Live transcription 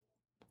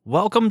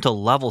Welcome to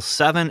Level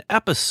 7,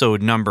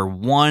 episode number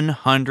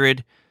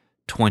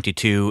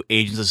 122,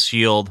 Agents of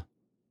S.H.I.E.L.D.,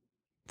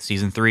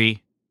 Season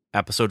 3,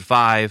 Episode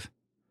 5,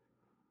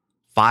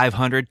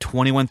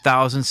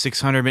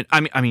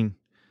 521,600,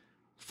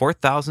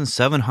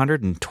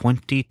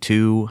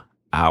 4,722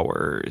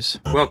 hours.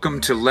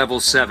 Welcome to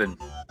Level 7,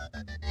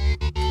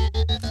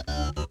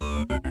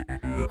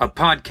 a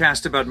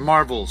podcast about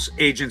Marvel's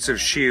Agents of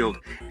S.H.I.E.L.D.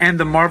 and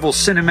the Marvel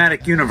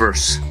Cinematic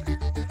Universe.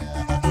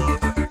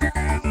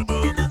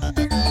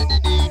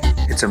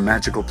 It's a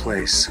magical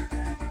place.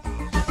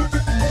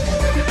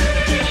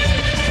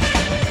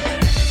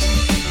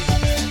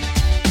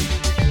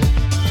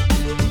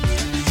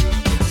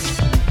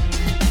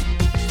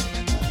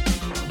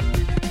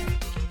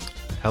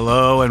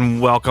 Hello and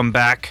welcome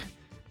back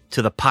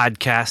to the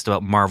podcast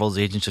about Marvel's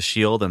Agents of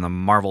S.H.I.E.L.D. and the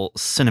Marvel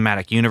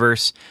Cinematic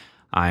Universe.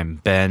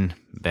 I'm Ben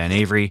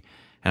Avery,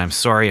 and I'm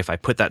sorry if I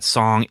put that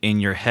song in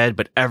your head,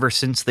 but ever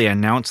since they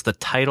announced the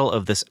title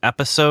of this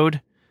episode,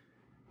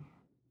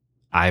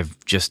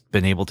 I've just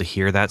been able to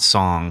hear that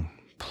song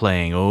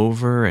playing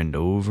over and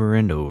over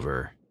and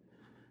over.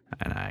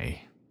 And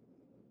I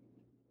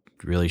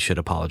really should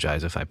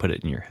apologize if I put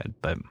it in your head.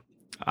 But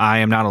I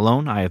am not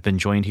alone. I have been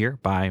joined here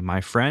by my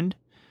friend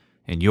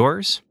and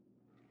yours.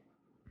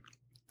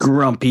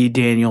 Grumpy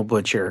Daniel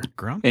Butcher.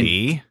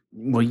 Grumpy?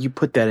 Well, you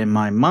put that in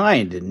my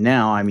mind, and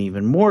now I'm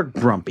even more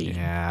grumpy.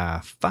 Yeah,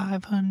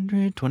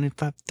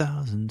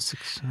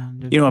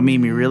 525,600. You know what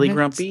made me really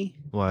grumpy?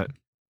 What?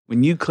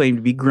 When you claimed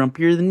to be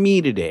grumpier than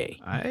me today.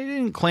 I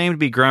didn't claim to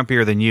be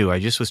grumpier than you. I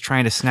just was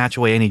trying to snatch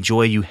away any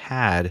joy you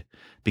had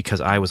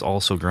because I was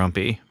also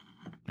grumpy.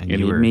 And it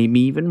made me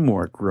even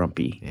more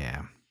grumpy.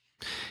 Yeah.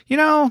 You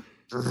know,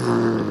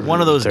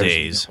 one of those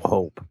days. No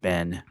hope,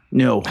 Ben.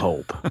 No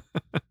hope.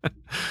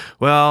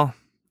 Well,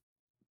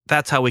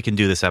 that's how we can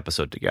do this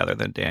episode together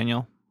then,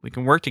 Daniel. We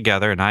can work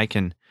together and I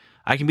can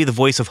be the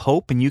voice of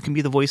hope and you can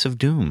be the voice of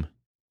doom.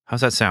 How's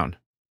that sound?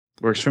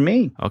 Works for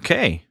me.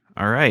 Okay.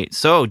 All right.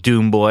 So,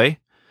 Doom Boy,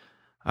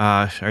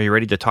 are you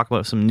ready to talk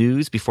about some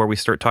news before we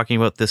start talking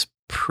about this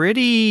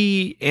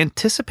pretty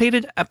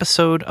anticipated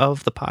episode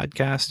of the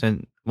podcast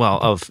and, well,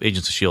 of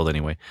Agents of S.H.I.E.L.D.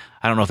 anyway.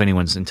 I don't know if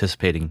anyone's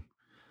anticipating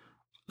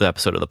the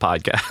episode of the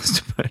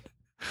podcast, but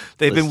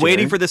they've been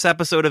waiting for this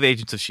episode of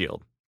Agents of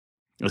S.H.I.E.L.D.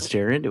 Let's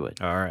tear into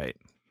it. All right.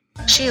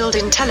 S.H.I.E.L.D.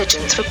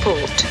 intelligence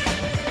report.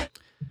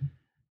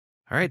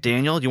 All right,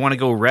 Daniel, do you want to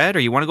go red or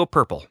you want to go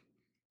purple?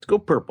 Let's go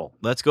purple.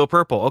 Let's go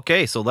purple.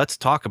 Okay, so let's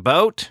talk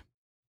about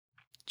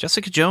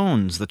Jessica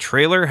Jones. The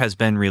trailer has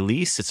been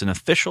released. It's an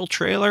official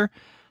trailer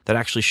that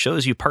actually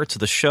shows you parts of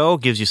the show,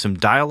 gives you some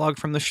dialogue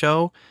from the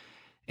show.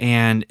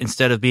 And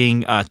instead of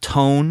being a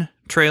tone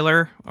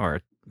trailer or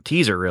a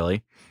teaser,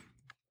 really,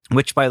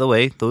 which, by the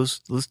way,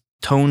 those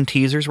tone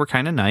teasers were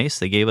kind of nice.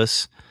 They gave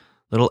us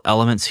little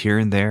elements here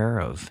and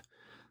there of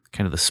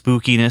kind of the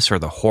spookiness or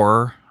the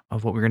horror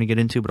of what we're going to get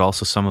into, but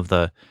also some of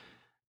the,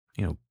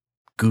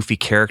 goofy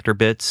character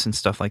bits and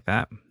stuff like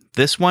that.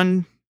 This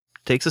one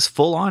takes us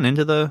full on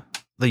into the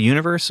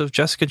universe of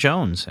Jessica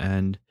Jones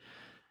and,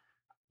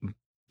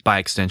 by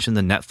extension,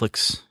 the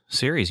Netflix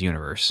series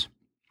universe.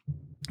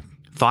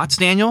 Thoughts,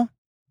 Daniel?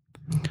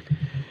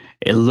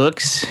 It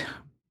looks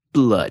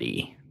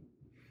bloody.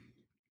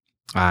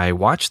 I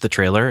watched the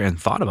trailer and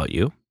thought about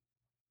you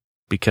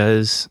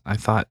because I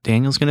thought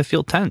Daniel's going to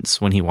feel tense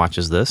when he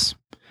watches this.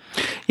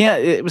 Yeah,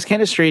 it was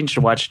kind of strange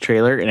to watch a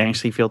trailer and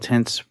actually feel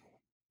tense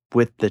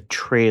with the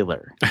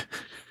trailer.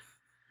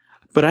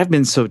 But I've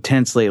been so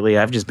tense lately,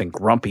 I've just been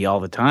grumpy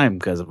all the time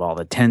because of all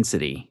the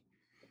tensity.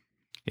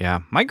 Yeah,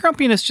 my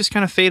grumpiness just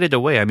kind of faded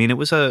away. I mean, it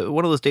was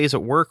one of those days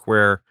at work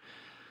where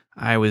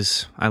I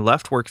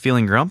left work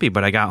feeling grumpy,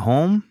 but I got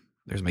home.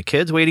 There's my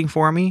kids waiting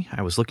for me.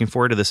 I was looking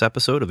forward to this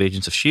episode of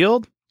Agents of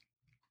S.H.I.E.L.D.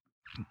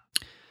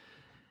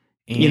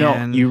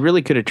 And you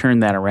really could have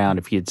turned that around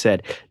if you had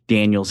said,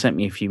 Daniel sent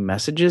me a few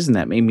messages and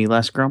that made me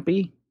less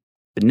grumpy.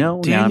 But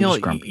no, Daniel, now I'm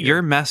just grumpy.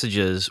 Your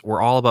messages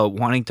were all about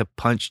wanting to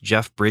punch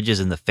Jeff Bridges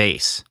in the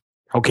face.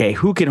 Okay,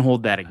 who can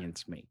hold that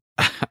against me?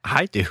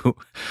 I do.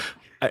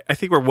 I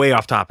think we're way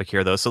off topic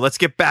here, though. So let's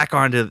get back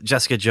onto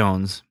Jessica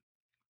Jones.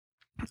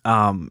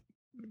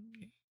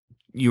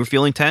 You were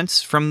feeling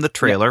tense from the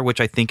trailer, which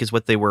I think is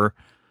what they were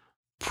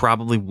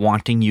probably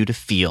wanting you to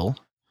feel.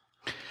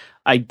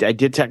 I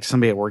did text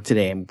somebody at work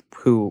today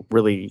who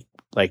really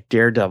liked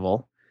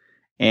Daredevil,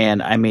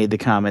 and I made the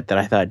comment that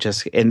I thought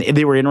and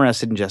they were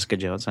interested in Jessica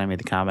Jones, and I made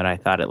the comment I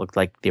thought it looked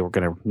like they were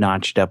going to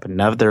notch it up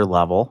another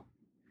level,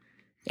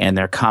 and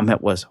their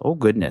comment was, "Oh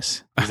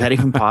goodness, is that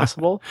even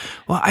possible?"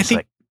 Well, I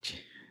think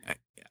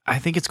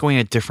it's going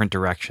a different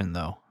direction,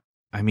 though.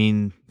 I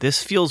mean,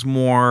 this feels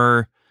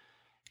more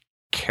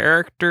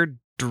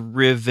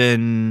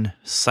character-driven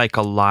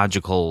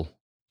psychological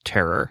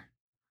terror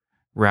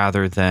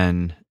rather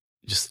than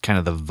just kind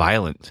of the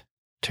violent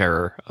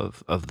terror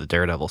of the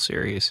Daredevil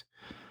series.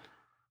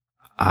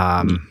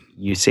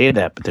 You say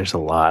that, but there's a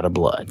lot of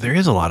blood. There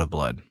is a lot of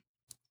blood.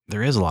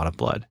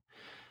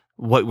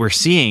 What we're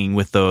seeing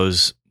with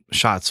those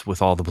shots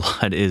with all the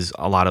blood is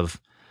a lot of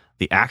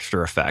the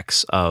after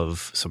effects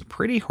of some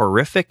pretty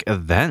horrific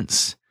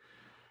events.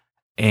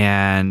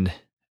 And,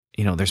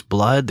 there's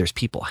blood, there's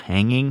people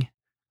hanging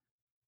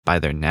by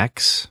their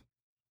necks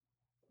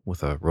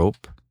with a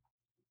rope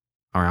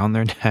around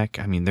their neck.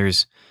 I mean,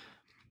 there's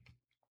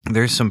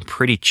some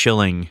pretty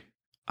chilling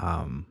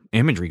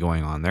imagery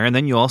going on there. And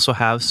then you also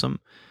have some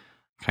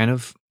kind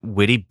of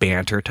witty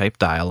banter type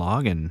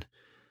dialogue.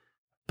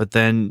 But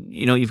then,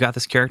 you've got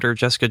this character,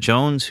 Jessica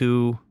Jones,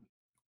 who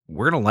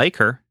we're going to like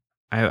her.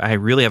 I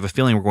really have a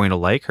feeling we're going to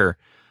like her.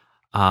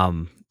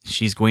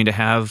 She's going to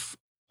have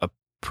a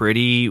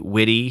pretty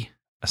witty,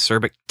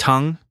 acerbic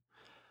tongue,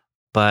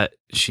 but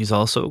she's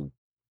also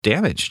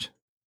damaged,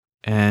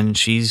 and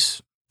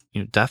she's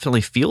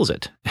definitely feels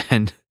it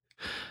and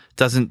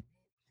doesn't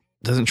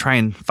try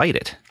and fight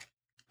it.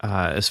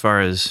 As far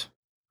as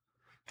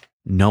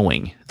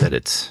knowing that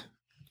it's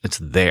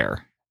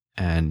there,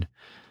 and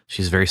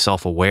she's very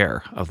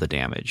self-aware of the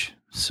damage.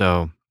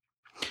 So.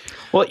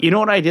 Well, you know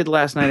what I did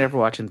last night after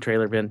watching the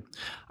trailer, Ben?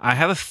 I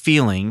have a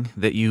feeling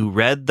that you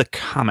read the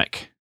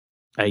comic.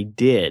 I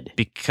did.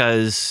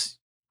 Because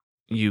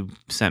you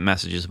sent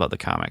messages about the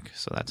comic,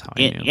 so that's how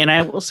I knew. And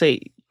I will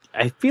say,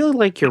 I feel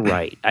like you're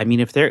right. I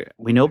mean,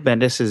 we know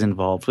Bendis is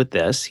involved with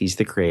this. He's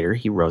the creator.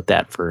 He wrote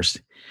that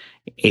first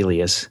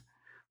Alias,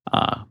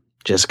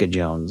 Jessica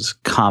Jones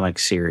comic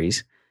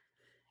series.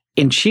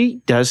 And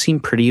she does seem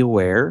pretty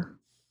aware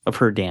of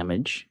her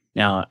damage.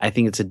 Now, I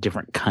think it's a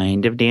different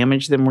kind of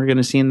damage than we're going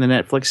to see in the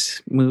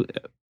Netflix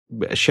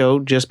show,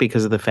 just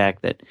because of the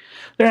fact that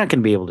they're not going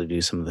to be able to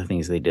do some of the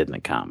things they did in the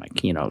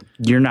comic.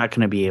 You're not going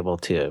to be able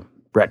to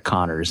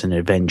retcon her as an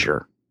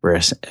Avenger, for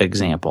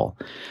example.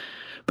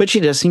 But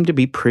she does seem to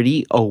be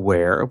pretty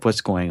aware of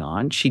what's going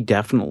on. She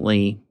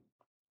definitely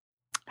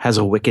has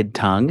a wicked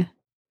tongue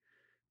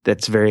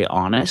that's very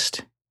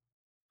honest.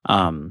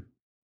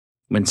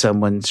 When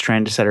someone's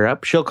trying to set her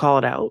up, she'll call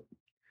it out.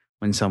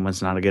 When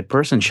someone's not a good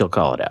person, she'll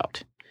call it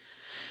out.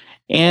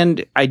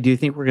 And I do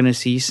think we're going to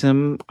see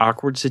some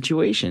awkward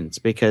situations,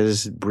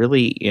 because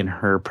really in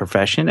her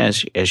profession,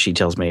 as she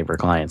tells many of her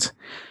clients,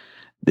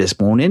 this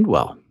won't end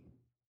well.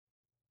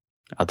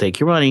 I'll take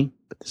your money,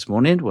 but this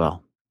won't end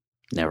well.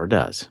 Never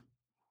does.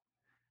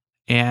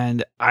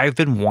 And I've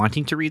been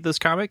wanting to read those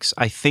comics.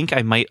 I think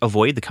I might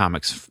avoid the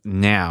comics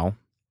now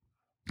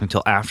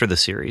until after the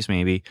series,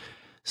 maybe.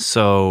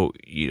 So,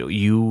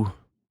 you've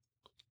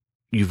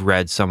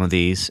read some of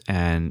these,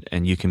 and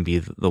you can be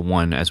the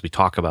one, as we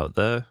talk about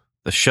the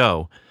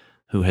show,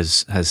 who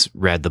has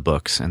read the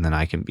books, and then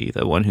I can be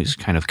the one who's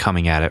kind of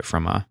coming at it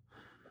from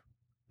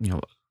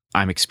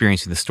I'm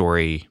experiencing the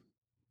story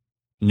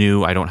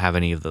new. I don't have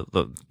any of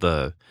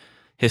the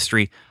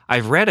history.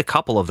 I've read a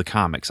couple of the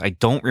comics. I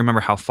don't remember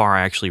how far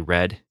I actually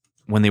read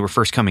when they were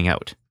first coming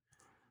out.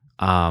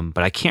 But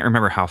I can't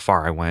remember how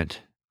far I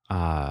went.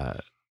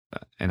 And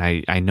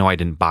I know I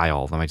didn't buy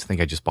all of them. I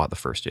think I just bought the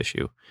first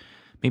issue.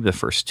 Maybe the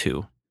first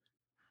two.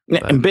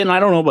 And Ben,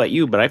 I don't know about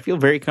you, but I feel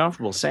very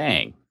comfortable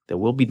saying that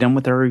we'll be done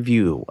with our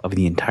review of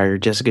the entire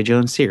Jessica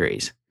Jones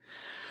series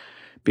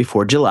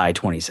before July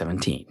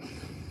 2017.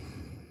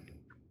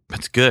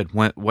 That's good.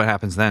 What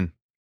happens then?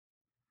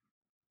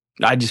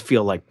 I just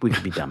feel like we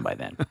could be done by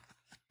then.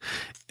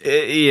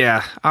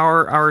 Yeah,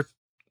 our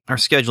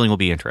scheduling will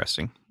be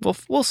interesting.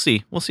 We'll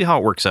see. We'll see how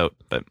it works out.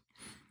 But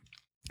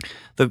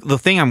the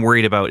thing I'm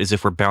worried about is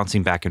if we're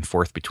bouncing back and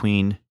forth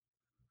between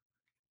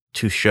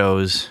two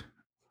shows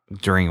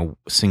during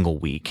a single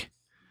week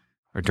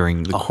or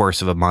during the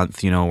course of a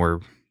month.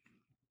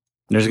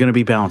 There's going to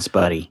be bounce,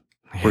 buddy.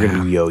 Yeah. We're going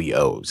to be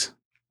yo-yos.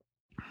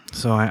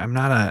 So I'm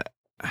not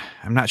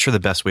sure the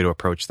best way to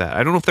approach that.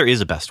 I don't know if there is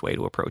a best way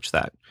to approach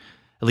that,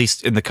 at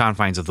least in the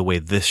confines of the way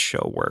this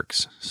show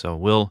works. So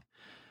we'll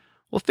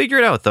figure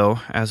it out,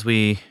 though, as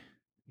we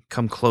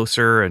come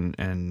closer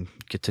and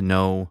get to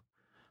know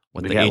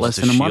what the Agents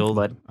of S.H.I.E.L.D. Month,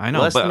 bud. I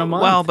know, less than a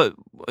month. Well, but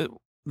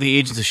the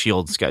Agents of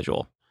S.H.I.E.L.D.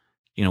 schedule.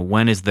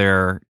 When is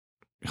their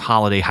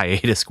holiday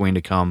hiatus going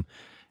to come?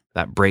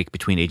 That break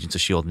between Agents of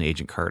S.H.I.E.L.D. and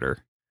Agent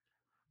Carter.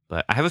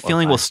 But I have a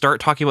feeling we'll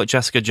start talking about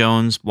Jessica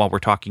Jones while we're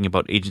talking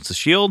about Agents of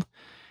S.H.I.E.L.D.,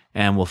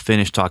 and we'll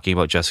finish talking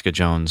about Jessica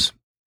Jones,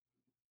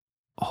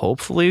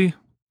 hopefully,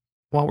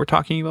 while we're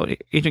talking about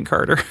Agent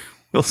Carter.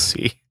 We'll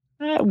see.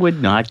 I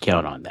would not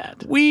count on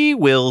that. We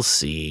will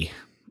see.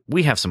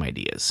 We have some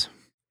ideas.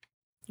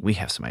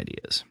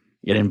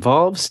 It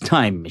involves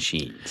time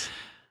machines.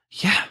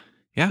 Yeah.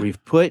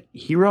 We've put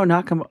Hiro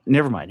Nakamura.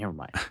 Never mind.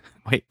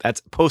 Wait,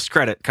 that's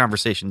post-credit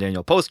conversation,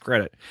 Daniel.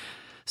 Post-credit.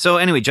 So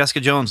anyway, Jessica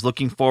Jones,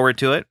 looking forward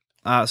to it.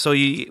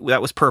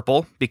 That was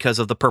purple because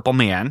of the Purple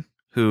Man,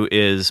 who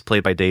is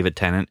played by David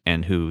Tennant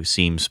and who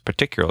seems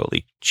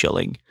particularly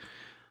chilling.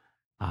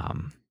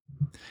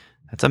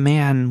 That's a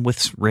man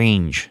with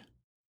range.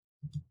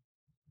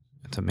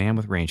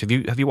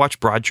 Have you watched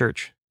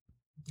Broadchurch?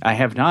 I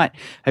have not.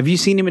 Have you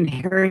seen him in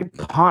Harry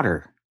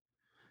Potter?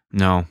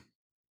 No.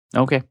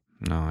 Okay.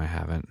 No, I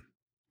haven't.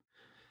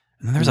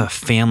 And then there's a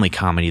family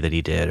comedy that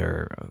he did,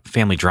 or a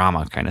family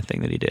drama kind of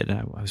thing that he did.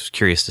 I was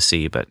curious to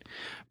see, but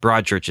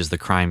Broadchurch is the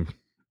crime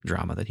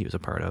drama that he was a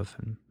part of.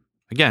 And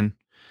again,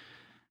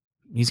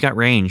 He's got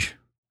range.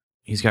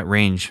 He's got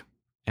range.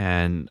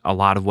 And a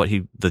lot of what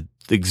the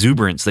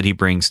exuberance that he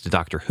brings to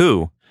Doctor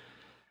Who,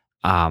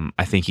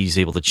 I think he's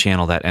able to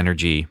channel that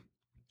energy,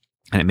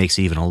 and it makes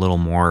it even a little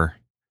more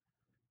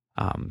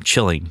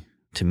chilling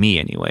to me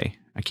anyway.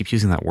 I keep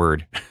using that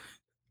word.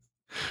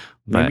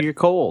 Maybe you're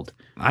cold.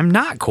 I'm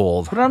not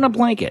cold. Put on a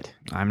blanket.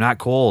 I'm not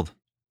cold.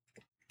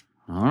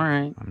 All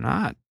right. I'm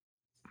not.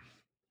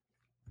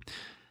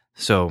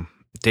 So,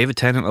 David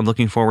Tennant, I'm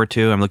looking forward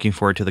to. I'm looking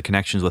forward to the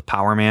connections with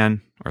Power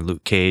Man or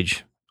Luke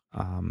Cage,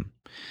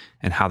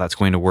 and how that's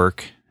going to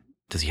work.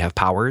 Does he have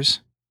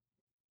powers?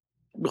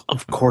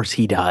 Of course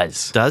he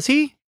does. Does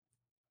he?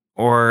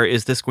 Or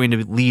is this going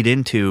to lead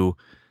into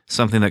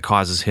something that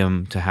causes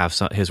him to have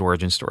his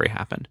origin story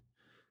happen?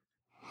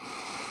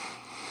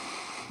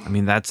 I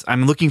mean,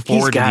 I'm looking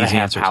forward to these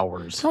answers.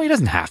 Powers. No, he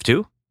doesn't have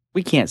to.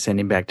 We can't send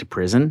him back to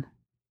prison.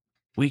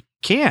 We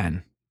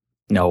can.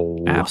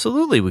 No.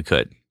 Absolutely, we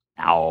could.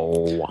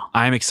 No.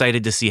 I'm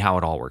excited to see how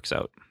it all works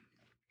out.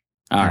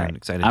 All right. I'm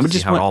excited to see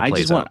how it all plays out. I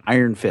just want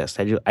Iron Fist.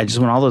 I just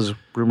want all those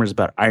rumors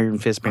about Iron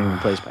Fist being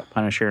replaced by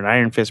Punisher and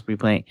Iron Fist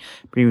being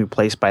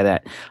replaced by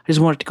that. I just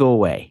want it to go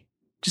away.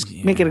 Just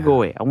make it go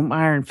away. I want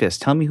my Iron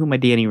Fist. Tell me who my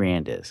Danny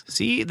Rand is.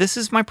 See, this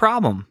is my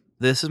problem.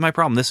 This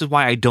is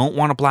why I don't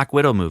want a Black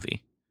Widow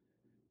movie.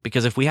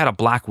 Because if we had a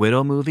Black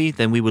Widow movie,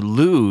 then we would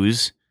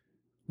lose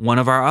one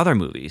of our other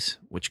movies,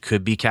 which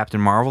could be Captain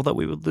Marvel that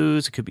we would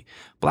lose. It could be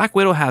Black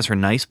Widow has her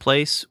nice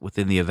place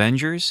within the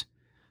Avengers.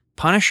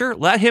 Punisher,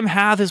 let him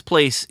have his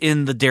place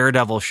in the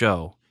Daredevil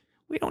show.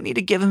 We don't need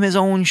to give him his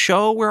own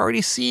show. We're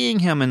already seeing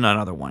him in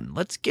another one.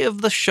 Let's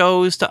give the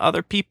shows to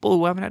other people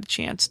who haven't had a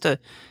chance to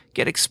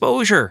get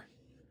exposure,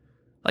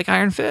 like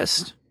Iron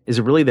Fist. Is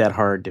it really that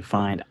hard to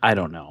find, I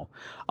don't know,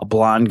 a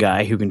blonde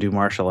guy who can do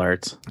martial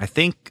arts? I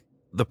think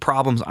the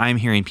problems I'm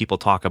hearing people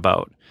talk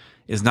about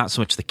is not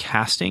so much the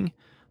casting,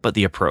 but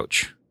the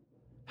approach.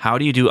 How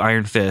do you do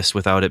Iron Fist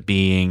without it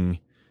being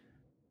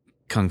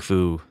Kung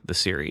Fu, the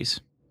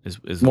series?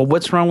 Well,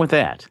 what's wrong with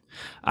that?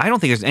 I don't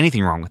think there's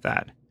anything wrong with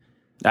that.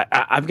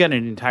 I've got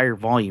an entire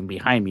volume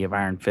behind me of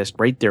Iron Fist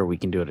right there. We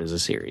can do it as a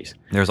series.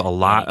 There's a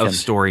lot of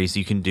stories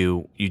you can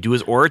do. You do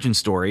his origin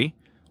story,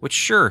 which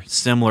sure,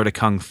 similar to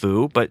Kung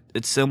Fu, but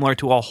it's similar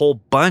to a whole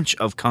bunch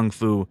of Kung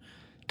Fu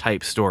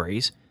type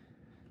stories.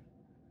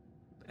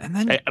 And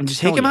then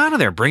take him out of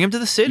there. Bring him to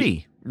the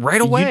city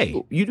right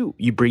away.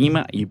 You bring him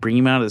out. You bring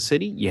him out of the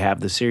city. You have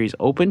the series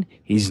open.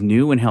 He's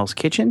new in Hell's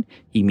Kitchen.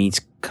 He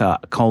meets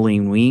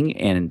Colleen Wing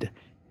and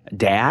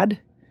Dad.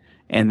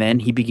 And then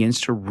he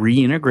begins to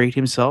reintegrate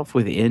himself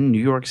within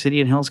New York City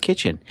and Hell's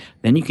Kitchen.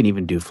 Then you can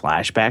even do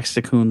flashbacks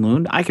to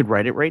Kunlun. I could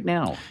write it right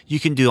now. You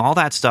can do all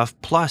that stuff.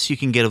 Plus, you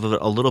can get a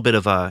little bit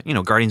of a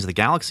Guardians of the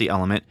Galaxy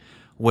element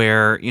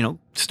where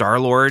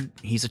Star-Lord,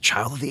 he's a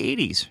child of the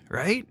 80s,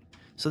 right?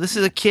 So this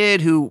is a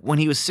kid who, when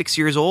he was 6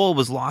 years old,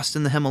 was lost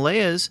in the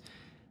Himalayas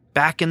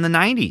back in the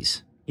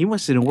 90s. He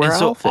wants to know where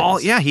Alf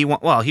is.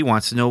 He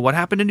wants to know what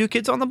happened to New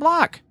Kids on the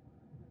Block.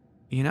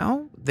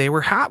 They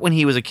were hot when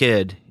he was a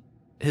kid.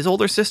 His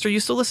older sister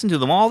used to listen to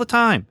them all the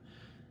time.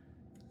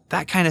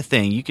 That kind of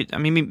thing. You could,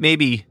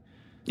 maybe.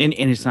 And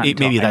it's not.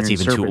 Maybe that's Iron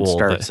even Serpent too old.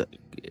 Starts,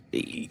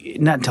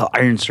 not until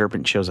Iron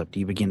Serpent shows up do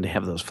you begin to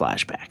have those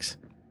flashbacks.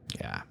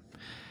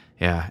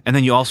 Yeah. And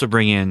then you also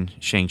bring in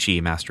Shang-Chi,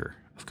 Master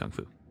of Kung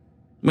Fu.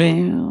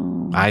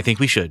 Well, I think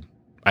we should.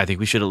 I think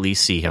we should at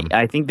least see him.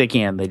 I think they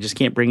can. They just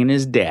can't bring in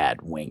his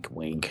dad. Wink,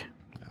 wink.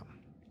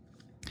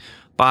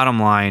 Bottom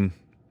line,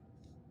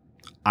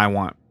 I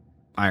want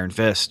Iron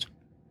Fist.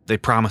 They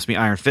promised me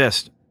Iron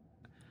Fist.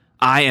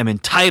 I am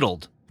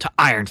entitled to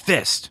Iron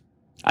Fist.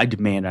 I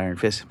demand Iron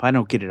Fist. If I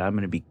don't get it, I'm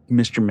going to be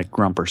Mr.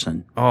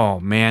 McGrumperson. Oh,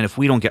 man. If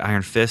we don't get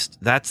Iron Fist,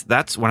 that's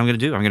what I'm going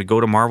to do. I'm going to go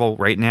to Marvel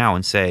right now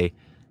and say,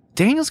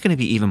 Daniel's going to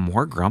be even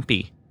more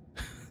grumpy.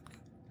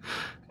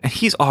 And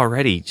he's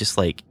already just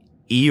like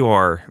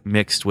Eeyore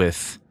mixed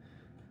with,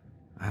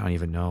 I don't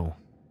even know.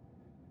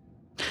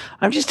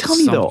 I'm just telling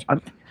you, though.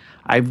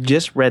 I've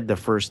just read the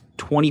first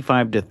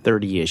 25 to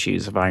 30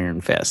 issues of Iron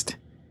Fist.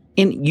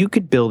 And you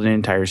could build an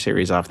entire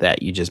series off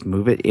that. You just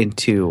move it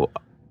into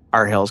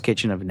our Hell's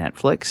Kitchen of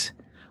Netflix.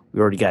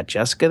 We already got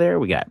Jessica there.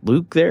 We got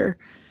Luke there.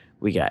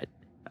 We got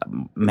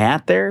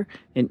Matt there.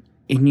 And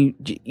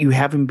you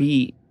have him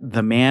be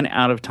the man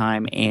out of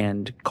time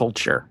and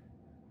culture.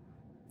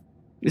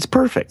 It's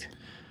perfect.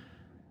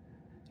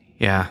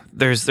 Yeah,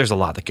 there's a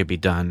lot that could be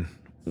done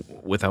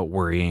without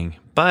worrying.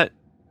 But,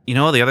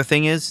 the other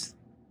thing is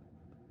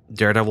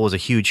Daredevil was a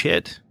huge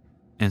hit.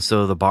 And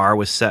so the bar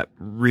was set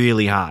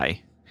really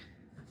high.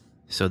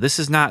 So this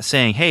is not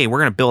saying, hey, we're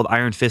going to build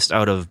Iron Fist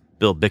out of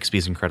Bill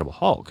Bixby's Incredible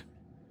Hulk.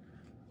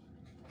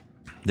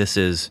 This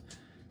is,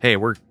 hey,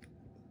 we're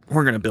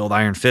going to build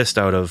Iron Fist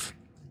out of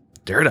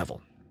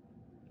Daredevil,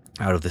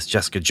 out of this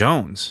Jessica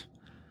Jones.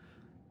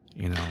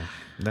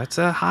 That's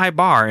a high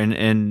bar,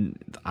 and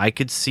I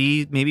could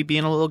see maybe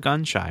being a little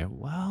gun shy.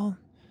 Well,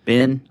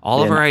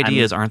 all of our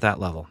ideas aren't that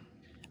level.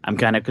 I'm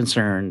kind of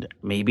concerned.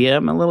 Maybe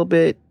I'm a little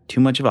bit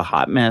too much of a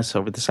hot mess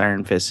over this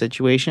Iron Fist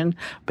situation,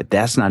 but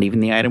that's not even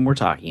the item we're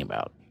talking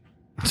about.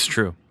 It's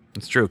true.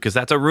 It's true, because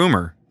that's a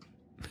rumor.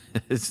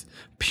 It's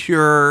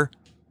pure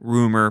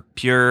rumor,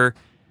 pure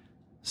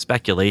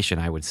speculation,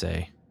 I would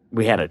say.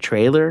 We had a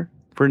trailer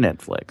for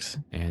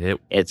Netflix. And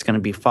It's going to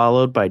be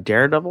followed by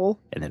Daredevil,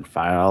 and then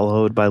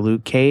followed by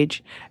Luke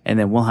Cage, and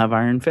then we'll have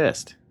Iron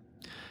Fist.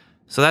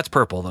 so that's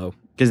purple, though.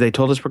 Because they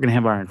told us we're going to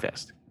have Iron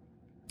Fist.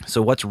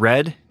 So what's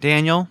red,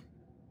 Daniel?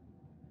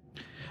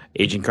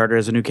 Agent Carter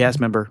as a new cast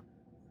member.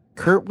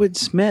 Kurtwood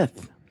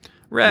Smith.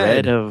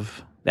 Red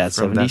of That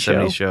from 70s that show.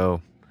 70s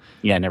show.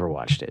 Yeah, I never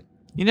watched it.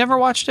 You never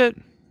watched it?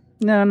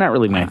 No, not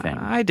really my thing.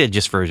 I did,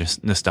 just for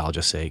just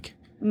nostalgia's sake.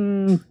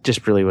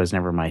 Just really was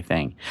never my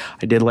thing.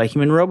 I did like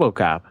him in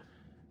RoboCop.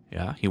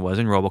 Yeah, he was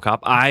in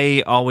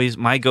RoboCop.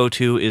 My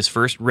go-to is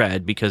first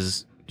Red,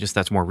 because just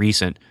that's more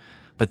recent.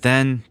 But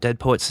then Dead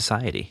Poet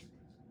Society.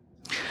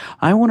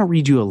 I want to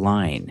read you a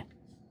line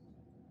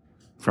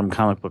from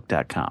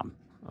comicbook.com.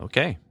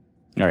 Okay.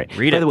 All right.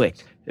 Read By it. the way,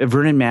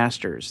 Vernon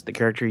Masters, the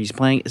character he's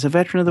playing, is a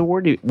veteran of the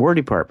War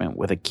Department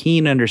with a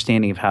keen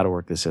understanding of how to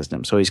work the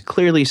system. So he's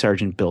clearly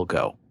Sergeant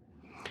Bilko.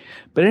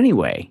 But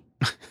anyway,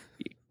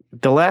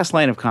 the last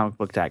line of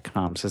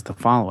comicbook.com says the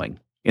following.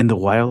 In the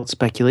wild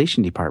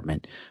speculation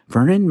department,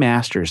 Vernon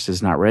Masters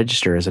does not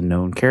register as a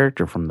known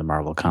character from the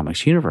Marvel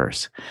Comics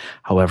universe.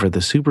 However, the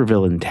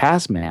supervillain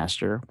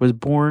Taskmaster was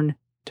born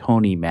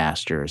Tony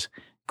Masters.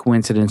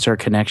 Coincidence or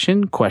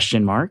connection?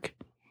 Question mark.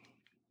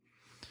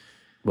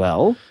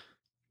 Well,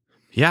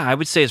 Yeah, I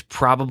would say it's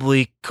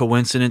probably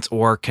coincidence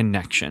or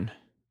connection.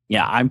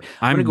 yeah, I'm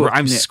I'm gonna go with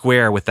I'm conne-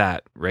 square with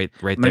that right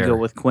I'm there. gonna go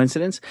with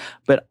coincidence,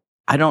 but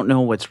I don't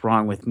know what's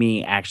wrong with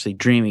me actually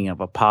dreaming of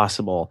a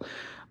possible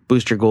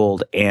Booster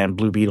Gold and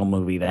Blue Beetle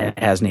movie that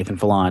has Nathan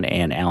Fillion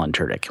and Alan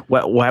Tudyk.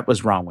 What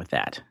was wrong with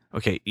that?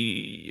 Okay,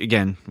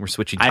 again, we're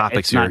switching topics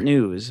It's here. not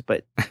news,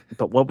 but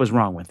what was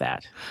wrong with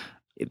that?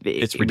 It's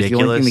it was the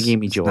ridiculous. only thing that gave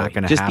me It's joy. not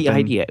gonna Just the happen.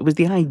 idea. It was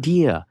the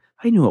idea.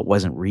 I knew it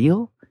wasn't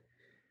real.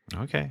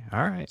 Okay,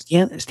 all right.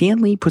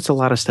 Stan Lee puts a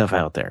lot of stuff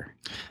out there.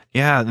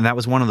 Yeah, and that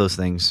was one of those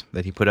things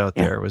that he put out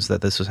Yeah. there, was that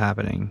this was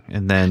happening,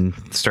 and then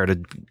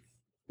started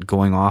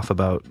going off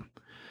about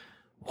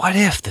what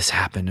if this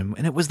happened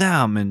and it was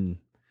them, and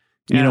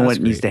You yeah, know that's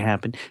what needs to great.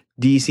 happen?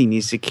 DC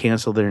needs to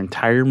cancel their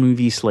entire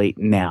movie slate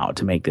now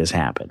to make this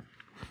happen.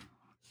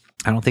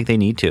 I don't think they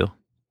need to.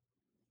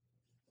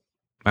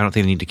 I don't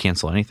think they need to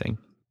cancel anything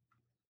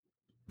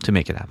to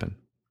make it happen.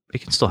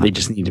 It can still happen. They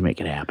just need to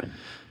make it happen.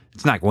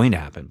 It's not going to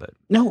happen, but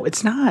No,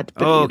 it's not.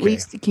 But Okay. at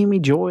least it gave me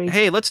joy.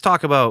 hey, let's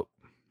talk about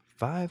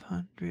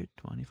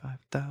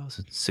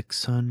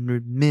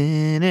 525,600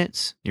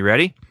 minutes. You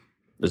ready?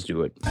 Let's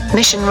do it.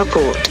 Mission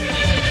report.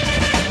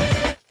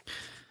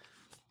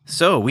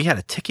 So we had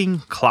a ticking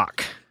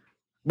clock,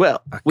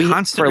 Well, a for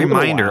constant a little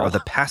reminder while- of the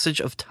passage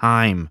of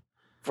time.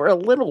 for a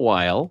little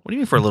while. What do you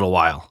mean for a little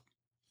while?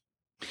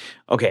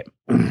 Okay,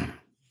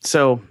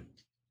 so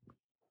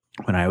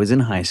when I was in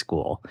high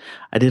school,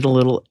 I did a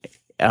little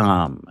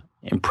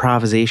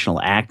improvisational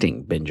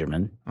acting.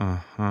 Benjamin,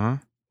 Uh-huh.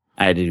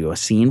 I had to do a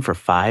scene for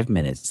 5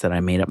 minutes that I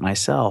made up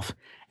myself,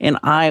 and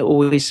I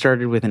always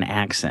started with an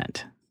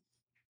accent.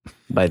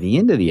 By the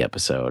end of the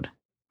episode,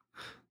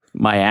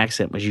 my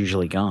accent was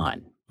usually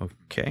gone.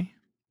 Okay.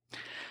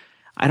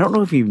 I don't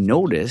know if you've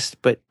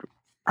noticed, but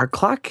our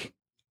clock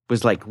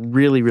was like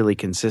really, really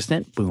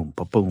consistent. Boom,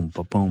 ba boom,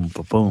 ba boom,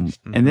 ba boom.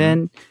 Mhm. And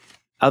then,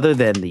 other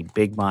than the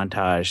big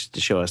montage to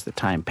show us the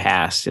time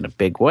passed in a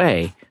big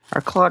way,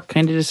 our clock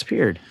kind of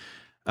disappeared.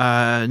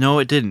 No,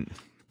 it didn't,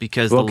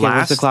 because Okay,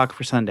 what's the the clock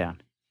for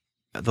sundown?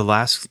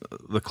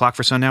 clock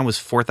for sundown was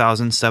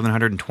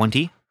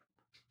 4,720,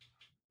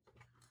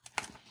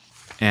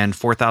 and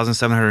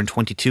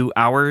 4,722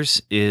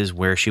 hours is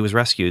where she was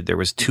rescued. There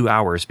was 2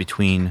 hours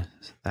between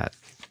that.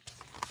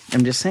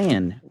 I'm just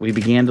saying, we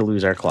began to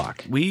lose our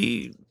clock.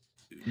 We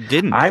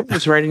didn't. I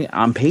was writing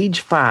on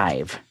page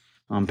 5.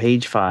 On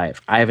page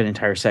 5, I have an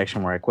entire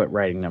section where I quit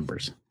writing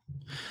numbers.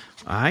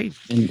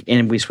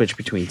 And we switch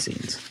between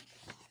scenes.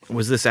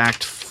 Was this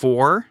Act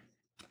 4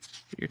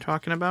 that you're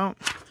talking about?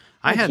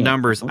 I had can't-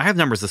 numbers. I have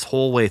numbers this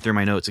whole way through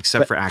my notes,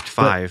 except for Act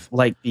 5. But,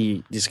 like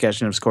the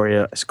discussion of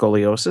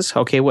scoliosis.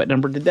 Okay, what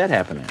number did that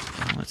happen in?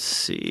 Let's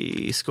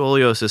see.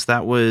 Scoliosis.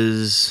 That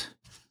was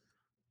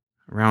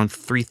around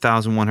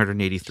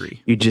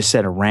 3,183. You just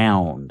said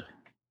around.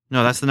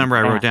 No, that's the number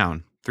I Yeah. wrote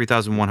down.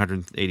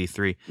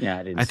 3,183. Yeah,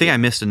 I didn't. I think I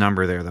missed a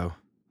number there, though.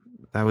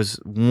 That was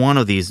one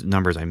of these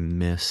numbers I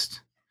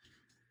missed.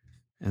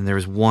 And there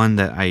was one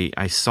that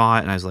I saw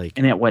it and I was like,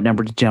 And at what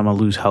number did Gemma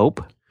lose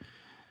hope?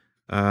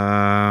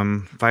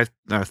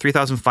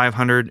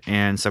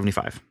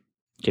 3,575.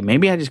 Okay,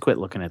 maybe I just quit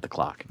looking at the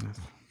clock.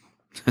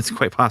 That's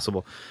quite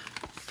possible.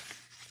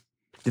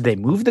 Did they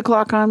move the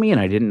clock on me and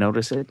I didn't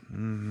notice it?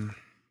 I'm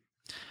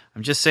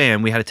just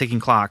saying, we had a ticking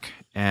clock,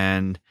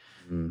 and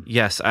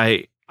yes,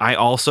 I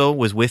also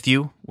was with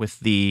you with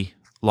the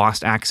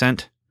lost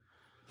accent.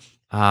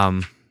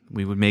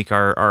 We would make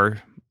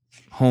our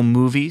home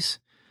movies,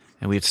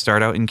 and we'd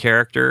start out in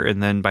character,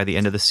 and then by the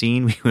end of the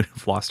scene, we would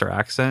have lost our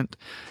accent.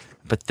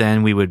 But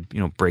then we would,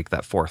 break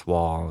that fourth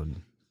wall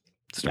and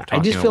start I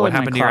talking just about feel what like my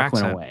happened to your clock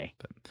went accent. away.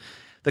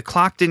 the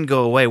clock didn't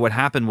go away. What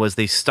happened was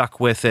they stuck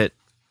with it.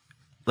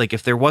 Like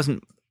if there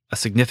wasn't a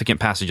significant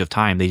passage of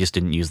time, they just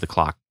didn't use the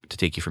clock to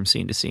take you from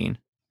scene to scene.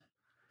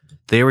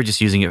 They were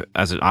just using it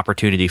as an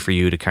opportunity for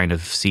you to kind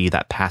of see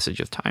that passage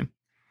of time.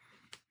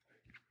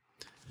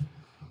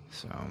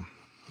 So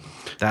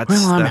that's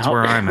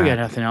where I'm at. We got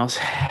nothing else.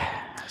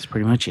 That's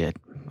pretty much it.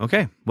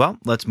 Okay, well,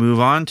 let's move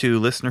on to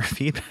listener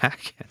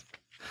feedback.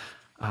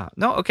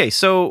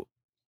 So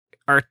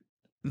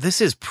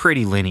this is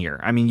pretty linear.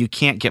 I mean, you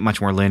can't get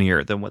much more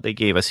linear than what they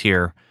gave us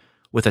here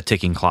with a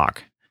ticking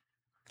clock.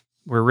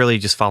 We're really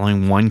just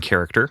following one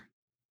character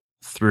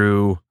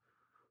through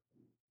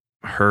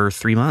her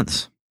 3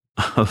 months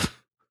of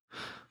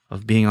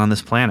being on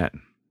this planet.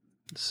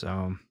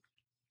 So,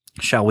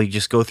 shall we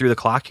just go through the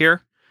clock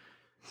here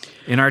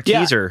in our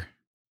teaser?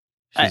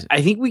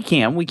 I think we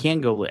can. We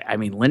can go. I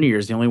mean, linear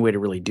is the only way to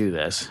really do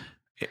this.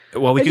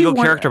 Well, we could go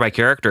character by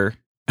character,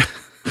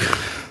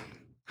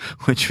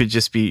 which would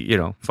just be,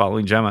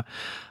 following Gemma.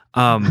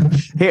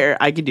 Here,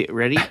 I could do it.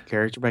 Ready?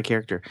 Character by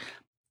character.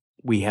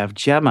 We have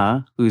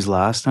Gemma, who's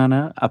lost on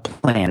a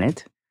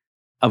planet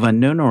of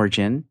unknown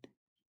origin,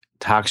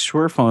 talks to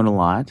her phone a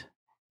lot,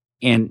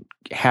 and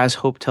has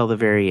hope till the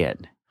very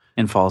end,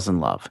 and falls in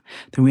love.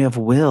 Then we have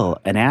Will,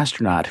 an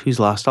astronaut who's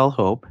lost all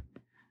hope,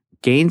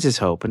 gains his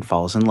hope, and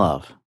falls in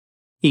love.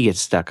 He gets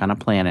stuck on a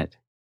planet.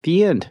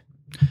 The end.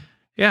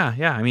 Yeah.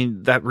 I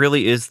mean, that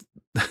really is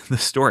the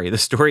story. The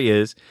story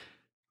is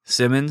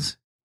Simmons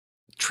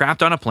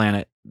trapped on a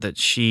planet that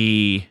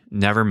she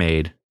never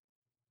made.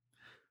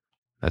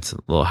 That's a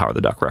little Howard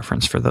the Duck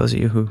reference for those of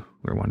you who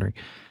were wondering.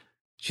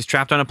 She's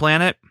trapped on a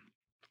planet.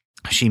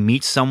 She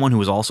meets someone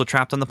who is also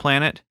trapped on the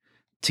planet.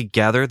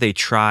 Together, they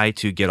try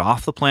to get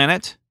off the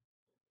planet.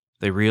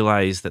 They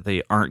realize that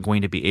they aren't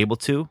going to be able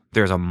to.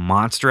 There's a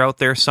monster out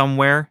there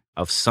somewhere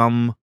of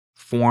some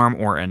form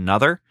or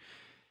another.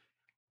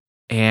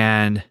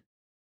 And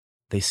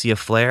they see a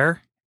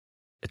flare.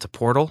 It's a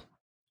portal.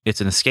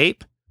 It's an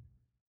escape.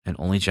 And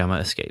only Gemma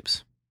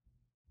escapes.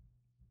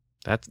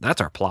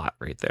 That's our plot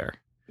right there.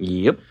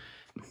 Yep.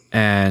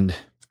 And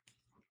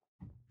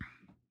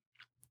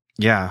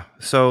yeah,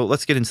 so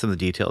let's get into some of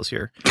the details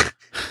here.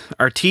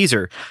 Our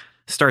teaser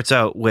starts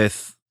out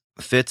with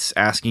Fitz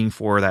asking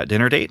for that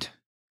dinner date,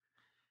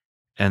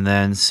 and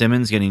then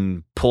Simmons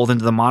getting pulled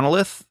into the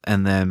monolith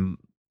and then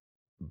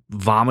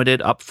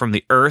vomited up from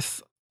the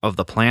earth of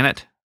the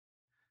planet.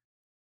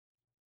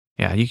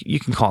 Yeah, you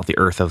can call it the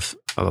earth of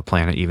a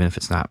planet, even if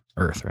it's not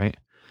Earth, right?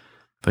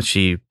 But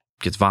she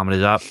gets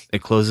vomited up.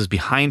 It closes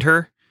behind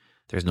her.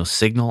 There's no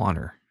signal on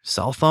her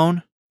cell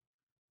phone.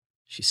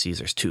 She sees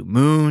there's 2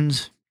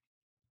 moons.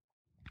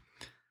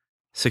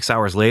 6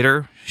 hours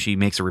later, she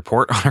makes a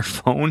report on her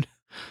phone.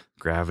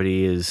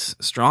 Gravity is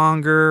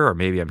stronger, or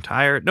maybe I'm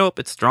tired. Nope,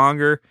 it's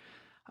stronger.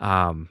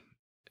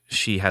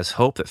 She has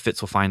hope that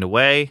Fitz will find a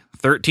way.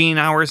 13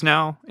 hours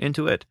now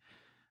into it.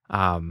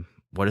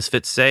 What does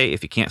Fitz say?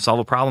 If you can't solve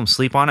a problem,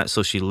 sleep on it.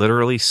 So she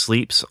literally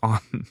sleeps on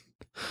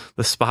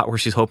the spot where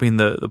she's hoping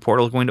the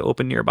portal is going to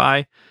open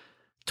nearby.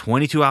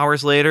 22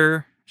 hours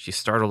later, she's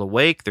startled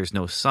awake. There's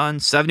no sun.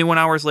 71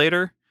 hours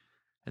later,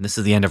 and this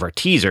is the end of our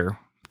teaser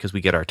because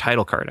we get our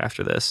title card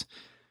after this.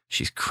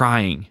 She's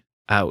crying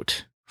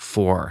out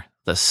for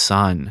the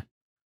sun.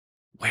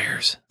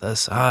 Where's the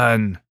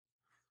sun?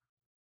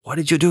 What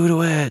did you do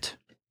to it?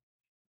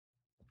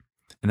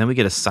 And then we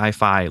get a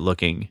sci-fi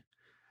looking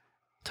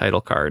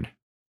title card.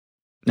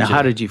 Now,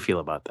 how did you feel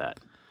about that?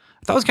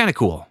 I thought it was kind of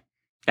cool.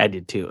 I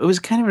did too. It was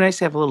kind of nice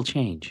to have a little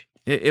change.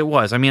 It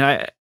was. I mean,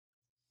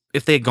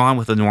 if they had gone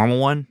with the normal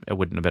one, it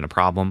wouldn't have been a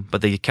problem.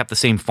 But they kept the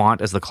same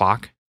font as the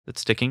clock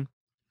that's ticking.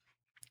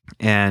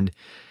 And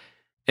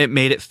it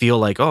made it feel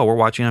like, oh, we're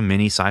watching a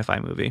mini sci-fi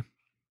movie.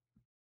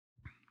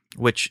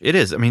 Which it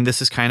is. I mean,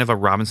 this is kind of a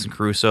Robinson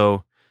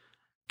Crusoe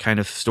kind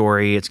of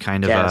story. It's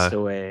kind of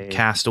a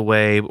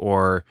Castaway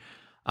or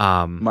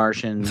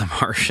Martian. The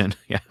Martian,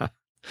 yeah.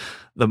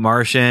 The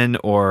Martian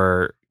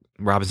or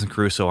Robinson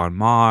Crusoe on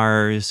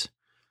Mars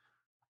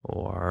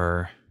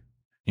or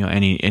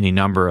any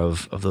number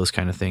of those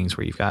kind of things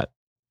where you've got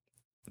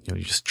you're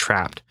just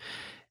trapped.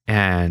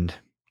 And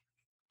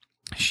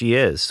she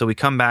is. So we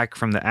come back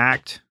from the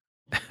act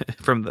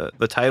from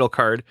the title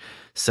card,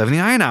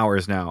 79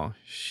 hours now.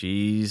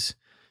 She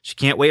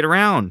can't wait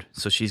around.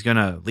 So she's going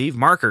to leave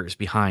markers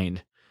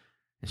behind.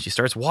 And she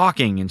starts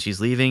walking and she's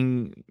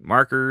leaving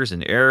markers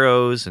and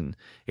arrows. And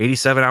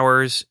 87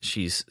 hours,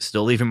 she's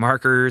still leaving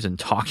markers and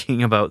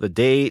talking about the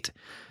date.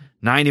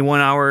 91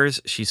 hours,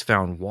 she's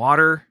found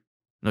water.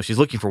 No, she's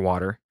looking for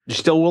water. You're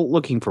still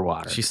looking for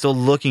water. She's still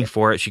looking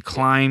for it. She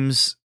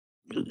climbs.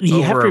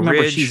 You have to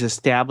remember ridge. She's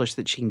established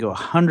that she can go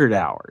 100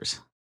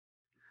 hours.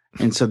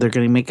 And so they're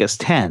going to make us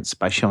tense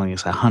by showing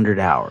us 100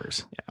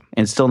 hours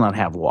and still not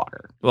have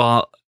water.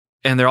 Well,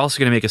 and they're also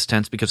going to make us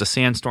tense because a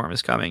sandstorm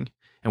is coming.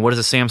 And what does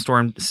a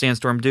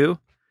sandstorm do?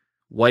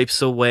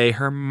 Wipes away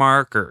her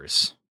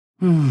markers.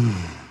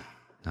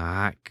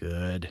 Not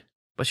good.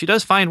 But she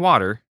does find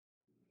water.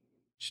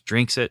 She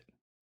drinks it.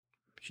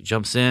 She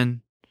jumps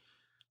in,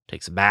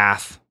 takes a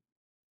bath.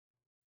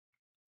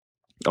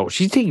 Oh,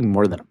 she's taking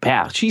more than a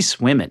bath. She's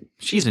swimming.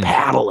 She's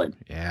paddling.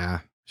 Yeah.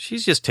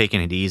 She's just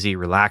taking it easy,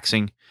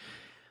 relaxing.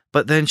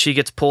 But then she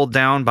gets pulled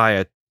down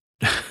by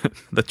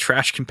the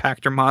trash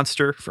compactor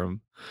monster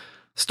from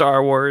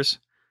Star Wars.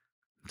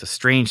 It's a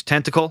strange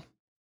tentacle,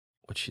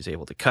 which she's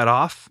able to cut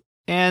off.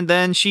 And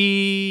then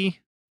she,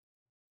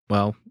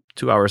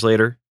 2 hours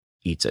later,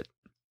 eats it.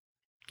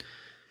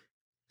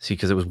 See,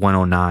 because it was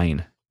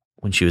 1:09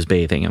 when she was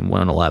bathing and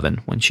 1:11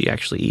 when she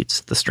actually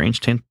eats the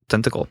strange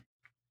tentacle.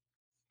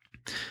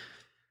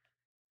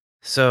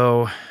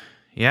 So,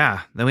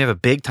 yeah, then we have a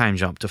big time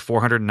jump to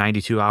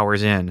 492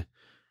 hours in.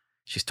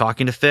 She's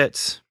talking to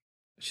Fitz.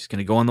 She's going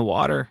to go in the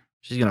water.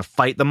 She's going to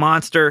fight the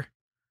monster.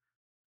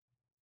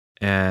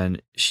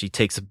 And she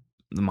takes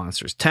the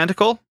monster's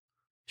tentacle.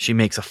 She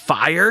makes a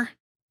fire.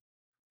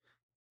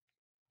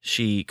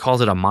 She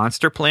calls it a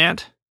monster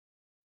plant,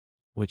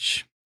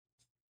 which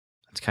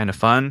it's kind of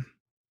fun.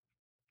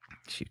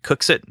 She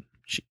cooks it.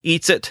 She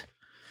eats it.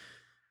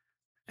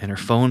 And her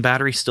phone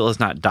battery still has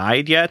not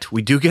died yet.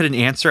 We do get an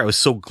answer. I was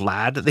so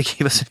glad that they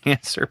gave us an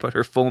answer, but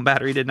her phone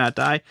battery did not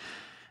die.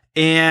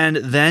 And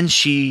then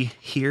she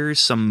hears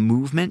some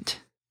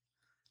movement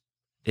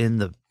in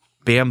the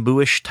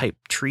bambooish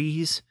type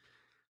trees.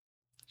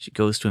 She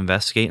goes to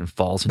investigate and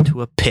falls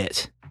into a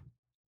pit.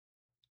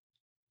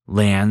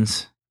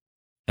 Lands.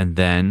 And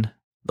then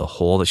the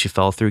hole that she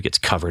fell through gets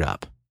covered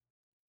up.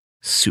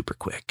 Super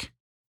quick.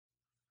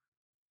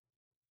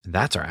 And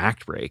that's our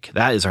act break.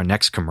 That is our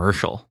next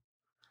commercial.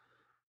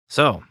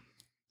 So,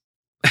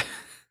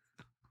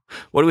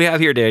 what do we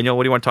have here, Daniel?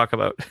 What do you want to talk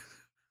about?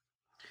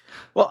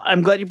 Well,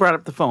 I'm glad you brought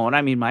up the phone.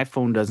 I mean, my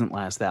phone doesn't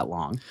last that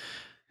long.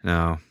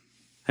 No.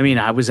 I mean,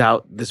 I was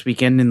out this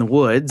weekend in the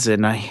woods,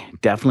 and I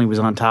definitely was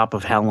on top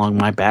of how long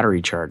my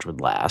battery charge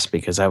would last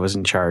because I was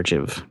in charge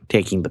of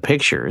taking the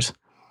pictures.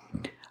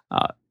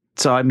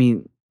 So, I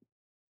mean,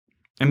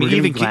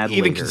 even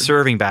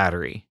conserving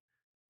battery,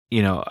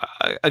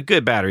 a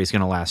good battery is going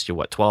to last you,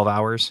 12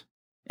 hours?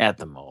 At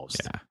the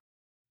most. Yeah.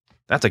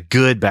 That's a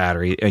good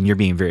battery, and you're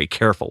being very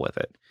careful with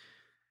it.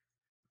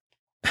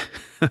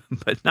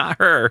 But not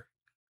her.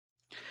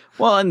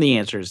 Well, and the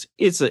answer is,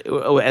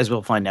 as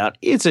we'll find out,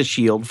 it's a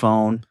Shield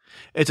phone.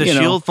 It's a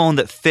Shield phone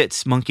that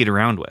Fitz monkeyed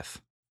around with.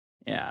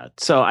 Yeah.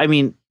 So, I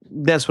mean,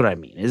 that's what I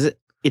mean.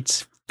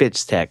 It's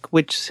Fitz Tech,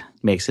 which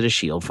makes it a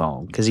Shield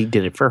phone because he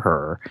did it for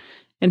her.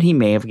 And he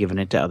may have given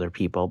it to other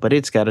people, but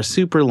it's got a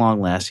super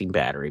long-lasting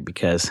battery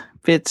because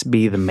Fitz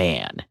be the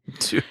man.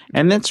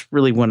 And that's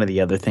really one of the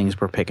other things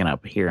we're picking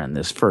up here in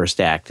this first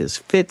act is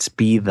Fitz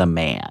be the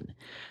man.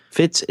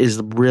 Fitz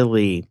is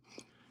really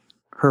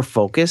her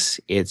focus.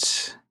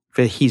 He's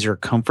her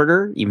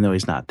comforter, even though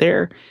he's not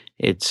there.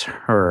 It's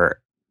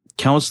her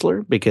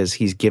counselor because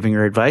he's giving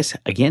her advice.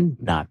 Again,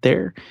 not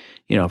there.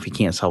 If you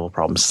can't solve a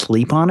problem,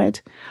 sleep on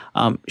it.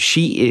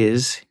 She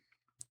is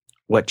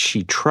what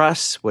she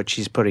trusts, what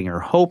she's putting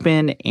her hope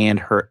in, and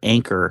her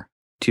anchor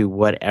to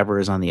whatever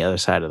is on the other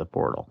side of the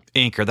portal.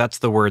 Anchor, that's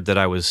the word that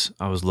I was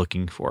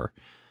looking for.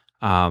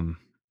 Or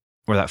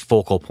that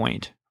focal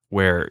point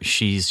where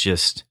she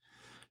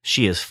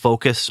is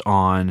focused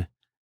on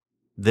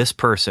this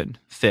person,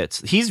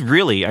 Fitz. He's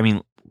really,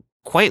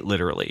 quite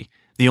literally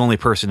the only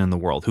person in the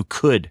world who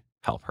could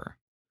help her,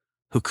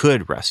 who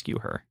could rescue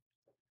her.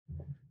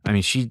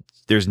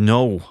 There's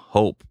no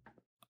hope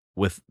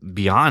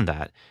beyond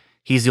that.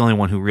 He's the only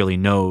one who really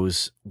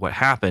knows what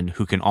happened,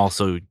 who can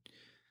also,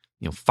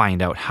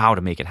 find out how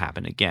to make it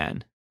happen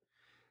again.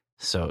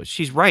 So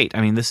she's right.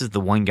 This is the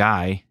one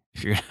guy,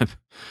 if you're going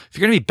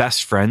to be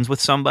best friends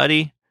with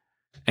somebody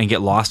and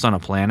get lost on a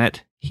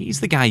planet, he's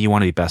the guy you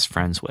want to be best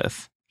friends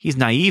with. He's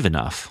naive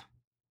enough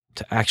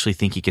to actually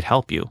think he could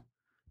help you,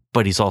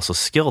 but he's also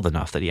skilled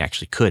enough that he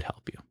actually could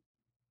help you.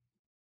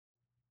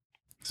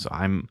 So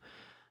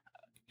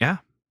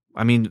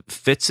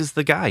Fitz is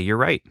the guy. You're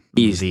right.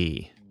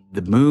 Easy.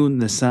 The moon,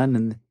 the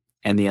sun,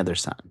 and the other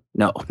sun.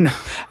 No.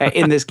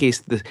 In this case,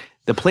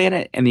 the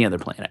planet and the other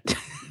planet.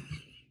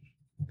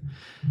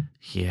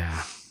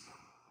 Yeah.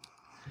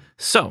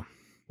 So.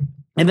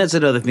 And that's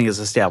another thing that's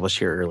established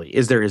here early,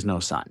 is there is no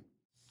sun.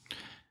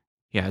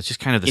 Yeah, it's just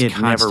kind of this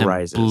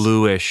constant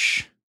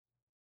bluish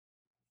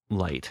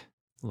light.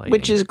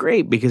 Which is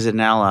great because it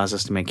now allows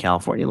us to make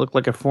California look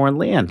like a foreign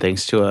land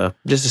thanks to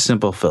just a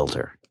simple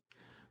filter.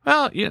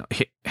 Well,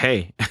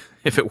 hey,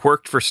 if it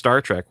worked for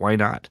Star Trek, why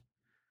not?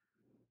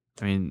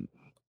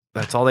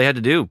 That's all they had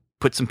to do.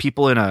 Put some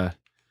people in a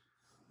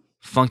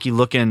funky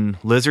looking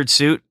lizard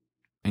suit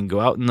and go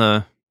out in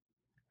the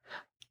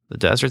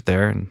desert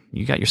there, and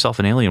you got yourself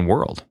an alien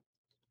world.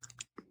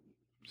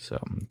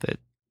 And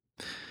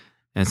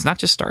it's not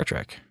just Star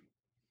Trek.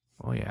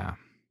 Oh yeah.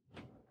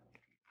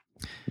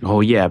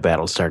 Oh yeah,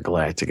 Battlestar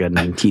Galactica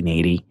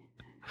 1980.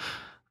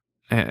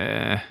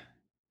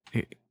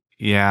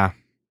 Yeah.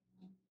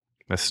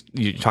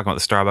 You talking about the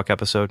Starbuck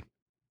episode?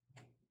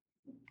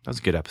 That was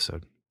a good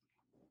episode.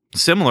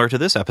 Similar to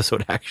this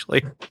episode,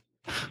 actually.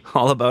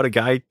 All about a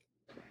guy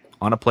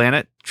on a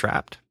planet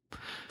trapped.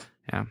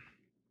 Yeah.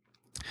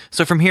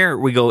 So from here,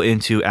 we go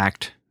into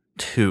Act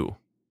 2.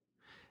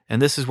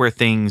 And this is where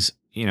things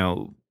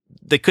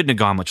they couldn't have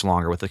gone much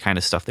longer with the kind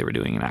of stuff they were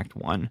doing in Act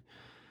 1.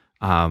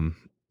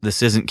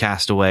 This isn't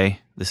Castaway.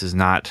 This is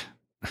not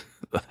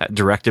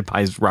directed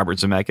by Robert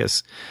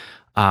Zemeckis.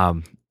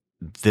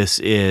 This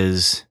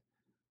is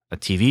a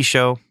TV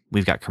show.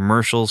 We've got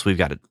commercials. We've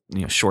got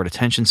short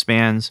attention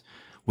spans.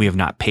 We have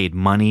not paid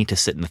money to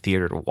sit in the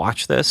theater to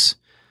watch this.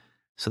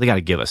 So they got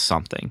to give us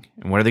something.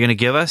 And what are they going to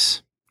give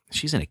us?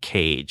 She's in a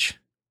cage.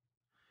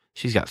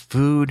 She's got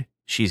food.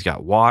 She's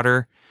got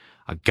water.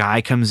 A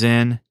guy comes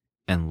in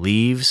and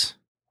leaves.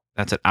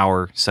 That's at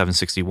hour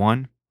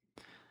 761.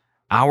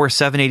 Hour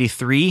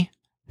 783,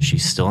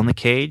 she's still in the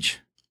cage.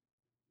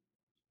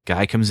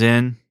 Guy comes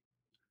in,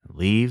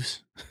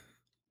 leaves.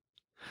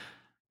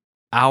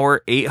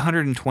 Hour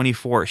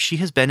 824, she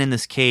has been in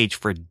this cage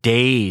for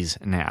days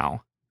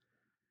now.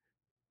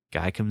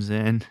 Guy comes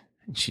in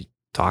and she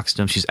talks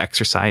to him. She's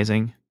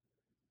exercising.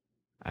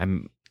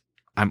 I'm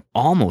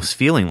almost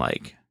feeling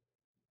like,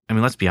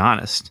 let's be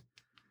honest.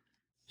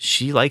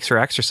 She likes her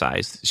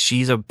exercise.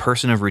 She's a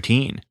person of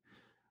routine.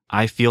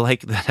 I feel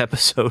like that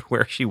episode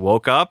where she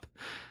woke up,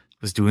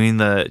 was doing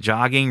the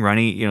jogging,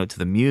 running, to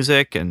the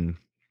music and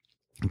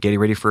getting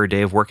ready for her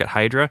day of work at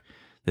Hydra.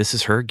 This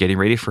is her getting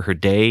ready for her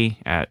day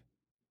at,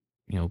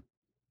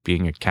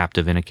 being a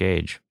captive in a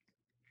cage.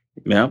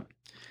 Yeah.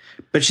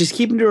 But she's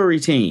keeping to a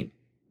routine.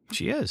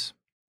 She is.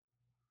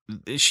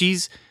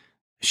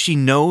 She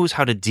knows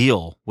how to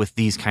deal with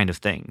these kind of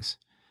things.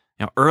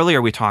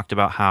 Earlier we talked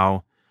about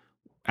how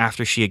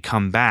after she had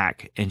come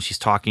back and she's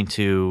talking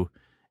to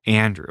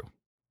Andrew,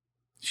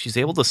 she's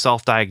able to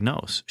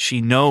self-diagnose.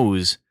 She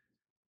knows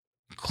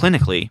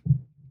clinically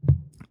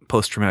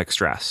post-traumatic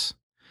stress.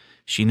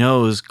 She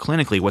knows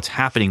clinically what's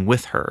happening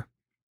with her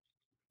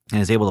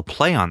and is able to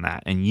play on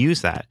that and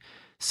use that.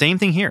 Same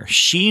thing here.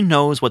 She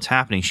knows what's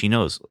happening. She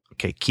knows,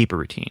 okay, keep a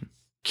routine.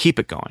 Keep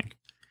it going.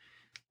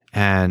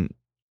 And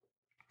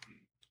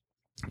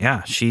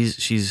yeah,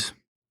 she's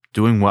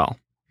doing well.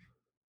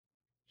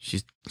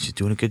 She's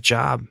doing a good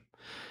job.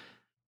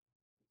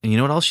 And you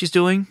know what else she's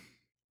doing?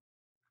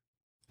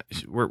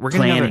 We're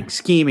planning,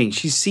 scheming.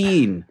 She's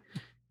seen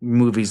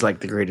movies like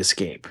The Great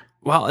Escape.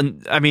 Well,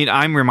 and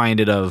I'm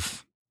reminded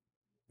of,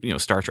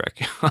 Star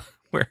Trek,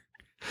 where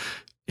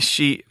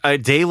she, a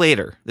day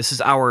later, this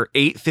is hour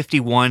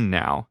 851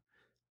 now,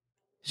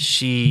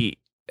 she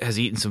has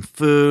eaten some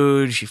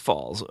food. She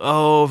falls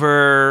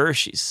over.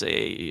 She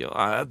say,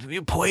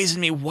 you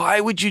poisoned me. Why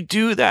would you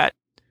do that?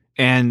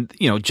 And,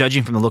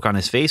 judging from the look on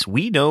his face,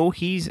 we know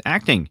he's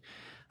acting.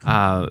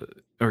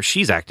 Or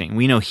she's acting.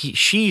 We know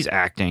she's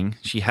acting.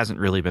 She hasn't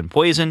really been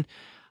poisoned.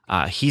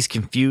 He's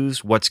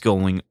confused what's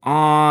going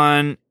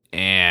on.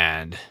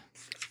 And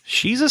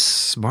she's a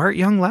smart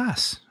young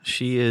lass.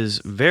 She is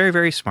very,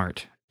 very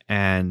smart.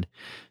 And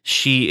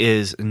she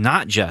is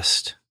not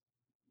just,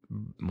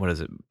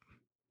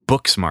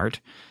 book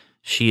smart.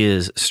 She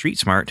is street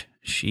smart.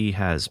 She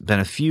has been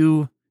a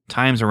few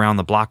times around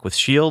the block with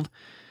S.H.I.E.L.D.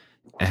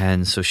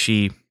 And so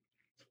she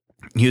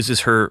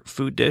uses her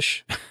food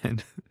dish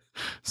and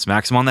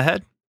smacks him on the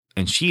head.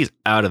 And she's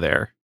out of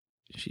there.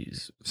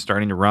 She's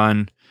starting to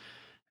run,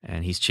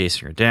 and he's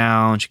chasing her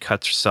down. She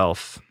cuts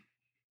herself.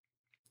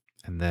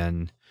 And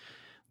then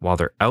while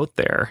they're out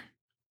there,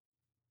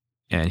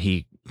 and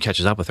he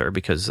catches up with her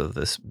because of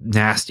this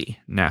nasty,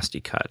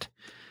 nasty cut,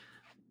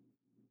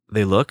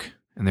 they look,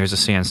 and there's a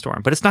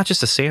sandstorm. But it's not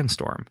just a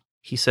sandstorm.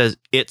 He says,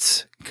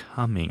 it's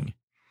coming.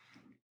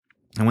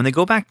 And when they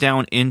go back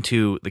down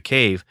into the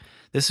cave,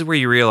 this is where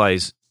you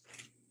realize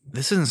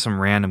this isn't some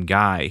random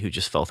guy who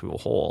just fell through a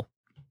hole.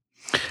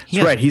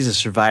 That's right. He's a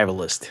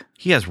survivalist.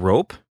 He has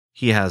rope.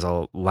 He has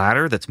a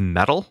ladder that's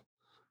metal.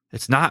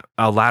 It's not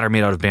a ladder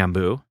made out of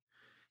bamboo.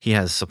 He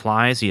has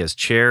supplies. He has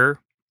chair.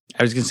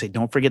 I was going to say,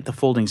 don't forget the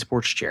folding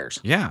sports chairs.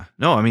 Yeah.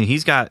 No,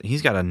 he's got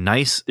a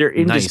nice, they're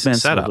indispensable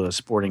nice setup to a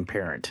sporting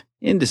parent.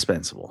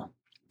 Indispensable.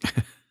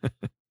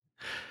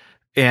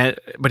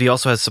 But he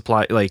also has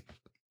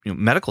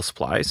medical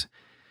supplies.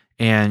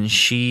 And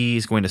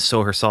she's going to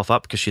sew herself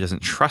up because she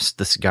doesn't trust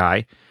this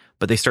guy.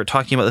 But they start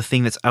talking about the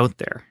thing that's out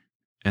there.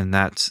 And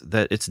that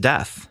it's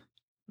death.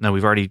 Now,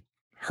 we've already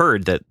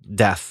heard that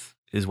death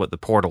is what the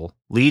portal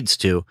leads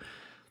to.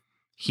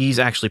 He's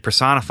actually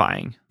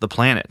personifying the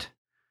planet.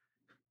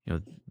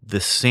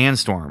 This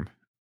sandstorm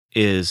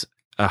is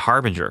a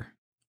harbinger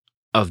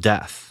of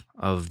death,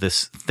 of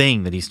this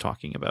thing that he's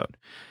talking about.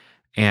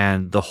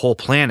 And the whole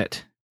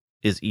planet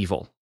is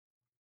evil.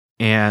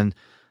 And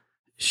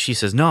she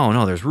says,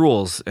 no, there's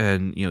rules.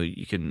 And,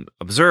 you can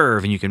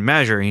observe and you can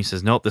measure. And he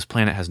says, nope, this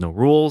planet has no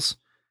rules.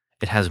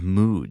 It has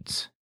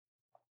moods.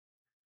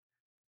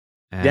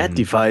 And that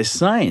defies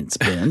science,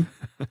 Ben.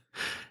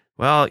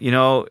 Well,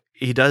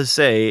 he does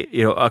say,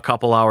 a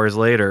couple hours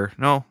later,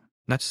 no,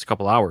 not just a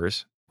couple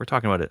hours. We're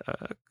talking about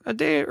a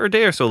day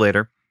or so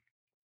later.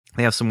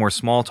 They have some more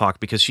small talk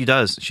because she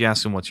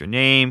asks him, what's your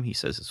name? He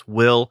says it's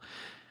Will.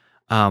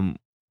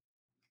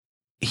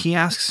 She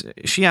asks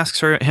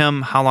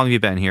him, how long have you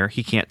been here?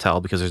 He can't tell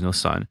because there's no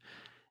sun.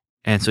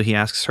 And so he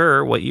asks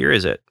her, what year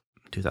is it?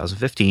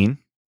 2015.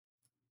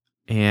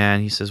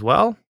 And he says,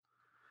 well,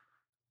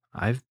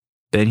 I've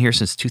been here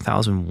since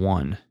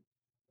 2001.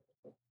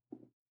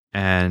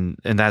 And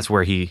that's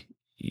where you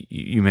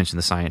mentioned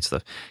the science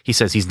stuff. He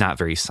says he's not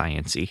very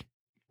sciencey,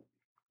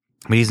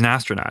 but he's an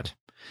astronaut.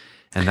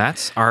 And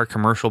that's our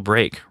commercial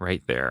break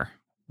right there.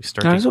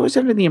 I was always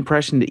under the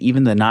impression that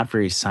even the not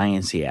very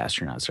sciencey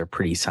astronauts are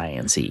pretty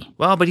sciencey.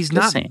 Well, but he's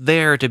not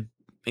there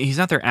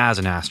as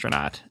an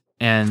astronaut.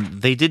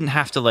 And they didn't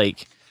have to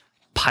like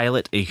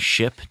pilot a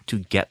ship to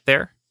get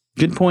there.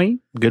 Good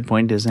point. Good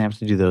point. Doesn't have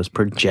to do those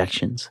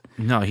projections.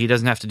 No, he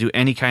doesn't have to do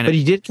any kind of... But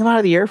he did come out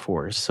of the Air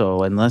Force,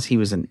 so unless he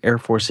was an Air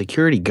Force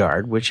security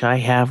guard, which I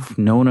have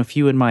known a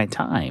few in my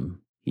time,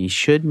 he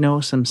should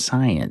know some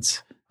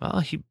science.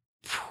 Well, he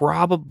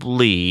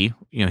probably,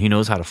 he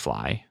knows how to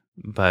fly,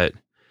 but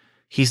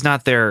he's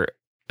not there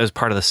as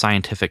part of the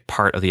scientific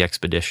part of the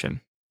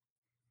expedition.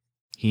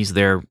 He's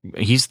there,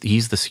 he's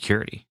the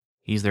security.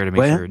 He's there to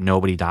make sure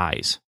nobody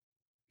dies.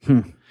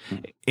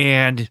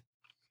 And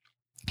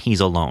he's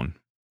alone.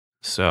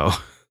 So,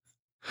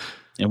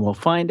 and we'll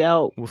find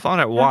out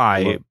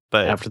why,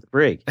 but after the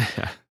break.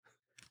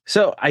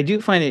 So I do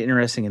find it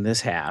interesting in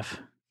this half,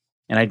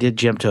 and I did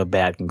jump to a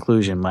bad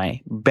conclusion.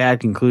 My bad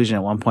conclusion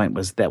at one point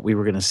was that we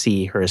were going to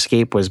see her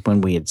escape was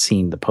when we had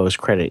seen the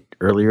post-credit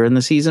earlier in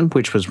the season,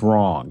 which was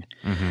wrong.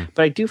 Mm-hmm.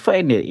 But I do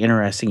find it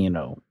interesting,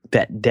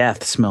 that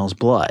death smells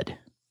blood.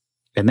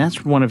 And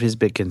that's one of his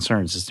big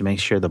concerns, is to make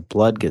sure the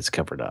blood gets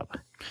covered up.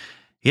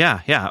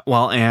 Yeah.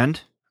 Well, and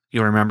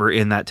you'll remember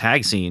in that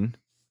tag scene,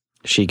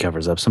 she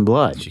covers up some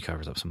blood.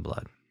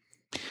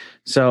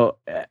 So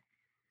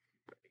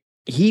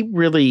he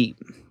really,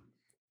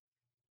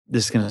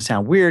 this is going to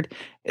sound weird,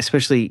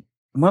 especially,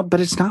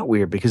 but it's not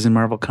weird because in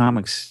Marvel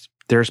Comics,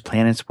 there's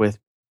planets with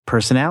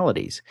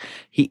personalities.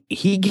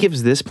 He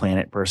gives this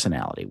planet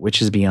personality,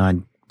 which is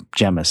beyond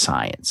Gemma's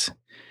science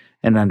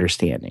and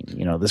understanding.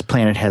 This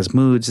planet has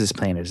moods. This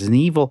planet is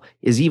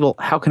evil.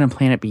 How can a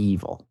planet be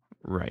evil?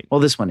 Right. Well,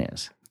 this one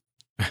is.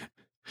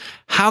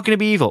 How can it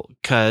be evil?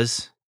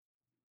 Because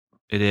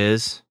it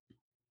is.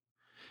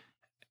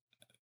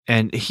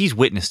 And he's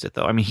witnessed it,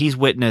 though. I mean, he's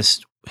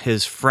witnessed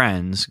his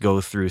friends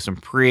go through some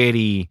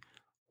pretty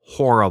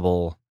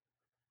horrible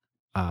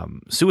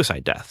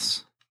suicide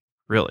deaths,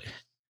 really.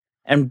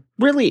 And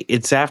really,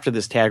 it's after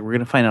this tag, we're going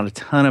to find out a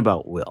ton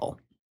about Will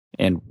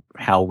and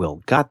how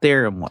Will got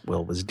there and what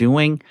Will was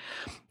doing.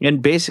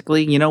 And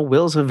basically,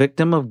 Will's a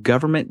victim of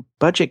government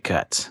budget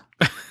cuts.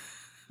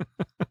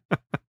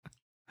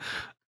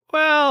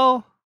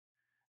 Well,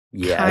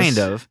 yes. Kind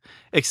of,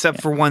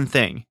 except for one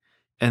thing,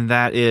 and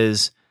that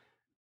is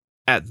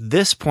at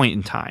this point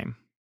in time,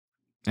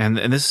 and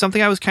this is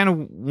something I was kind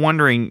of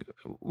wondering,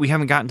 we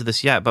haven't gotten to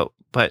this yet,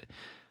 but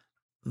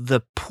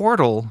the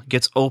portal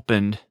gets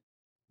opened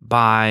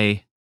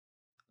by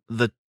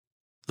the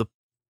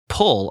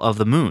pull of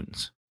the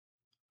moons.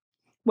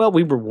 Well,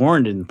 we were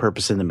warned in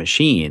Purpose in the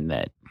Machine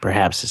that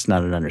perhaps it's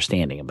not an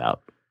understanding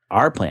about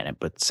our planet,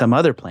 but some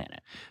other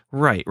planet.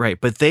 Right.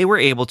 But they were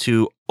able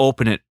to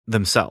open it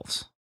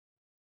themselves.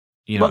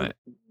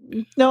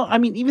 No, I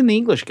mean, even the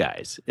English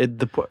guys,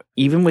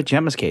 even with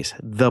Gemma's case,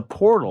 the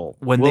portal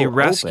when they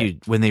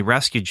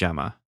rescued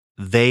Gemma,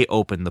 they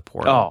opened the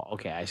portal. Oh,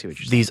 okay, I see what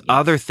you're saying. These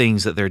other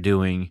things that they're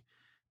doing,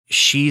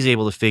 she's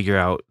able to figure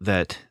out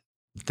that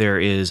there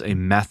is a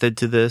method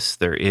to this.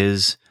 There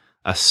is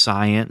a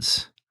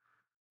science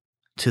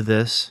to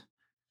this,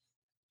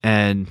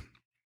 and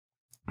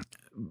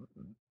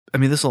I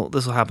mean, this will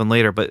happen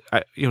later. But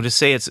to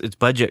say it's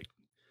budget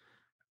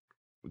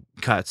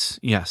cuts,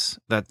 yes,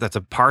 that's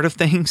a part of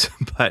things,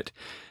 but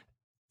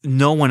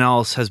no one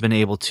else has been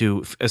able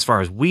to, as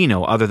far as we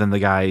know, other than the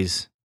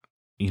guys,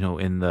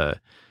 in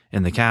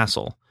the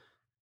castle,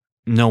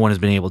 no one has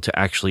been able to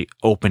actually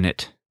open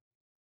it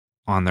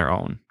on their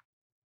own.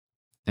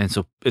 And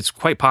so it's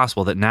quite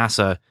possible that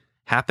NASA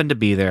happened to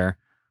be there,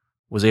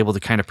 was able to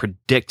kind of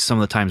predict some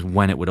of the times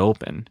when it would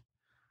open,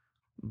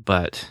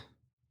 but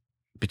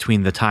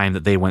between the time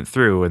that they went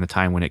through and the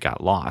time when it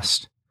got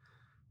lost,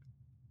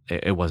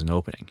 it wasn't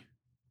opening.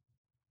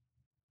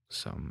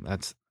 So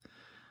that's,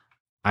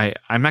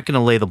 I'm not going to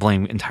lay the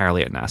blame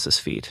entirely at NASA's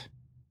feet.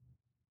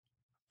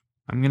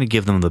 I'm going to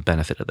give them the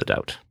benefit of the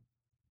doubt.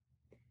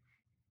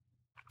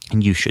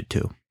 And you should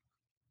too.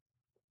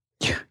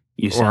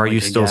 Or are you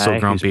still so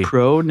grumpy?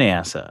 Pro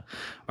NASA.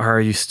 Or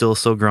are you still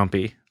so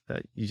grumpy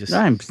that you just...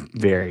 I'm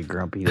very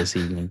grumpy this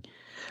evening.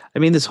 I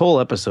mean, this whole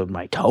episode,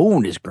 my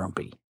tone is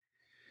grumpy.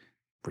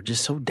 We're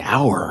just so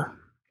dour.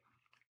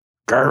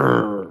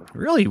 Grrr.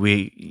 Really,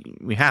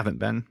 we haven't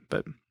been,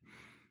 but...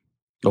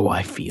 Oh,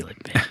 I feel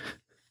it, Ben.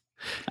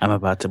 I'm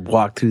about to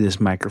walk through this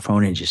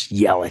microphone and just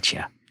yell at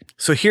you.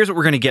 So here's what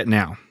we're going to get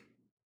now.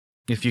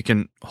 If you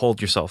can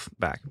hold yourself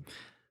back.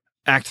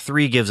 Act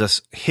 3 gives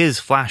us his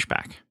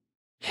flashback.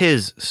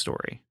 His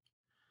story.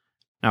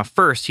 Now,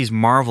 first, he's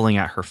marveling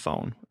at her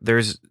phone.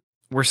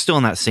 We're still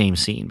in that same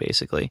scene,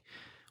 basically,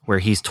 where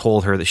he's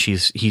told her that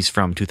he's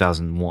from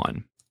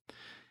 2001.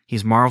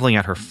 He's marveling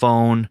at her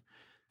phone.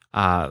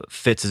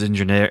 Fitz has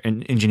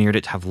engineered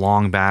it to have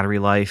long battery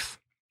life.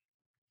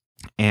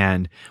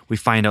 And we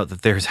find out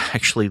that there's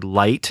actually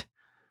light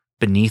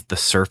beneath the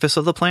surface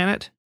of the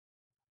planet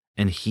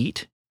and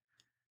heat.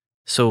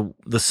 So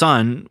the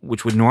sun,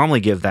 which would normally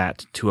give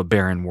that to a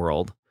barren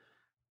world,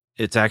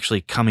 it's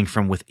actually coming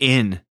from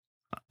within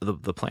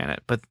the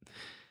planet. But,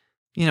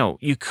 you know,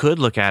 you could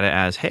look at it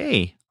as,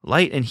 hey,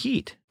 light and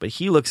heat. But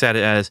he looks at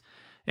it as,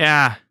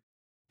 yeah,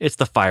 it's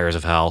the fires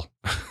of hell.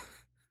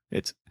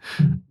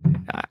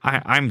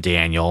 I'm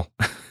Daniel.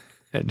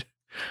 And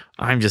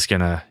I'm just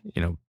going to,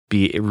 you know,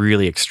 be a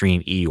really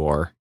extreme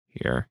Eeyore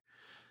here.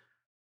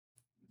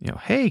 You know,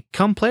 hey,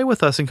 come play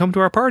with us and come to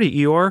our party,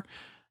 Eeyore.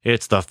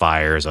 It's the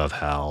fires of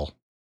hell.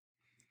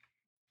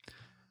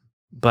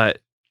 But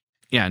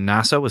yeah,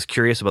 NASA was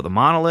curious about the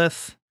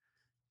monolith,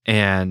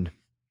 and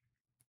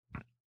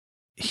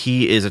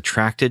he is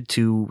attracted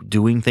to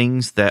doing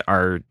things that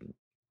are,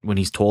 when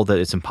he's told that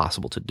it's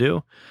impossible to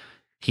do,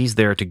 he's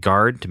there to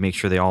guard, to make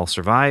sure they all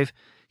survive.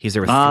 He's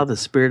there with the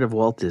spirit of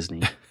Walt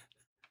Disney.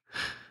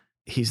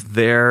 He's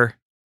there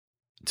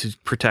to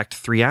protect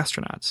 3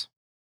 astronauts.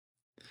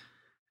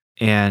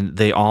 And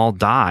they all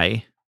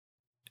die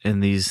in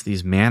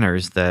these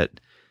manners that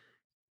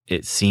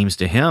it seems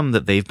to him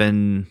that they've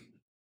been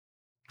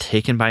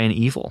taken by an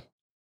evil.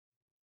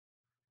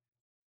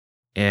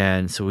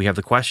 And so we have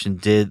the question,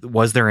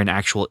 was there an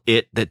actual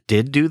it that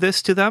did do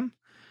this to them?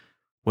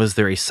 Was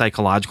there a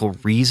psychological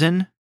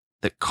reason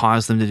that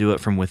caused them to do it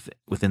from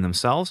within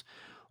themselves?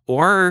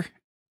 Or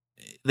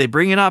they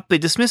bring it up, they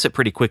dismiss it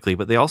pretty quickly,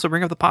 but they also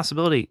bring up the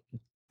possibility,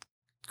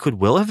 could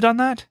Will have done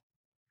that?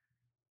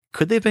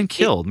 Could they have been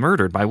killed,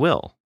 murdered by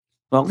Will?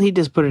 Well, he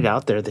just put it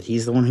out there that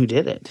he's the one who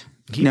did it.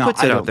 He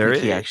puts it out there.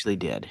 He actually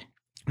did.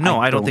 No,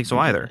 I don't think so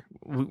either.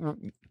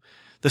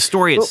 The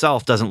story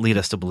itself doesn't lead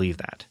us to believe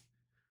that.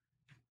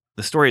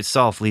 The story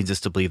itself leads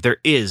us to believe there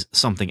is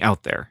something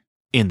out there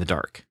in the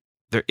dark.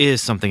 There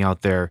is something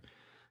out there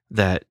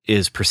that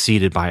is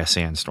preceded by a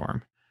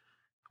sandstorm.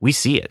 We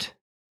see it.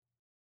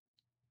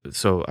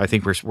 So I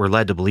think we're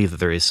led to believe that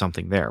there is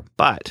something there,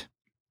 but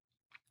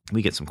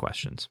we get some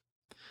questions.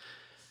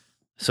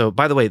 So,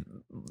 by the way,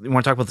 you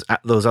want to talk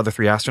about those other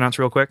 3 astronauts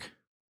real quick?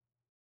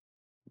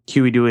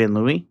 Huey, Dewey, and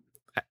Louie?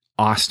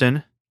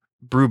 Austin,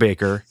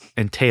 Brubaker,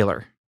 and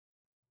Taylor.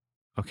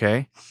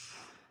 Okay?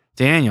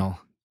 Daniel,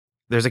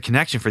 there's a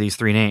connection for these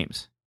 3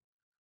 names.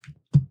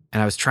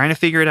 And I was trying to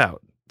figure it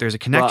out. There's a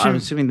connection. Well, I'm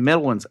assuming the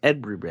middle one's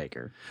Ed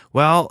Brubaker.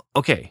 Well,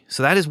 okay.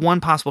 So that is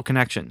one possible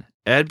connection.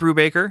 Ed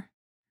Brubaker,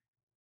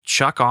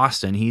 Chuck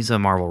Austin, he's a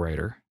Marvel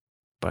writer.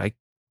 But I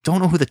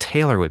don't know who the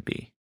Taylor would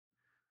be.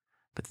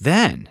 But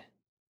then,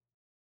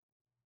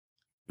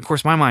 of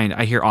course, in my mind,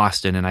 I hear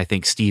Austin and I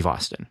think Steve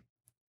Austin,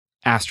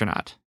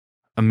 astronaut,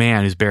 a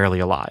man who's barely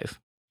alive,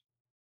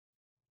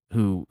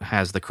 who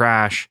has the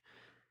crash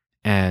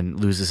and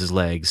loses his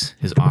legs,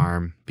 his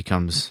arm,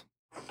 becomes,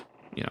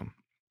 you know,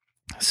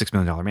 a $6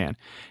 million man.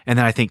 And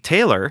then I think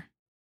Taylor,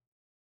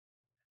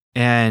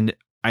 and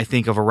I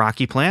think of a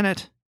rocky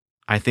planet.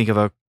 I think of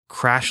a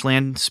crash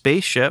land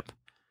spaceship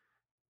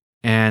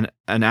and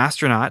an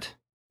astronaut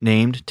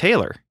named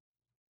Taylor,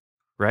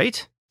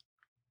 right?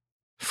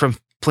 From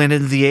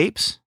Planet of the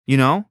Apes, you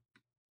know?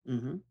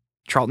 Mm-hmm.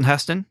 Charlton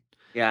Heston.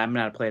 Yeah, I'm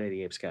not a Planet of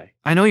the Apes guy.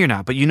 I know you're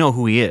not, but you know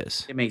who he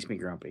is. It makes me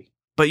grumpy.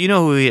 But you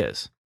know who he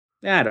is.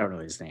 I don't know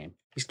his name.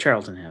 He's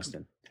Charlton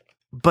Heston.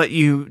 But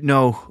you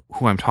know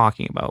who I'm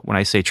talking about when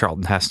I say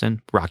Charlton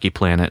Heston, Rocky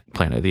Planet,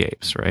 Planet of the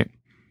Apes, right?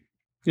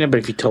 Yeah, but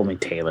if you told me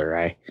Taylor,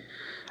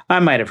 I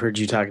might have heard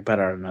you talk about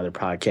it on another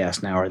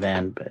podcast now or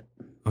then, but...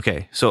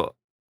 Okay, so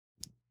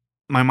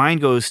my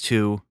mind goes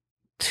to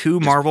 2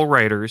 Marvel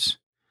writers,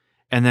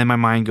 and then my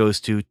mind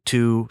goes to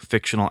 2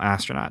 fictional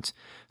astronauts.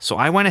 So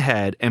I went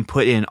ahead and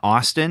put in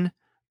Austin,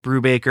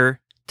 Brubaker,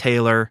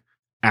 Taylor,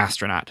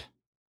 astronaut.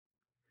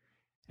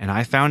 And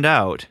I found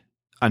out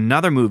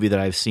another movie that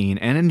I've seen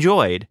and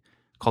enjoyed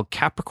called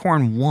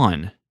Capricorn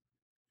 1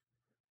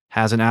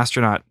 has an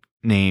astronaut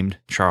named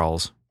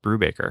Charles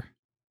Brubaker.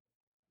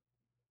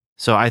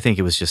 So I think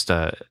it was just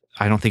I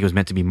don't think it was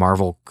meant to be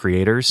Marvel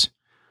creators.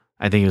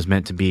 I think it was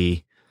meant to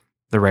be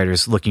the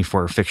writers looking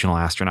for a fictional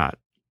astronaut,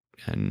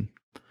 and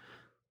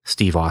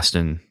Steve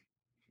Austin,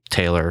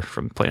 Taylor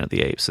from Planet of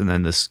the Apes. And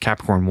then this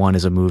Capricorn 1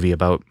 is a movie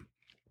about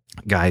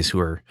guys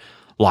who are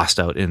lost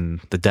out in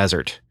the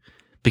desert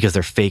because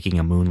they're faking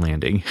a moon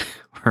landing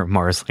or a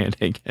Mars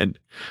landing, and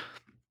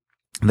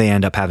they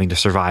end up having to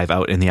survive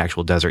out in the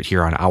actual desert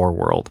here on our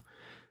world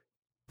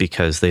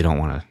because they don't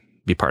want to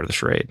be part of the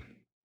charade.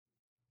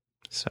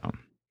 So,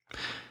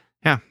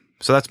 yeah.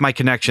 So that's my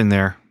connection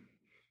there.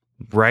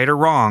 Right or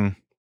wrong,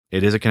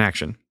 it is a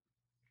connection.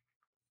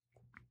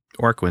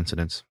 Or a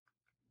coincidence.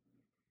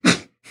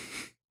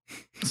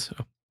 So,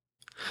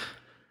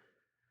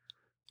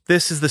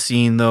 this is the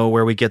scene, though,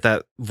 where we get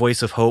that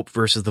voice of hope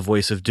versus the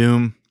voice of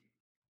doom.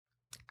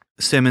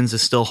 Simmons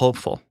is still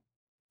hopeful.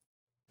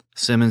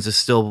 Simmons is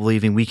still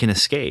believing we can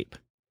escape.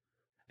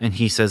 And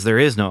he says there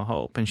is no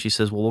hope. And she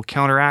says, well, we'll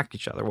counteract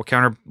each other.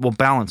 We'll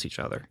balance each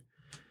other.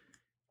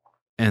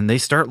 And they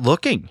start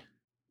looking.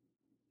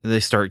 They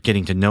start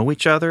getting to know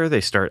each other.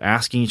 They start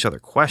asking each other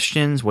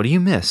questions. What do you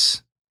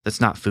miss?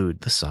 That's not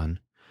food. The sun.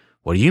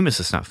 What do you miss?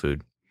 That's not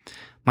food.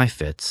 my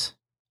Fitz.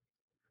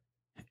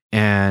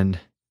 And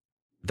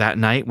that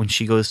night when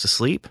she goes to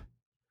sleep,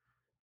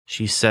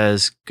 she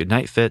says, "Good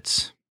night,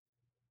 Fitz,"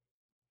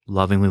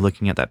 lovingly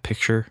looking at that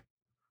picture,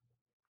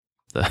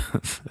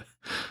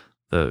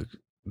 the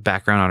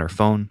background on her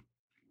phone,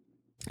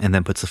 and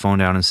then puts the phone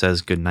down and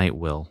says, "Good night,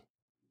 Will."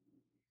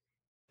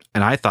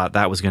 And I thought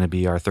that was going to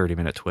be our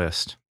 30-minute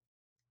twist,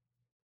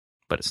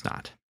 but it's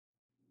not.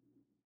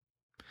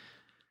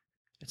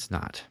 It's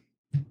not.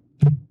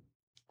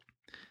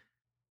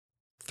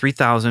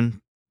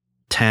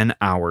 3,010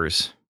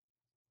 hours.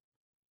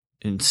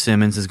 And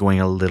Simmons is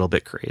going a little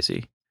bit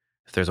crazy.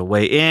 If there's a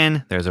way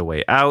in, there's a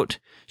way out.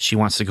 She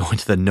wants to go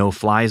into the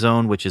no-fly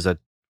zone, which is a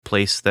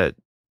place that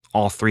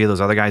all three of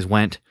those other guys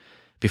went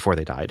before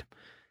they died.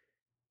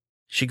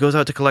 She goes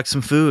out to collect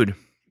some food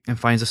and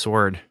finds a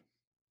sword.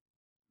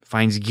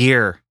 Finds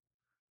gear.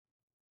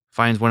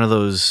 Finds one of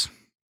those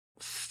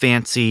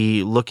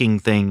fancy looking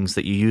things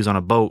that you use on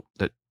a boat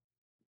that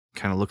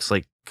kind of looks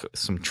like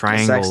some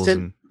triangles.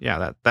 And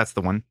yeah, that's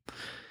the one.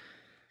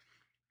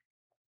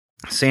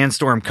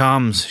 Sandstorm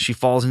comes. She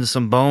falls into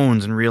some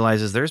bones and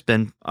realizes there's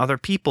been other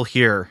people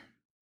here.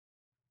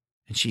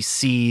 And she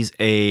sees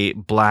a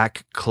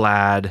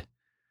black-clad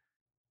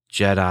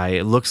Jedi.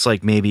 It looks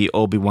like maybe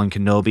Obi-Wan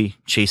Kenobi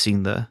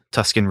chasing the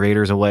Tusken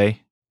Raiders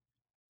away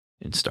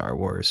in Star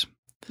Wars.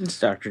 It's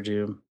Dr.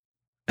 Doom.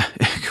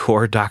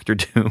 Or Dr.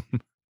 Doom.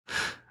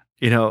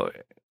 You know,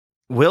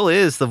 Will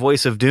is the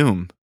voice of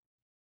Doom.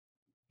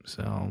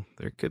 So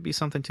there could be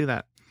something to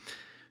that.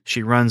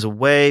 She runs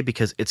away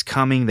because it's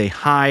coming. They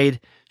hide.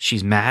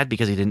 She's mad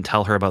because he didn't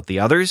tell her about the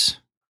others,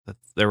 that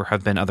there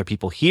have been other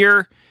people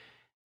here.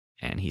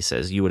 And he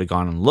says, "You would have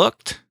gone and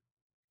looked."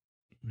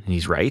 And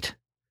he's right.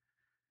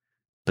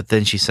 But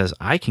then she says,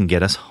 "I can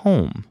get us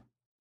home,"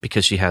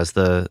 because she has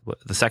the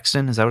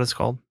sextant. Is that what it's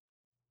called?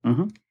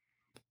 Mm-hmm.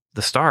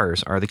 The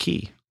stars are the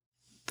key.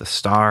 The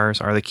stars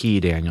are the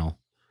key, Daniel,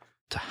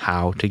 to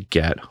how to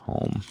get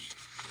home.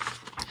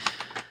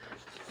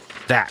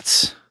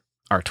 That's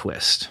our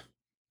twist.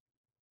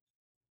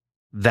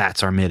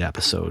 That's our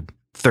mid-episode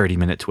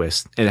 30-minute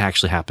twist. It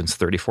actually happens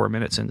 34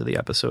 minutes into the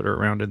episode or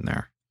around in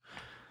there.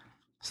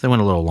 So they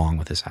went a little long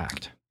with this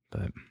act.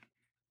 But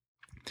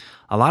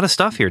a lot of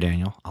stuff here,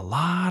 Daniel. A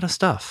lot of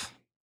stuff.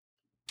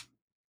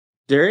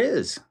 There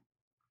is.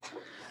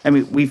 I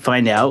mean, we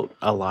find out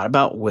a lot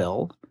about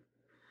Will.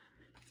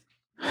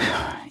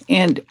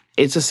 And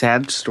it's a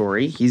sad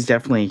story. He's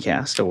definitely a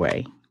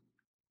castaway.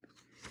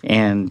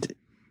 And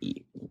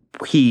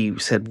he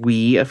said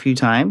 "we" a few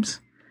times.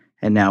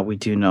 And now we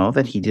do know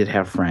that he did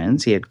have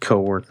friends. He had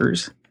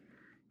coworkers.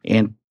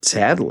 And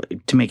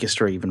sadly, to make his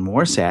story even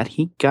more sad,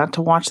 he got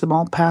to watch them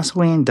all pass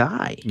away and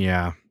die.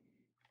 Yeah.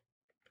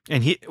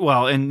 And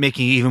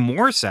making it even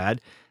more sad,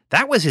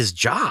 that was his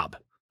job,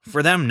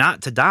 for them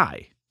not to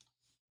die.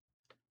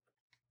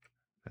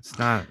 That's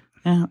not...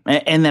 Yeah.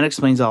 And that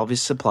explains all of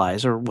his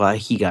supplies, or why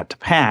he got to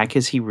pack,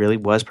 as he really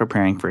was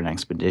preparing for an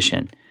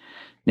expedition.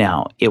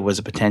 Now, it was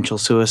a potential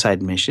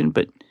suicide mission,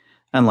 but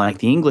unlike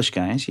the English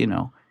guys, you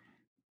know,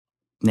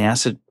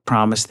 NASA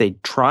promised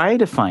they'd try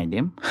to find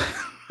him.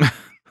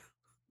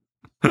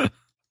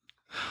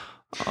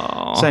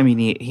 Oh. So, I mean,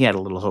 he had a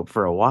little hope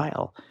for a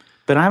while.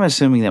 But I'm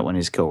assuming that when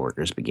his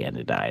coworkers began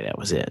to die, that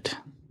was it.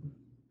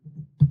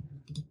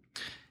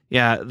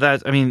 Yeah,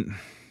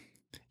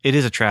 it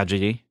is a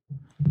tragedy.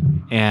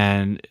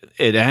 And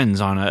it ends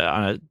on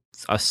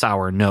a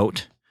sour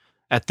note.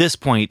 At this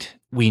point,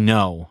 we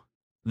know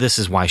this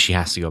is why she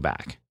has to go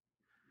back.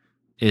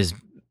 Is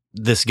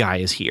this guy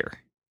is here.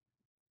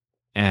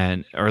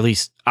 Or at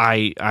least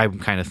I'm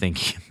kind of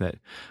thinking that,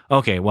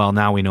 okay, well,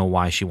 now we know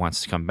why she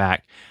wants to come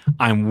back.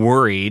 I'm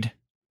worried,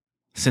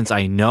 since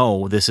I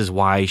know this is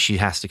why she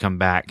has to come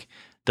back.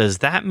 Does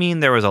that mean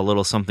there was a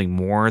little something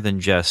more than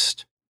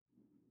just,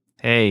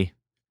 hey,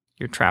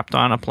 you're trapped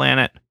on a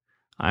planet.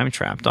 I'm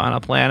trapped on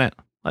a planet.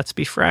 Let's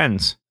be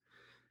friends.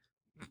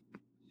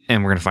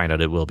 And we're going to find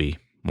out it will be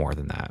more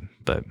than that.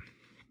 But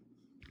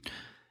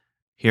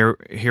here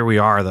we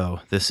are, though.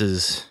 This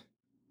is...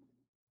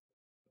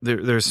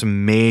 There's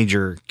some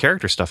major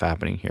character stuff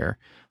happening here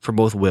for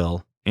both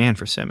Will and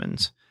for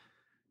Simmons,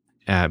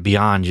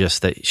 beyond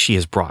just that she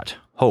has brought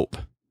hope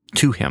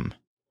to him,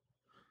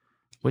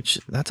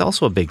 which that's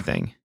also a big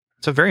thing.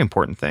 It's a very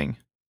important thing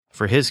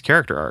for his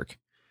character arc.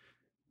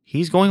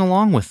 He's going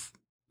along with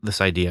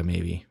this idea,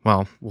 maybe.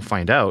 Well, we'll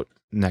find out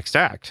next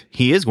act.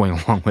 He is going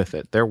along with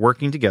it. They're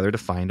working together to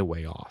find a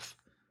way off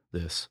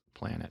this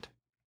planet.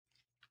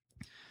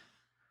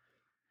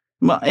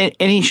 Well, and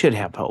he should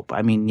have hope.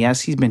 I mean,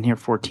 yes, he's been here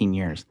 14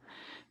 years.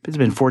 But it's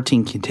been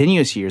 14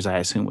 continuous years, I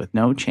assume, with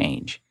no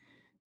change.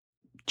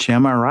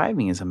 Jemma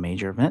arriving is a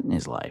major event in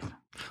his life.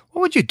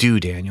 What would you do,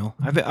 Daniel?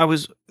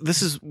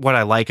 This is what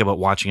I like about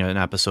watching an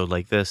episode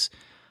like this.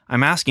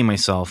 I'm asking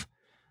myself,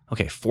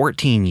 okay,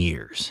 14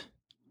 years.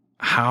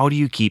 How do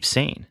you keep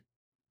sane?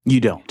 You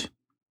don't.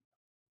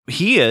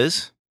 He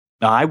is.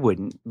 No, I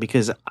wouldn't,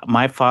 because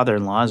my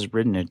father-in-law has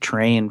ridden a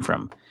train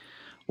from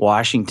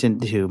Washington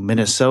to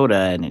Minnesota,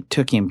 and it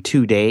took him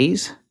 2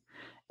 days,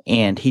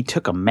 and he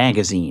took a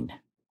magazine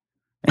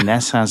And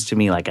that sounds to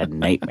me like a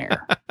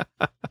nightmare.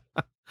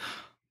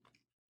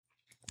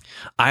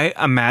 I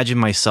imagine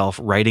myself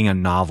writing a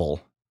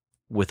novel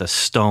with a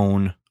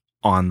stone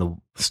on the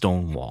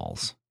stone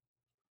walls.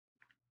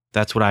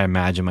 That's what I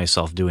imagine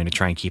myself doing to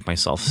try and keep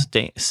myself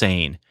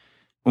sane.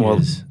 Well,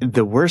 is-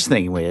 the worst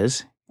thing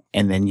is,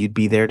 and then you'd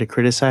be there to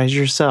criticize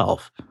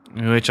yourself.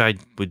 which I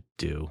would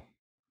do.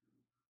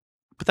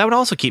 But that would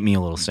also keep me a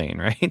little sane,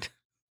 right?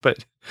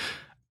 But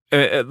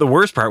the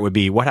worst part would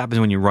be what happens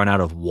when you run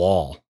out of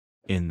wall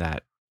in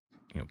that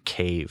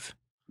cave.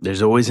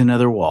 There's always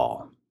another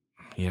wall.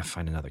 You have to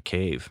find another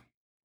cave.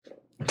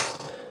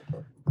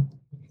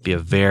 Be a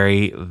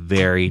very,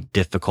 very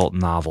difficult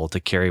novel to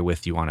carry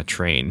with you on a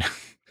train.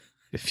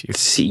 If you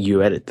See,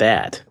 you edit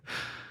that.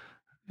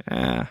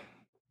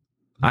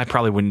 I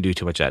probably wouldn't do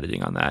too much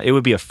editing on that. It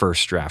would be a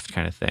first draft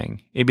kind of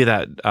thing. It'd be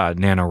that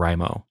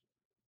NaNoWriMo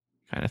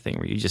kind of thing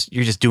where you're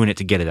just doing it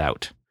to get it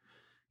out.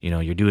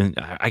 You're doing,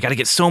 I got to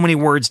get so many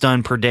words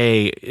done per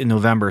day in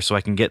November so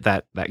I can get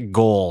that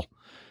goal.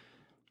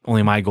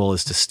 Only my goal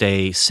is to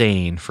stay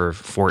sane for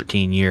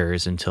 14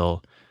 years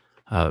until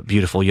a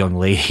beautiful young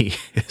lady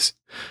is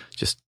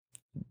just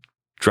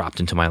dropped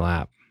into my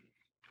lap,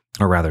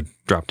 or rather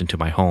dropped into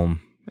my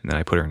home, and then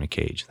I put her in a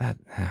cage.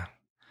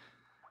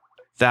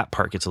 That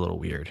part gets a little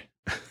weird.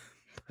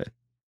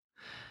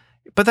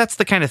 But that's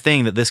the kind of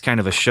thing that this kind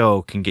of a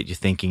show can get you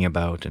thinking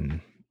about,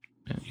 and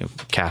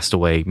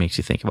Castaway makes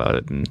you think about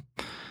it. And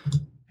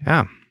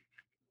yeah.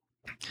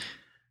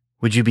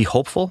 Would you be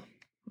hopeful?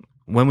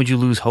 When would you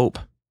lose hope,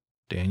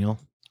 Daniel?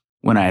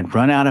 When I'd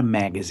run out of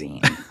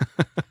magazine.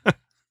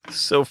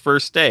 So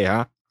first day,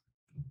 huh?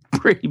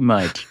 Pretty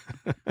much.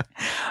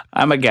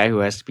 I'm a guy who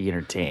has to be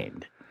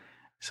entertained.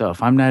 So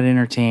if I'm not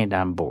entertained,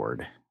 I'm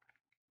bored.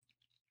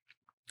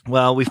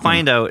 Well, we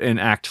find out in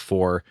Act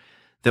 4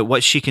 that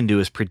what she can do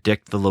is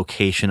predict the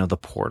location of the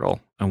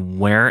portal and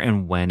where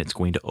and when it's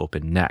going to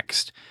open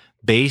next,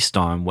 based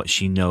on what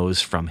she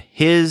knows from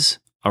his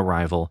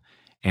arrival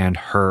and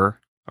her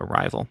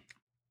arrival.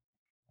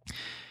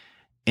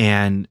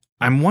 And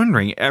I'm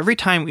wondering, every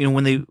time,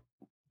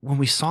 when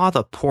we saw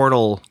the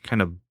portal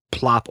kind of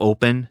plop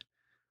open,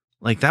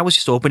 like that was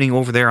just opening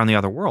over there on the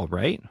other world,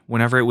 right?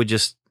 Whenever it would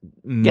just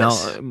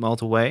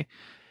melt away.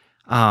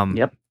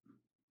 Yep.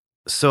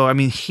 So, I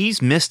mean, he's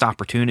missed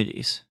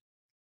opportunities.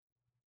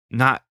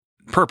 Not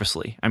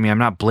purposely. I mean, I'm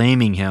not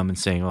blaming him and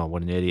saying, oh,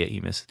 what an idiot he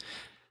missed.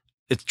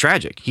 It's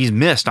tragic. He's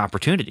missed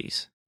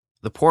opportunities.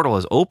 The portal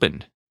has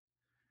opened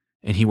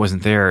and he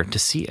wasn't there to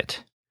see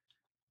it.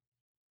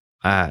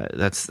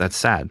 That's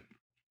sad.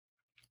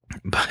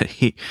 But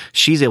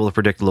she's able to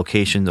predict the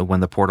location of when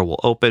the portal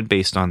will open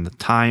based on the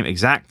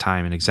exact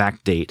time and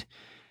exact date,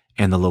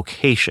 and the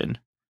location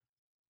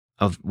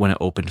of when it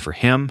opened for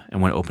him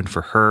and when it opened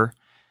for her.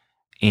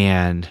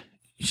 And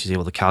she's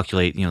able to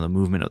calculate, the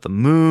movement of the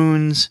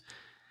moons,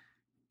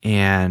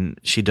 and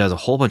she does a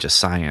whole bunch of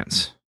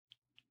science.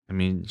 I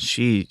mean,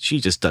 she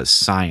just does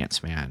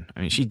science, man.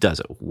 I mean, she does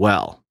it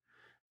well.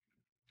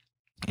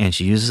 And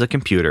she uses a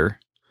computer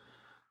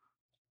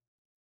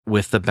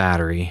with the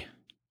battery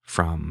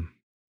from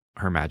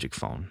her magic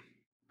phone,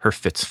 her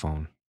Fitz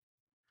phone.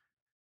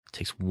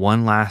 Takes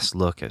one last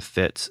look at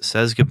Fitz,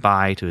 says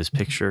goodbye to his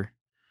picture.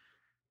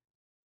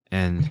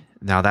 And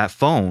now that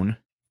phone,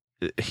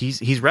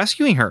 he's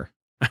rescuing her.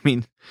 I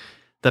mean,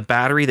 the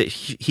battery that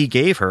he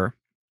gave her,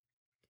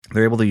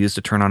 they're able to use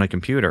to turn on a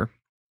computer.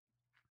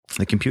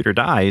 The computer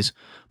dies,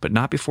 but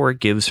not before it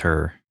gives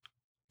her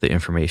the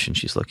information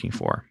she's looking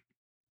for.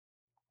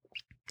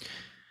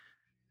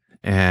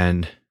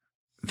 And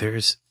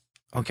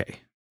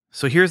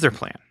so here's their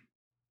plan,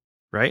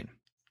 right?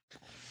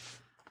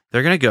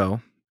 They're going to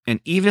go, and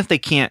even if they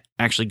can't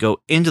actually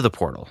go into the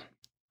portal,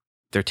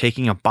 they're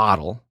taking a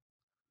bottle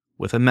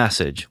with a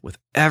message with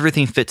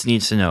everything Fitz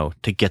needs to know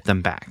to get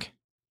them back.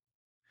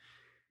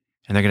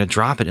 And they're going to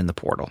drop it in the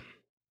portal.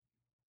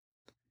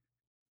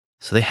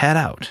 So they head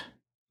out.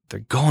 They're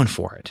going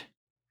for it.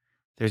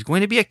 There's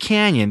going to be a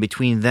canyon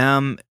between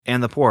them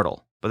and the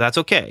portal, but that's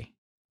okay.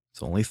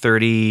 It's only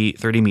 30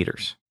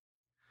 meters.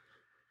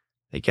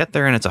 They get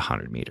there and it's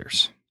 100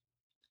 meters.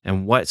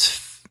 And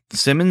what's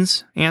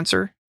Simmons'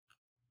 answer?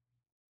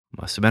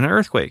 Must have been an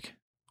earthquake.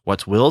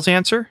 What's Will's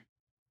answer?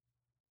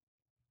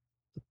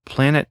 The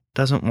planet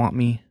doesn't want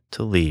me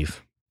to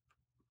leave.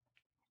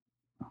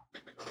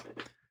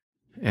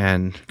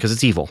 And because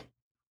it's evil.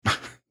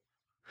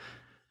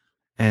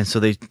 And so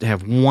they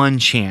have one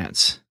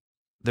chance.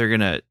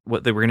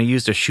 What they were gonna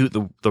use to shoot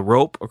the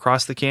rope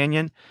across the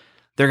canyon,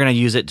 they're gonna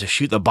use it to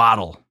shoot the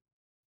bottle.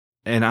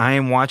 And I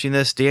am watching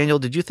this. Daniel,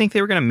 did you think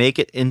they were gonna make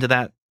it into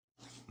that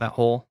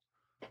hole?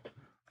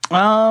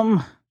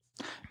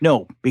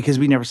 No, because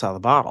we never saw the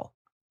bottle.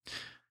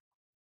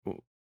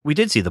 We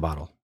did see the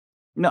bottle.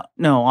 No,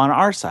 on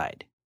our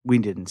side, we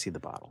didn't see the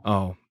bottle.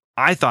 Oh,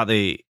 I thought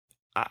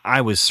I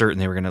was certain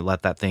they were going to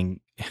let that thing,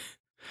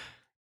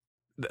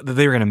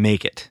 they were going to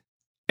make it.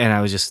 And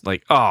I was just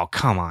like, oh,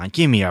 come on,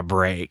 give me a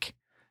break.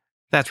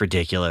 That's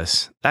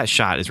ridiculous. That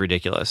shot is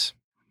ridiculous.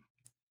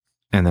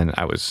 And then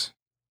I was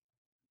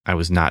I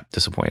was not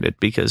disappointed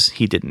because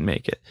he didn't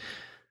make it.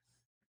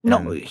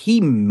 No,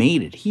 he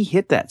made it. He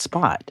hit that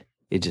spot.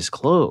 It just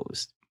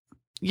closed.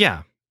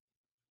 Yeah.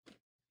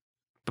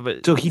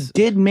 But So he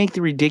did make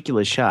the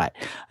ridiculous shot.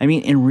 I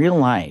mean, in real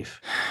life,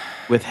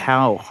 with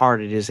how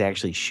hard it is to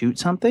actually shoot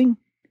something,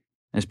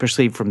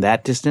 especially from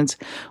that distance,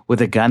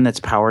 with a gun that's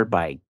powered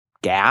by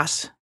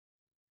gas.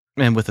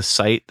 And with a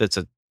sight that's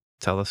a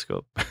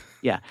telescope.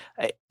 Yeah.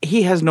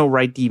 He has no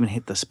right to even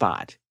hit the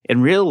spot.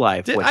 In real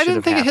life, what I should didn't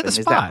have think it hit happened the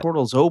is spot. that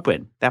portal's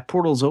open. That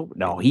portal's open.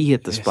 No, he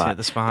hit the Yes, spot. hit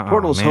the spot. The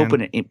portal's Oh,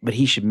 man. open, but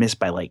he should miss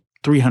by like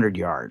 300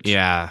 yards.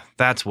 Yeah,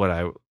 that's what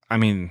I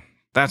mean,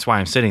 that's why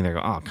I'm sitting there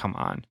going, oh, come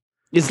on.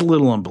 It's a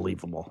little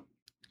unbelievable.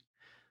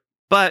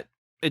 But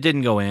it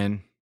didn't go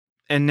in.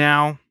 And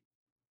now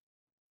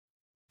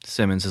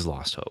Simmons has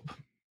lost hope.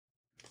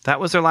 That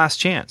was their last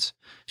chance.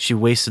 She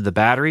wasted the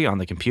battery on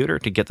the computer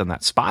to get them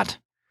that spot.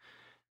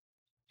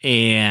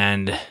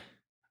 And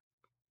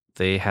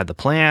they had the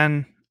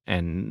plan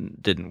and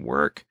didn't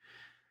work.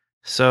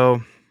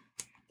 So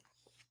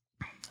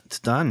it's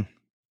done.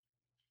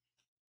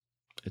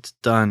 It's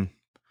done.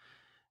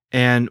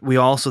 And we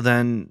also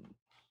then,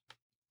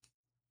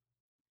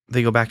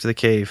 they go back to the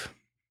cave.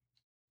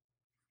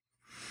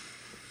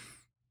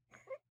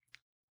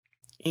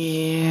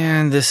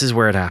 And this is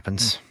where it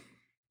happens.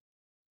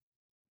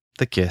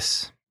 The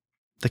kiss.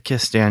 The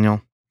kiss,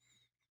 Daniel.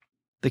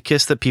 The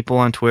kiss that people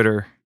on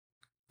Twitter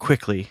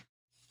quickly,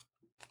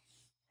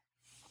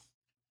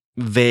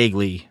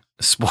 vaguely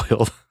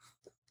spoiled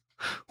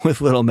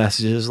with little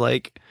messages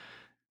like,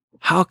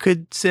 how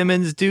could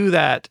Simmons do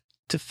that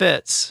to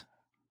Fitz?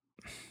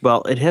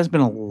 Well, it has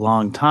been a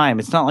long time.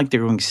 It's not like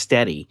they're going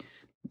steady.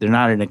 They're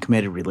not in a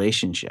committed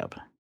relationship.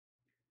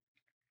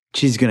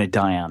 She's going to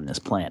die on this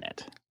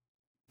planet.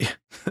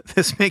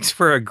 This makes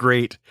for a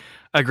great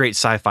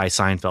sci-fi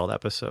Seinfeld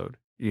episode,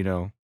 you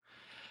know.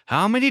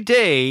 How many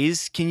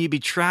days can you be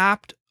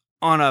trapped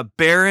on a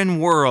barren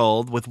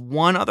world with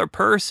one other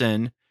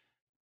person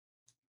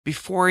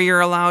before you're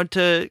allowed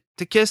to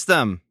kiss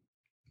them?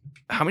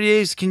 How many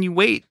days can you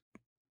wait?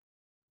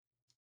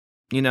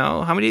 You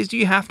know, how many days do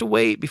you have to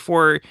wait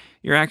before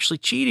you're actually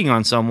cheating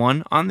on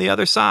someone on the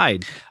other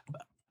side?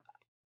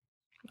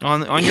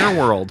 On your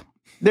world.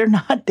 They're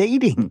not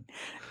dating.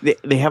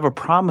 They have a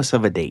promise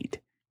of a date.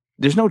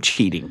 There's no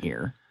cheating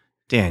here.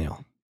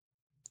 Daniel,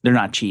 They're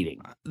not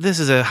cheating. this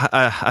is a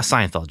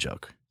Seinfeld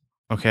joke.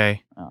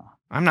 Okay? Oh.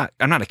 I'm not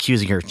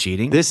accusing her of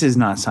cheating. This is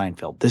not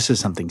Seinfeld. This is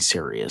something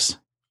serious.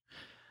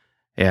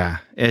 Yeah,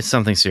 it's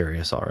something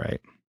serious, all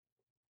right.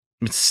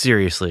 It's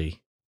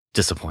seriously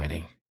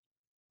disappointing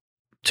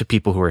to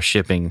people who are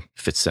shipping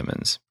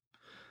Fitzsimmons.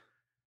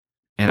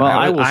 And Well,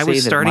 I was say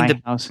that starting my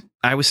to house,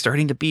 I was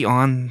starting to be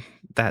on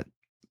that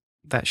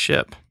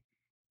ship.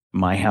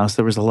 my house,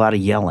 there was a lot of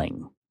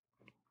yelling,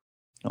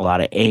 a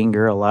lot of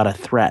anger, a lot of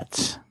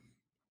threats.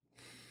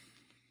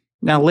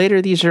 Now,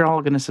 later, these are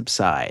all going to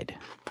subside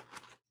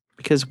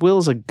because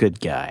Will's a good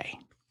guy.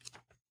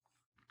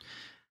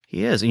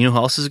 He is. And you know who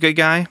else is a good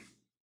guy?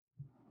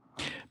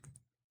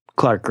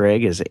 Clark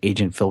Gregg is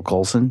Agent Phil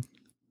Coulson.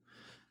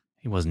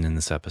 He wasn't in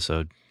this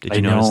episode. Did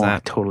you notice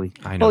that? Totally.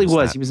 I Well, he noticed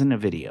was. that. He was in a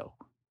video.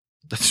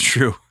 That's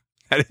true.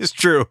 That is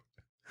true.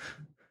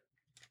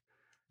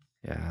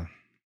 Yeah.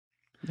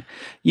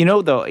 You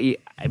know, though,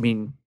 I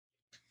mean,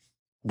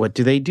 what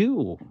do they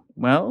do?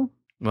 Well,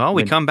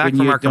 We come back when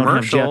from you our don't have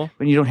commercial.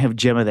 when you don't have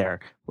Gemma there.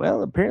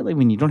 Well, apparently,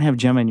 when you don't have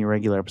Gemma in your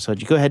regular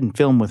episode, you go ahead and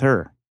film with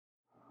her.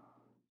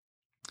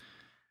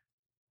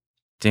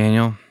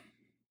 Daniel,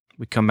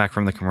 we come back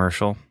from the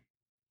commercial.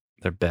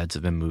 Their beds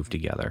have been moved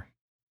together.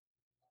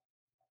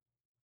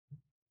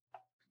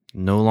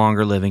 No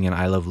longer living in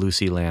I Love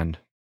Lucy land,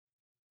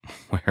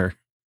 where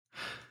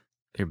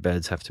their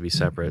beds have to be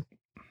separate.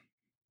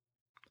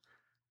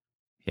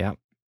 Yeah.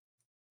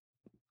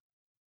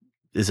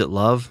 Is it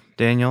love,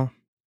 Daniel?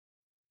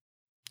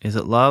 Is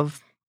it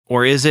love?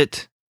 Or is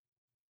it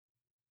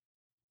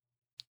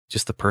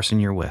just the person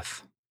you're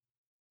with?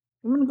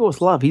 I'm going to go with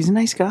love. He's a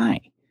nice guy.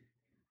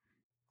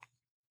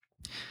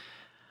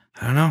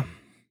 I don't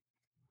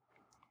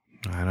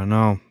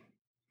know.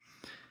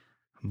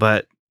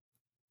 But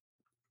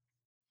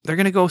they're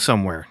going to go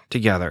somewhere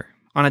together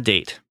on a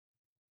date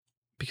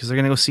because they're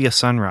going to go see a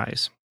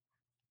sunrise.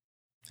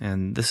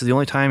 And this is the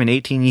only time in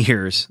 18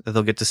 years that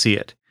they'll get to see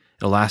it.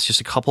 It'll last just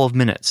a couple of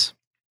minutes.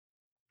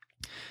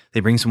 They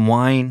bring some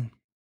wine.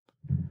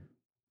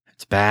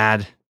 It's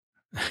bad.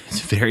 It's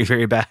very,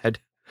 very bad.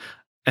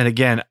 And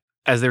again,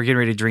 as they were getting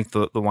ready to drink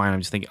the wine, I'm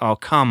just thinking, oh,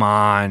 come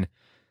on.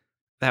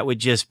 That would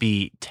just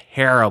be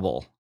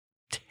terrible.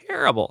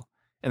 Terrible.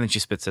 And then she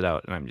spits it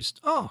out, and I'm just,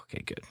 oh,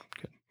 okay, good.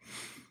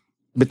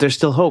 But there's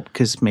still hope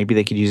because maybe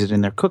they could use it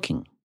in their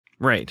cooking.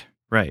 Right.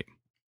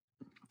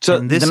 So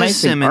And this the is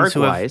nice thing, Simmons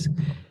who have- arc-wise,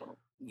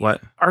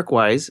 What?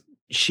 arc-wise,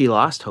 she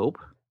lost hope.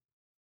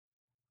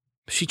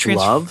 She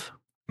Love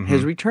Mhm.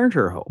 has returned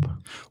her hope.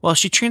 Well,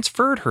 she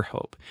transferred her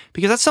hope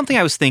because that's something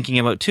I was thinking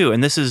about too.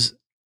 And this is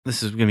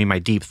going to be my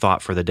deep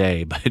thought for the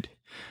day. But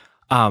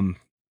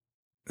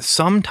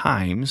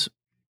sometimes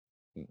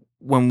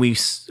when we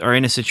are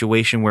in a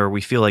situation where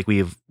we feel like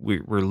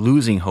we're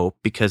losing hope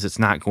because it's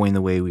not going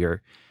the way we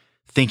are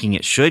thinking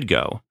it should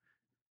go,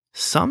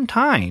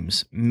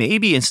 sometimes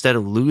maybe instead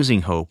of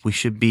losing hope, we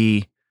should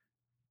be,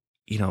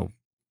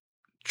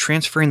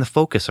 transferring the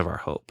focus of our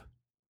hope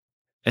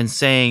and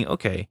saying,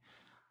 okay,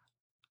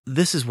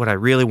 this is what I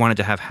really wanted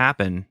to have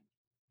happen.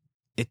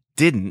 It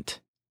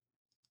didn't,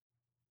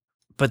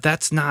 but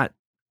that's not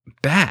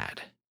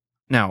bad.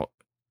 Now,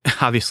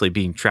 obviously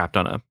being trapped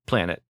on a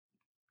planet,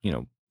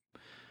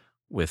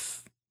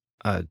 with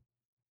a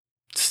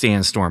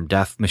sandstorm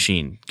death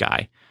machine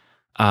guy,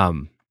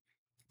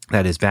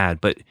 that is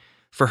bad. But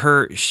for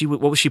her,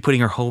 what was she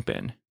putting her hope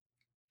in?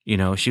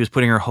 She was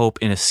putting her hope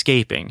in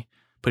escaping,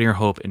 putting her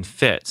hope in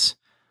Fitz.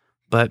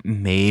 But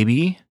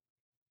maybe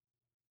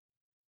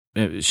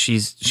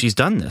she's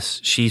done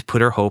this. She's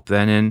put her hope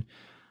then in,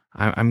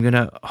 I'm going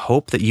to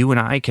hope that you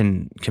and I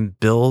can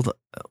build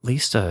at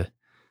least a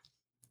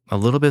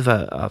little bit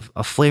of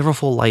a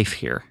flavorful life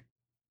here.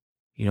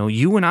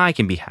 You and I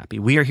can be happy.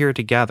 We are here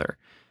together.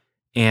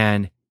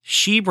 And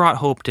she brought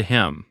hope to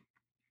him.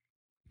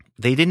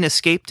 They didn't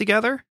escape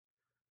together,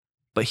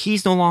 but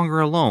he's no longer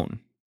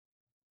alone.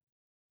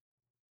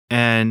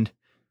 And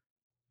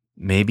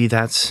maybe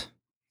that's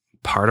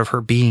part of her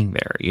being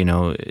there,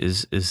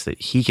 is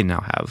that he can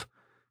now have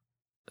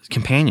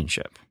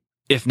companionship,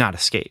 if not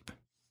escape.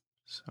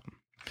 So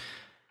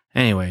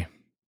anyway,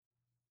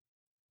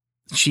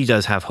 she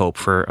does have hope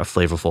for a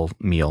flavorful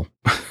meal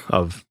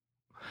of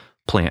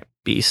plant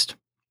beast.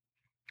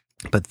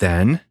 But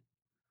then,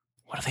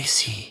 what do they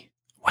see?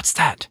 What's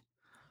that?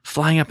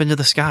 Flying up into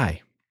the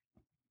sky.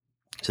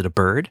 Is it a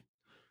bird?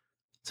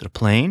 Is it a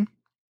plane?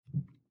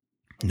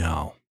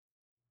 No.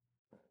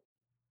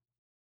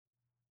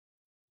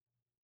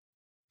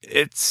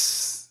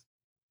 It's...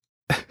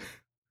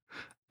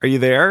 Are you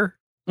there?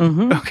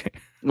 Mm-hmm. Okay.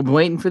 I'm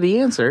waiting for the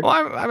answer. Well,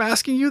 I'm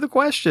asking you the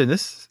question.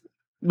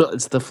 Well,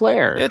 it's the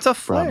flare. It's a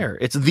flare.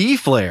 It's the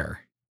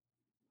flare.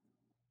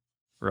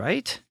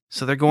 Right?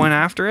 So they're going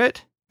after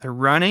it. They're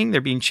running. They're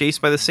being chased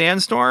by the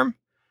sandstorm.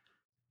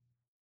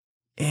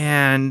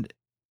 And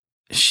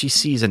she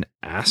sees an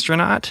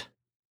astronaut.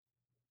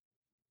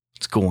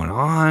 What's going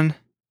on?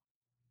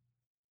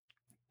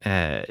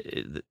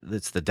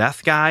 It's the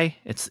death guy.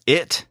 It's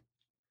it.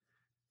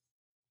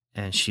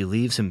 And she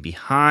leaves him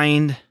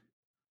behind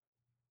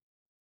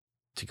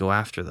to go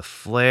after the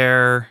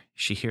flare.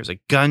 She hears a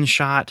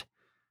gunshot.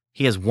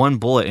 He has one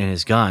bullet in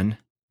his gun.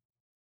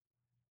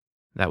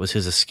 That was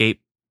his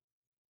escape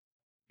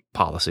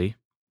policy.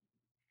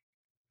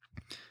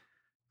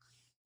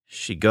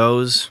 She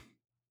goes.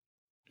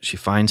 She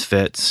finds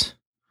Fitz.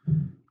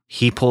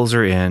 He pulls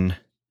her in.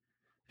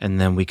 And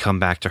then we come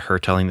back to her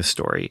telling the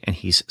story. And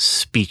he's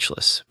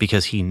speechless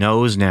because he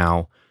knows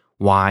now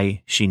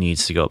why she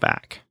needs to go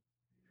back.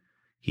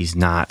 He's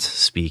not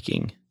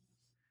speaking.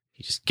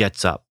 He just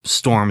gets up,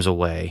 storms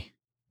away.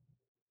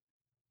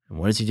 And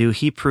what does he do?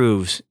 He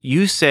proves,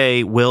 you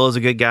say Will is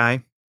a good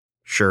guy?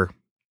 Sure.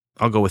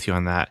 I'll go with you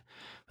on that.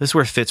 This is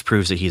where Fitz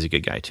proves that he's a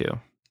good guy too.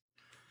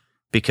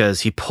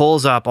 Because he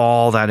pulls up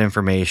all that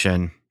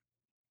information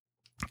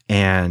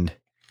and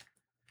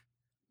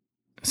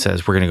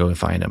says, we're going to go and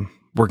find him.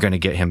 We're going to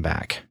get him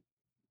back.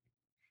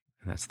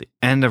 And that's the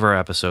end of our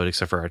episode,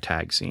 except for our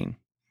tag scene.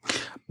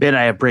 Ben,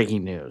 I have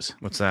breaking news.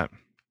 What's that?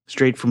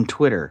 Straight from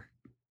Twitter.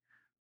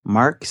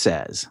 Mark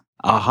says,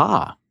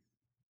 aha,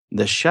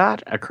 the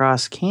shot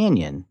across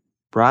canyon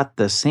brought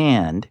the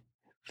sand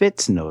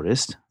Fitz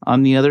noticed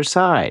on the other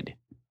side.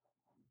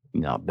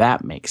 Now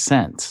that makes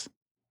sense.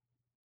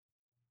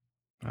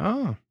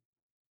 Oh.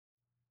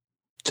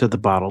 So the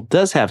bottle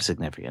does have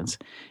significance.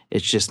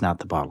 It's just not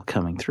the bottle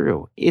coming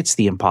through. It's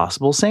the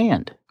impossible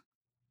sand.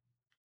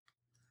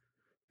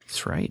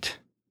 That's right.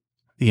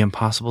 The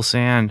impossible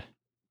sand.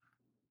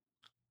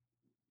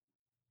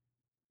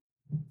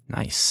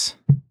 Nice.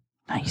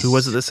 Nice. Who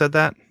was it that said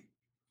that?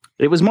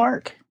 It was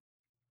Mark.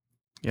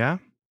 Yeah?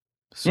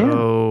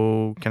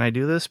 So Can I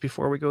do this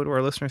before we go to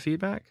our listener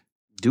feedback?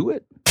 Do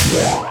it.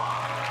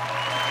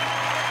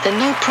 The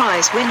new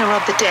prize winner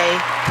of the day.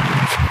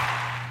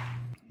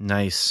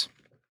 Nice.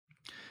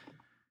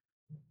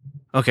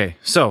 Okay,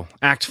 so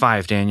Act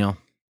 5, Daniel.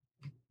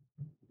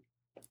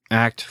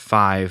 Act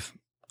 5.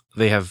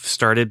 They have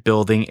started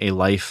building a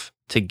life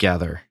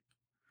together.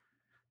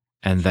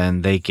 And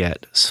then they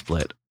get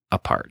split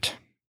apart.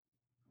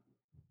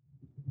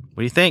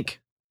 What do you think?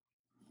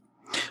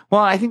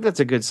 Well, I think that's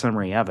a good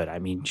summary of it. I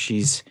mean,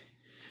 she's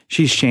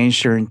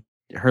changed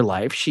her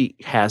life. She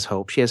has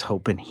hope. She has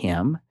hope in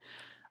him.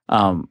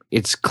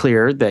 It's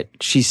clear that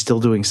she's still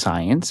doing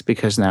science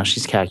because now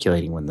she's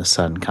calculating when the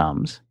sun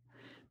comes,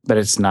 but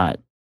it's not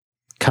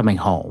coming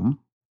home.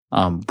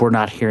 We're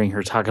not hearing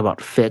her talk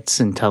about Fitz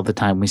until the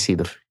time we see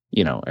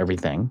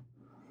everything.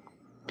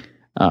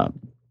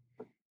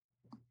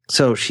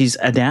 So she's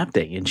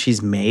adapting and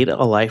she's made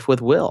a life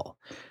with Will.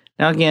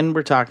 Now, again,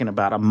 we're talking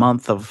about a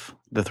month of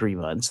the 3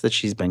 months that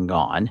she's been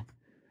gone.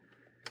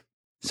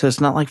 So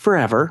it's not like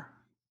forever.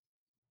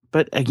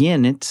 But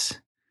again, it's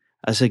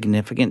a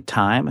significant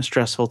time, a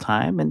stressful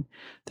time, and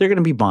they're going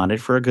to be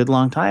bonded for a good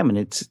long time.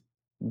 And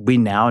we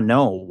now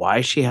know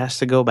why she has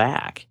to go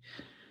back.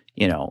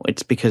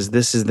 It's because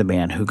this is the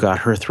man who got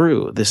her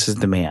through. This is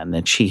the man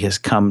that she has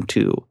come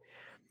to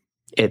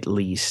at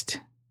least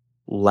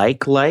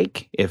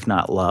like, if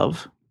not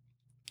love.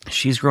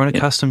 She's grown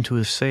accustomed to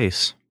his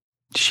face.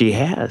 She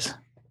has.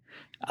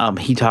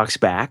 He talks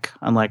back,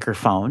 unlike her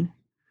phone,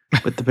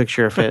 with the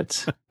picture of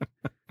Fitz.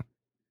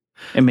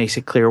 It makes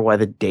it clear why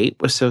the date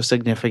was so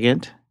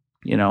significant.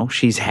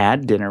 She's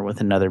had dinner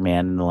with another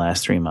man in the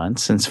last 3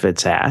 months since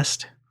Fitz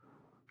asked.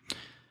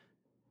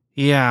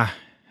 Yeah.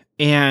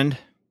 And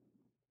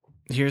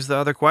here's the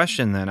other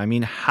question then. I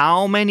mean,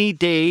 how many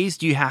days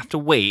do you have to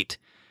wait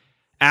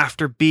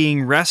after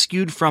being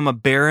rescued from a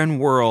barren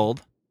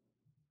world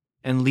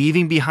and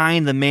leaving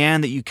behind the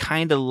man that you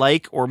kind of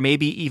like or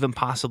maybe even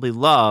possibly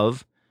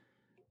love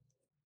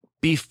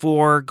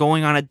before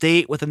going on a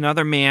date with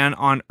another man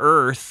on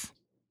Earth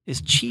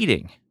is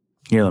cheating?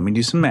 Here, let me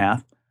do some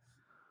math.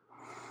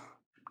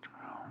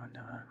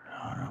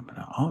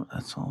 Oh,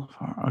 that's all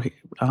far. Okay.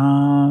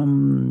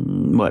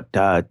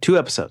 2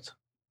 episodes.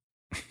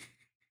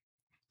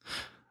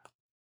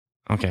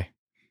 Okay.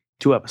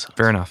 2 episodes.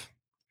 Fair enough.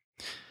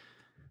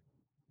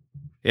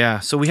 Yeah,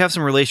 so we have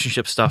some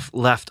relationship stuff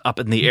left up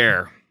in the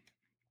air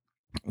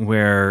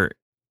where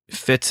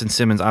Fitz and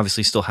Simmons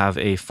obviously still have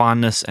a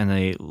fondness and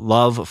a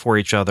love for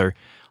each other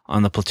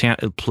on the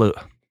platonic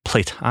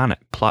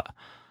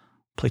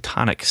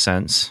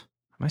sense.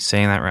 Am I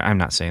saying that right? I'm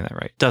not saying that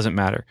right. Doesn't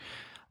matter.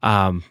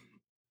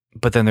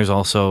 But then there's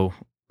also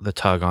the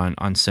tug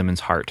on Simmons'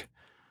 heart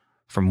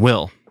from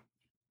Will.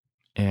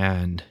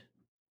 And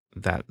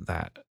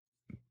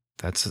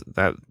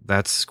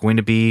that's going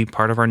to be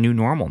part of our new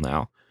normal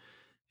now,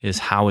 is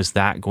how is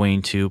that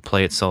going to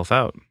play itself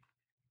out?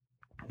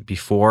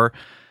 Before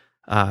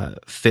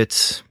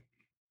Fitz,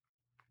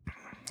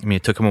 I mean,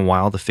 it took him a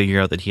while to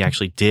figure out that he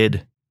actually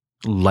did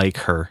like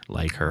her.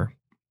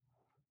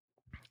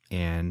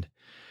 And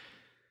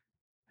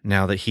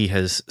now that he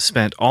has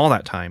spent all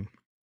that time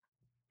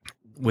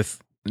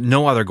with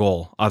no other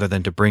goal other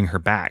than to bring her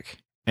back,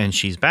 and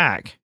she's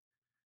back,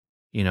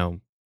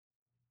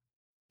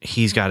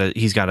 he's got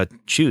to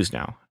choose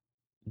now.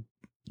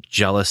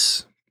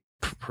 Jealous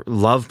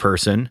love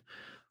person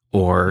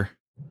or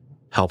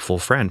helpful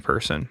friend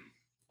person.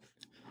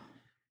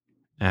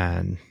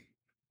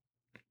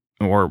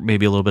 Or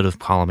maybe a little bit of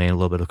column A and a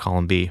little bit of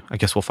column B. I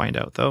guess we'll find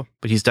out though.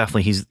 But he's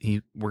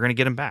definitely, we're going to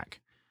get him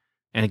back.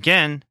 And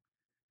again,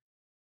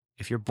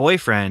 if your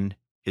boyfriend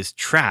is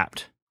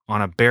trapped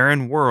on a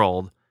barren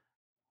world,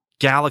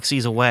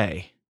 galaxies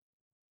away,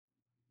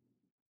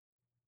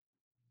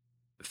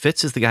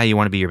 Fitz is the guy you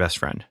want to be your best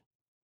friend.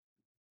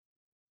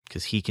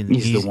 Because he's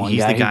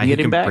the guy who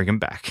can bring him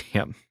back.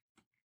 Yep.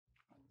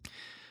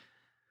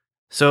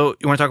 So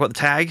you want to talk about the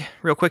tag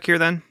real quick here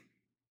then?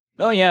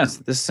 Oh, yes.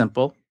 This is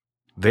simple.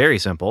 Very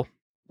simple.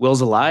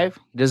 Will's alive.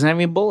 He doesn't have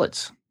any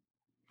bullets.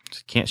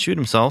 Just can't shoot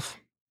himself.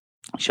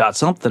 Shot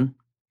something.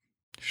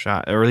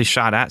 Or at least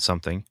shot at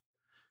something.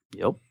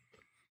 Yep.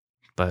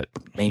 But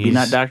maybe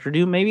not Dr.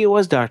 Doom. Maybe it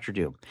was Dr.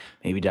 Doom.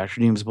 Maybe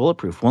Dr. Doom's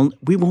bulletproof. Well,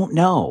 we won't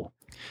know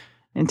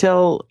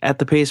until at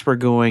the pace we're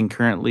going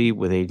currently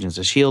with Agents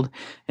of S.H.I.E.L.D.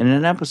 in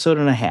an episode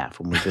and a half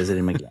when we visit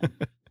him again.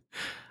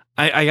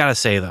 I got to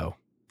say, though,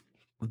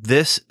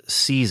 this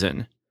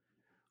season,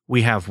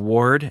 we have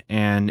Ward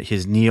and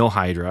his Neo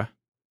Hydra.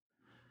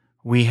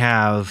 We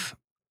have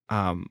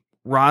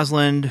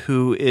Rosalind,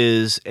 who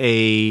is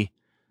an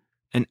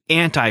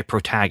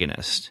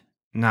anti-protagonist,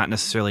 not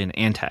necessarily an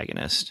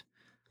antagonist.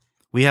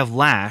 We have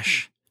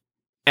Lash,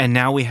 and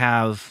now we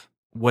have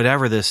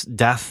whatever this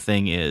death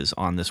thing is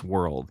on this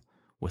world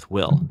with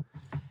Will.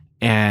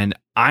 And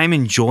I'm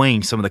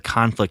enjoying some of the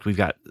conflict we've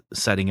got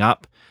setting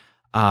up.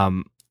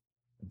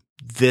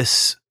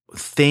 This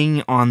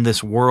thing on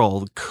this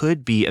world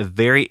could be a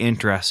very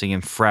interesting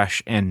and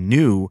fresh and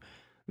new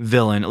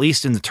villain, at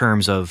least in the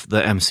terms of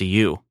the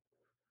MCU,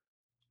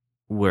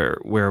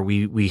 where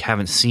we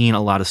haven't seen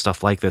a lot of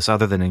stuff like this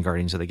other than in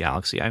Guardians of the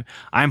Galaxy.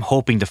 I'm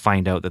hoping to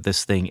find out that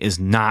this thing is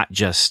not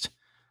just,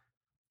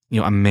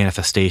 a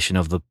manifestation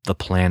of the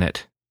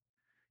planet.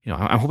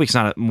 I'm hoping it's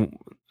not.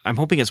 I'm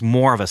hoping it's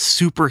more of a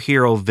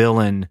superhero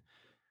villain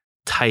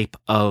type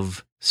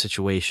of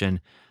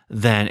situation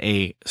than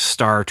a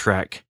Star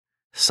Trek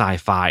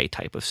sci-fi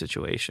type of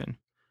situation.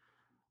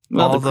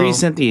 Well, the Kree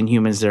sent the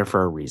Inhumans there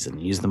for a reason.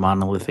 Use the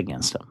monolith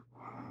against them.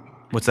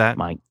 What's that,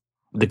 Mike?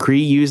 The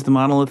Kree used the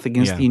monolith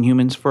against the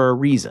Inhumans for a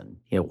reason.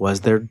 It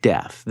was their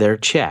death, their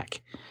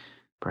check.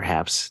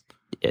 Perhaps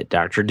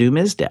Dr. Doom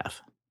is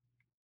death.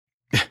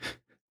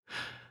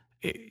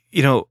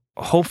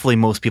 Hopefully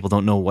most people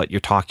don't know what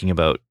you're talking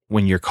about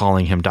when you're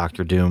calling him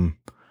Dr. Doom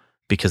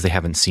because they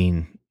haven't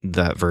seen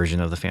that version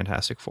of the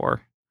Fantastic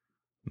Four.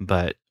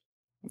 But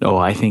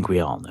I think we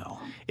all know.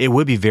 It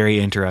would be very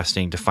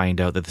interesting to find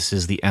out that this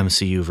is the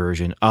MCU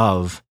version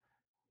of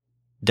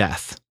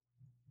Death.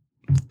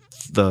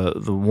 The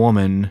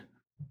woman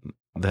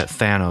that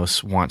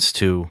Thanos wants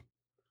to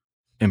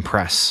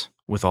impress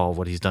with all of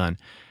what he's done.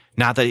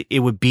 Not that it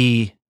would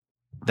be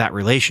that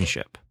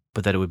relationship,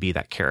 but that it would be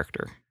that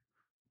character.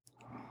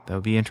 That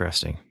would be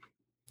interesting.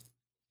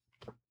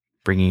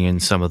 Bringing in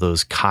some of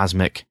those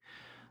cosmic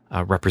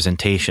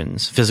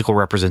representations, physical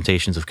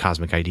representations of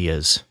cosmic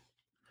ideas.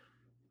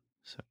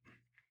 So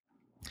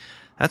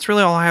that's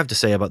really all I have to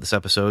say about this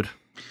episode.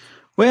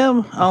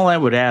 Well, all I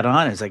would add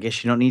on is I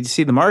guess you don't need to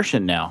see The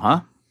Martian now,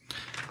 huh?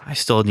 I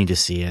still need to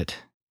see it.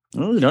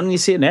 Well, you don't need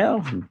to see it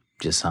now.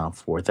 Just saw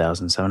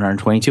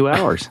 4,722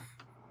 hours.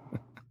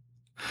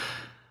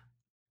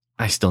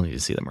 I still need to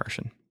see The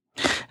Martian.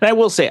 And I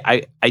will say,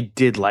 I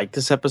did like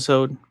this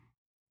episode.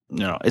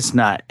 No, it's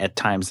not at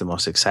times the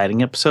most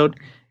exciting episode.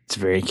 It's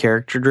very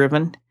character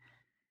driven.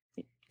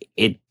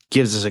 It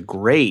gives us a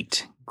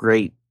great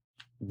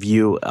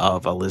view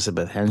of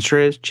Elizabeth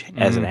Henstridge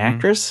as an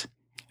actress.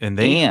 And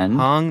they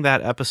hung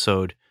that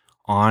episode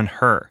on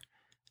her.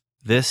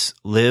 This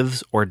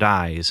lives or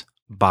dies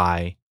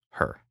by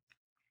her.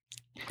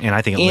 And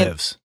I think it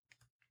lives.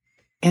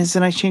 And it's a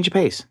nice change of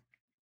pace.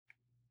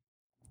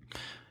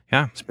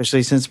 Yeah.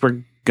 Especially since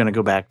we're going to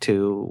go back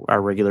to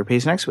our regular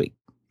pace next week.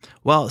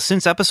 Well,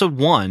 since episode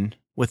 1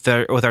 with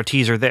our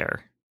teaser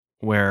there,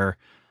 where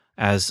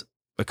as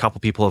a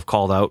couple people have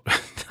called out,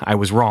 I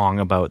was wrong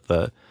about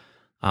the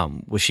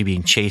was she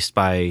being chased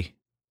by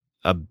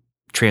a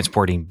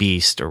transporting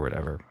beast or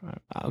whatever.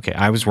 Okay,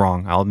 I was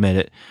wrong. I'll admit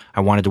it.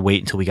 I wanted to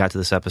wait until we got to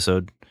this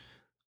episode.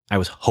 I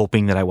was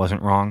hoping that I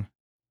wasn't wrong.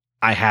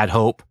 I had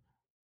hope.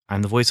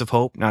 I'm the voice of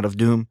hope, not of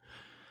doom.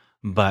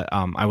 But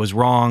I was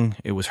wrong.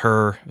 It was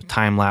her,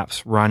 time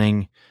lapse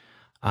running.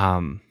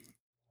 But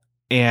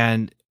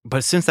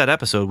since that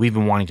episode, we've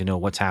been wanting to know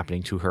what's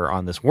happening to her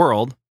on this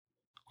world,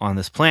 on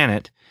this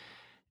planet.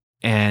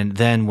 And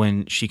then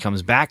when she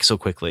comes back so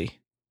quickly,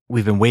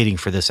 we've been waiting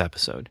for this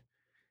episode.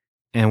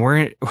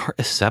 And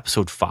it's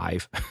episode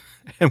 5,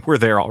 and we're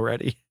there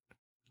already.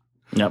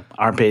 Yep,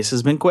 our pace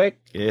has been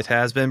quick. It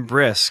has been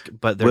brisk,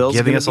 but they're Will's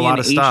giving us a lot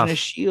of stuff. Agent of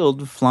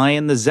S.H.I.E.L.D.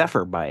 flying the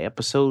Zephyr by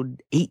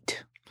episode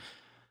 8.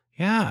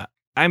 Yeah,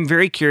 I'm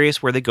very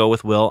curious where they go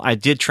with Will. I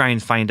did try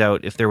and find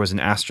out if there was an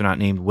astronaut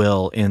named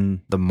Will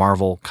in the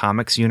Marvel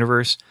Comics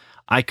universe.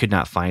 I could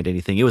not find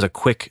anything. It was a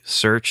quick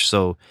search,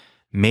 so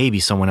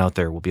maybe someone out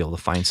there will be able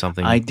to find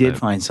something. I did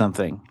find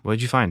something. What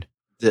did you find?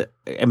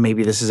 And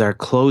maybe this is our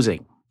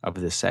closing of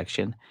this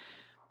section.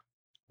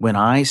 When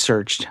I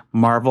searched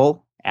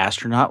Marvel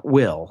astronaut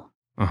Will,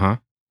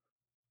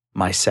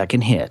 my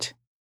second hit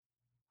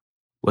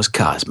was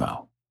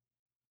Cosmo.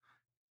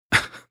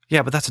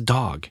 Yeah, but that's a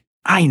dog.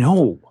 I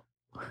know.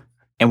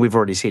 And we've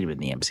already seen him in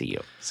the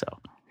MCU. So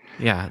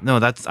yeah, no,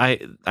 that's I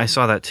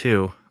saw that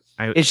too.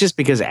 It's just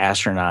because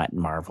astronaut in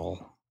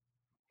Marvel,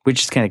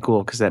 which is kind of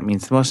cool because that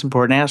means the most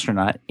important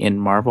astronaut in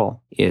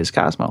Marvel is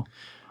Cosmo.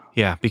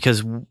 Yeah,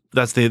 because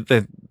that's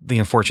the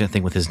unfortunate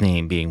thing with his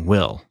name being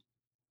Will.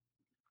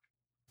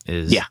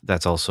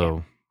 That's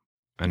also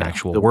an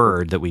actual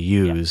word that we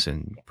use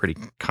and pretty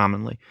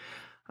commonly.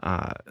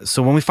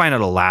 So when we find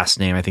out a last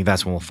name, I think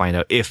that's when we'll find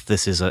out if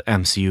this is a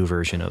MCU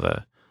version of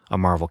a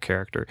Marvel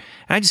character.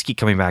 And I just keep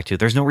coming back to,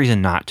 there's no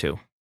reason not to.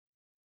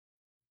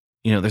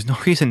 There's no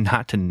reason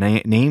not to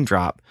name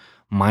drop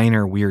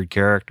minor weird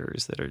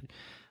characters that are,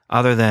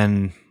 other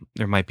than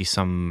there might be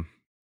some.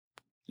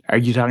 Are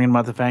you talking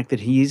about the fact that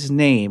he's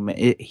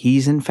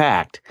in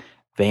fact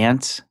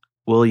Vance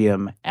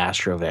William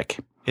Astrovic?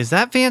 Is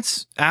that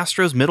Vance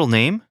Astro's middle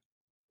name?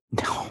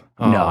 No,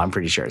 no, I'm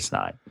pretty sure it's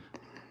not.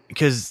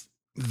 Because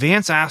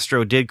Vance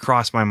Astro did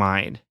cross my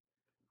mind.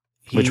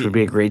 Which would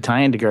be a great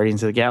tie-in to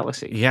Guardians of the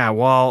Galaxy. Yeah,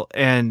 well,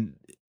 and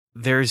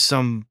there's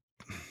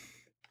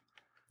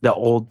the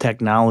old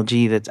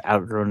technology that's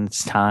outgrown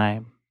its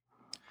time.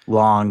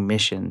 Long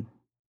mission.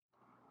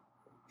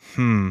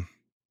 I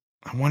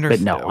wonder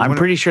but no, I'm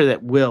pretty sure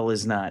that Will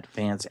is not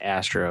Vance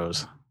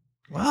Astro's.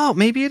 Well,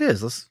 maybe it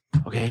is. Let's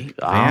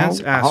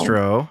Vance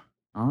Astro.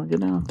 I'll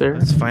get out there.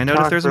 Let's find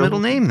out if there's a middle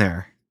name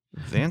there.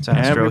 Vance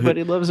Astro.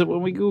 Everybody loves it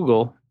when we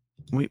Google.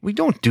 We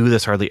don't do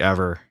this hardly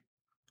ever.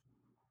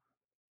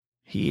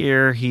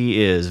 Here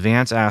he is,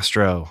 Vance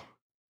Astro.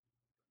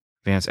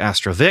 Vance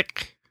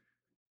Astrovic.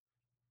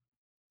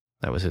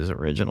 That was his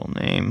original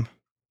name.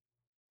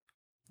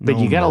 But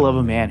you gotta love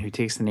a man who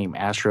takes the name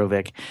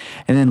Astrovic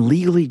and then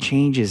legally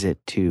changes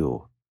it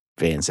to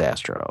Vance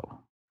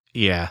Astro.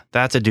 Yeah,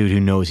 that's a dude who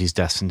knows he's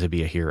destined to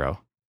be a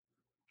hero.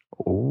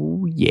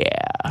 Oh,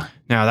 yeah.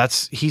 Now,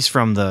 he's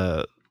from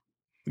the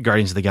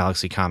Guardians of the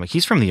Galaxy comic.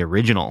 He's from the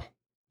original.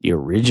 The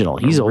original.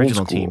 He's old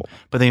school. Team.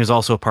 But then he was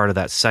also a part of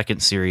that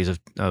second series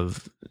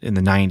of in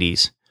the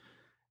 90s.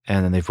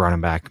 And then they've brought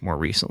him back more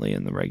recently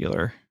in the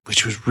regular.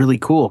 Which was really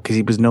cool because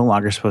he was no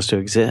longer supposed to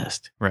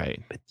exist.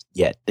 Right. But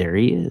yet there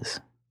he is.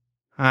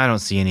 I don't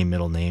see any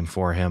middle name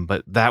for him,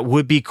 but that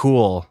would be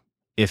cool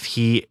if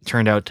he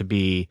turned out to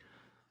be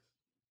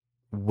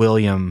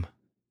William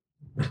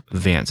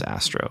Vance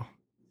Astro.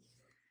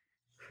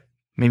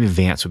 Maybe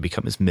Vance would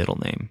become his middle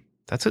name.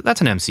 That's an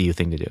MCU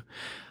thing to do.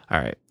 All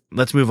right,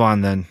 let's move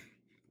on then.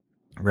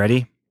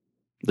 Ready?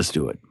 Let's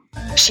do it.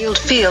 S.H.I.E.L.D.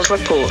 Field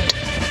Report.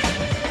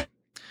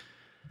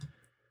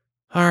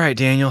 All right,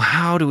 Daniel,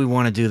 how do we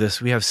want to do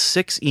this? We have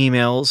 6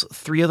 emails.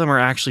 3 of them are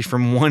actually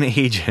from one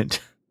agent,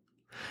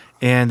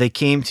 and they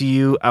came to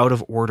you out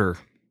of order.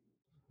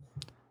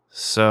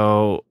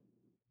 So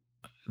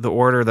the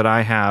order that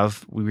I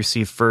have, we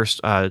received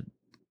first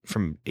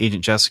from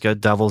Agent Jessica,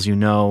 Devils You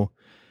Know,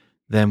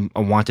 then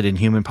a Wanted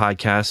Inhuman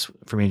podcast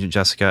from Agent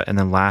Jessica, and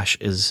then Lash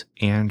is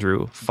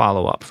Andrew,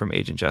 follow-up from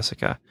Agent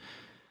Jessica.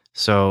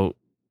 So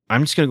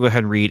I'm just going to go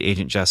ahead and read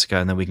Agent Jessica,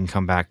 and then we can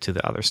come back to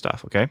the other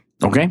stuff, okay?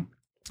 Okay.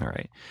 All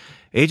right.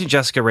 Agent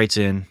Jessica writes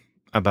in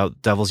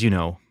about Devils You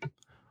Know.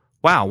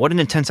 Wow, what an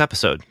intense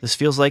episode. This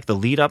feels like the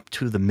lead up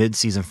to the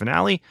mid-season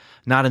finale,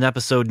 not an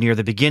episode near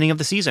the beginning of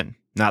the season.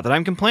 Not that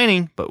I'm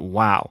complaining, but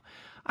wow.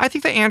 I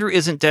think that Andrew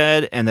isn't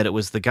dead and that it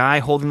was the guy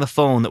holding the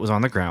phone that was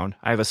on the ground.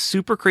 I have a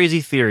super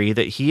crazy theory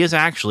that he is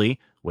actually,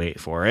 wait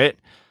for it,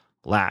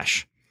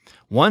 Lash.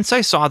 Once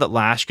I saw that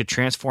Lash could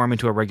transform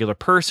into a regular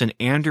person,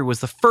 Andrew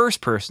was the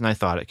first person I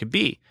thought it could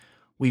be.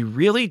 We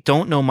really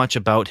don't know much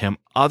about him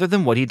other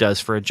than what he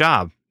does for a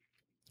job,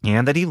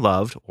 and that he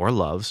loved or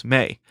loves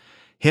May.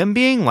 Him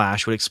being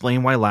Lash would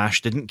explain why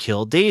Lash didn't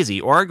kill Daisy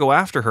or go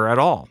after her at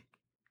all,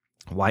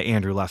 why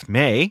Andrew left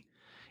May,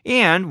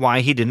 and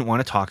why he didn't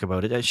want to talk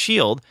about it at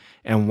S.H.I.E.L.D.,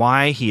 and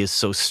why he is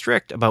so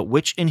strict about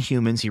which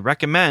Inhumans he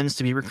recommends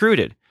to be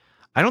recruited.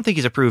 I don't think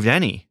he's approved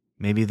any.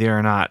 Maybe they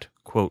are not,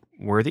 quote,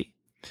 worthy.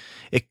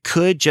 It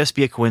could just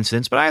be a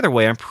coincidence, but either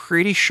way, I'm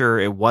pretty sure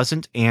it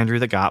wasn't Andrew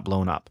that got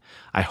blown up.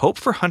 I hope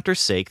for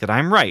Hunter's sake that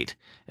I'm right,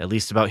 at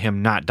least about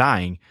him not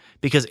dying,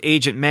 because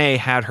Agent May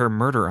had her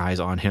murder eyes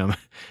on him,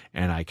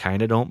 and I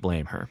kind of don't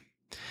blame her.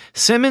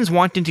 Simmons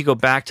wanting to go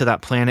back to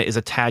that planet is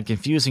a tad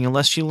confusing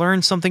unless she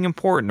learned something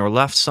important or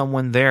left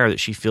someone there that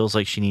she feels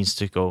like she needs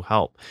to go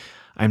help.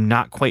 I'm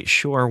not quite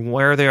sure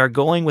where they are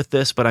going with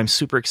this, but I'm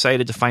super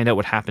excited to find out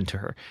what happened to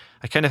her.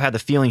 I kind of had the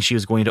feeling she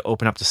was going to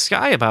open up to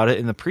Skye about it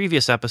in the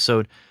previous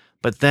episode,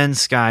 but then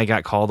Skye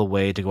got called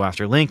away to go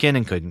after Lincoln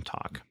and couldn't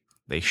talk.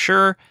 They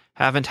sure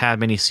haven't had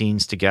many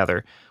scenes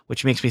together,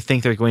 which makes me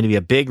think there's going to be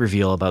a big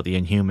reveal about the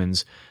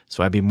Inhumans,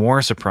 so I'd be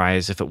more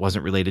surprised if it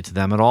wasn't related to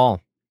them at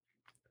all.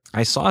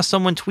 I saw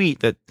someone tweet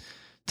that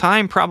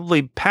time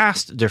probably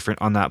passed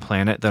different on that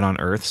planet than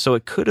on Earth, so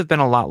it could have been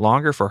a lot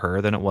longer for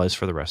her than it was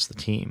for the rest of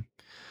the team.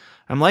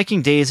 I'm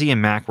liking Daisy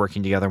and Mac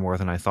working together more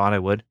than I thought I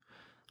would.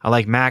 I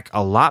like Mac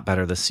a lot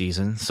better this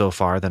season so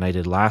far than I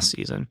did last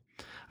season.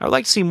 I would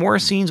like to see more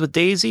scenes with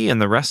Daisy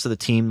and the rest of the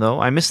team,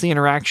 though. I miss the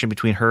interaction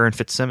between her and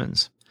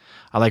Fitzsimmons.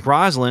 I like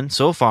Rosalind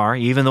so far,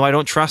 even though I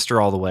don't trust her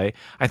all the way.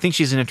 I think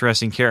she's an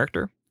interesting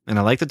character, and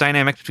I like the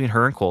dynamic between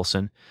her and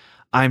Coulson.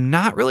 I'm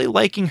not really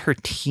liking her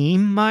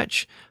team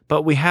much,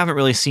 but we haven't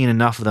really seen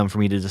enough of them for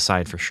me to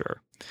decide for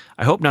sure.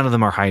 I hope none of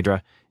them are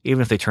Hydra,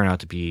 even if they turn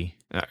out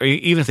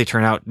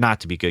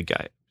not to be good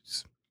guys.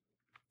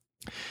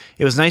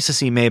 It was nice to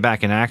see May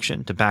back in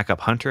action to back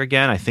up Hunter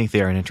again. I think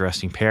they are an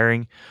interesting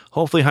pairing.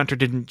 Hopefully Hunter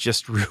didn't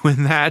just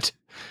ruin that.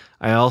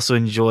 I also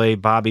enjoy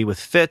Bobby with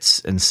Fitz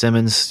and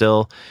Simmons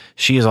still.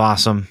 She is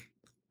awesome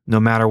no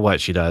matter what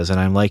she does, and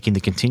I'm liking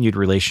the continued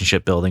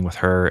relationship building with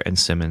her and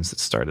Simmons that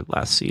started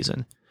last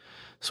season.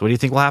 So what do you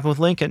think will happen with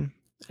Lincoln?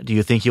 Do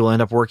you think he will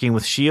end up working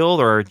with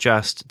S.H.I.E.L.D. or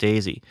just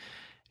Daisy?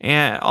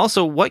 And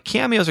also, what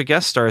cameos or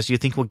guest stars do you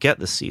think we'll get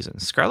this season?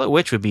 Scarlet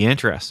Witch would be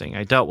interesting.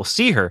 I doubt we'll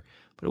see her,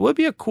 but it would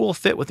be a cool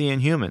fit with the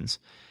Inhumans.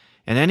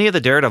 And any of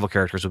the Daredevil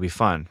characters would be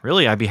fun.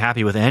 Really, I'd be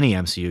happy with any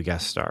MCU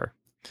guest star.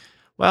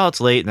 Well,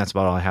 it's late, and that's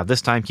about all I have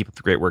this time. Keep up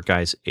the great work,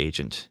 guys.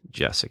 Agent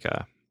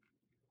Jessica.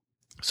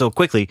 So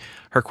quickly,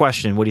 her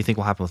question, what do you think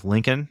will happen with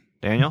Lincoln,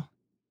 Daniel?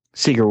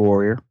 Secret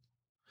Warrior.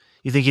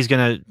 You think he's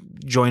going to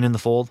join in the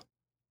fold?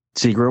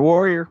 Secret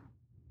Warrior.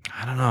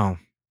 I don't know.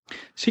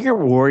 Secret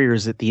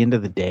Warriors at the end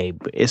of the day,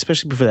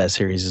 especially before that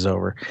series is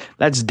over,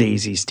 that's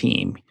Daisy's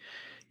team.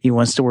 He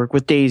wants to work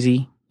with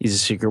Daisy. He's a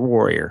Secret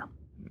Warrior.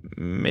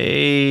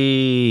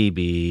 Maybe.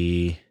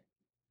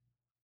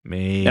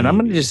 And I'm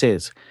going to just say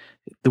this.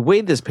 The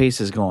way this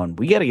pace is going,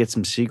 we got to get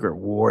some Secret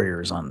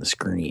Warriors on the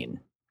screen.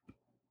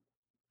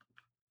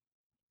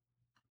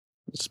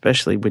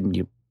 Especially when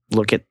you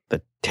look at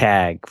the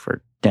tag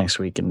for next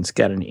week and it's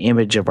got an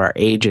image of our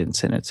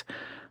agents and it's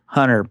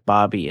Hunter,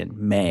 Bobby, and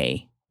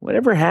May.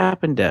 Whatever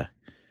happened to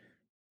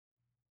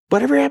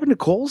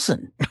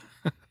Coulson?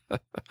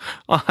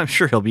 Well, I'm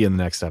sure he'll be in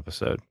the next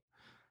episode.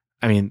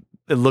 I mean,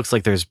 it looks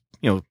like there's,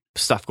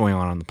 stuff going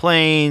on the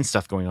plane,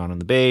 stuff going on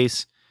the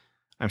base.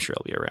 I'm sure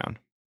he'll be around.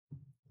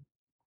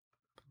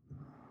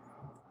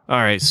 All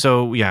right.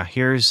 So yeah,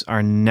 here's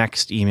our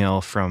next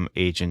email from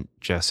Agent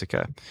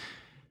Jessica.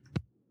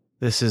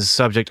 This is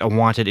subject A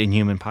Wanted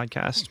Inhuman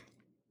podcast.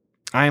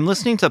 I am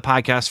listening to the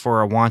podcast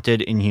for A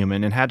Wanted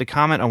Inhuman and had to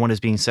comment on what is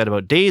being said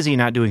about Daisy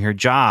not doing her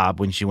job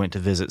when she went to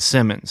visit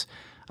Simmons.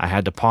 I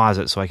had to pause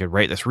it so I could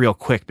write this real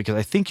quick because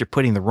I think you're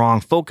putting the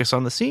wrong focus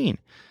on the scene.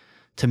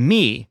 To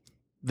me,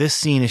 this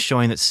scene is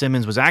showing that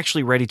Simmons was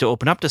actually ready to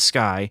open up to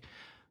Skye,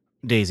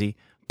 Daisy,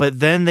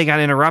 but then they got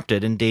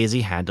interrupted and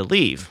Daisy had to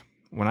leave.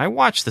 When I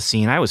watched the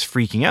scene, I was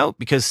freaking out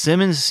because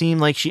Simmons seemed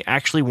like she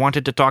actually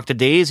wanted to talk to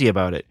Daisy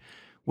about it.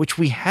 which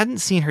we hadn't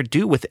seen her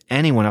do with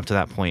anyone up to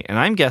that point. And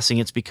I'm guessing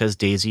it's because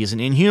Daisy is an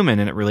Inhuman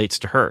and it relates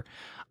to her.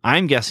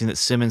 I'm guessing that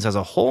Simmons has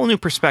a whole new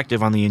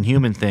perspective on the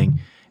Inhuman thing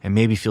and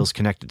maybe feels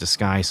connected to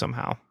Skye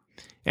somehow.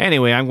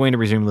 Anyway, I'm going to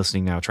resume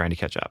listening now, trying to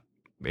catch up.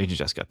 Agent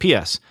Jessica.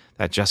 P.S.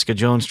 That Jessica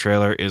Jones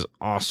trailer is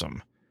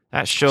awesome.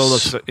 That show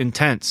looks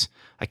intense.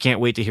 I can't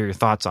wait to hear your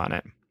thoughts on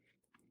it.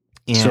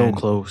 And, so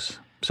close.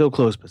 So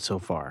close, but so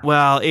far.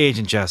 Well,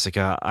 Agent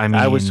Jessica, I mean...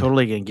 I was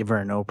totally going to give her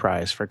a no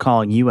prize for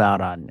calling you out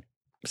on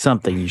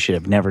something you should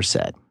have never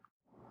said.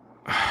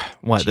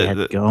 What? She had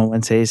to go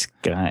and say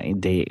Skye,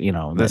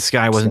 that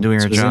Skye wasn't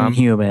doing her job?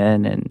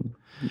 Inhuman, and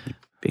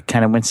it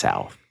kind of went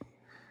south.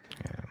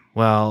 Yeah.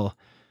 Well...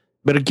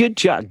 But a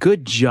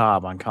good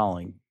job on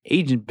calling.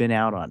 Agent been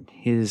out on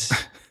his,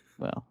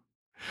 well...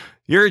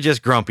 You're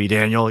just grumpy,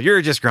 Daniel.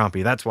 You're just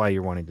grumpy. That's why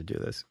you're wanting to do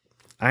this.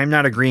 I'm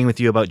not agreeing with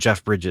you about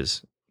Jeff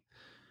Bridges.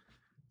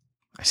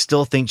 I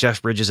still think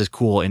Jeff Bridges is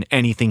cool in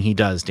anything he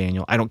does,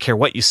 Daniel. I don't care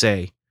what you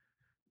say.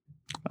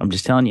 I'm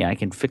just telling you, I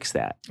can fix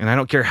that. And I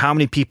don't care how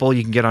many people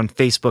you can get on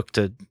Facebook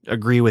to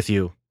agree with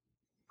you.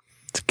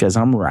 It's because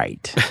I'm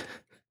right.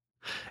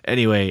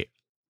 Anyway,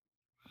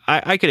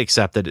 I could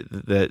accept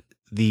that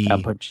the... A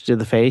punch to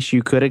the face?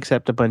 You could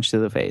accept a punch to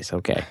the face.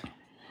 Okay.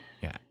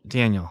 Yeah.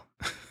 Daniel...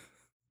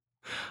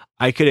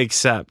 I could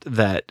accept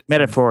that.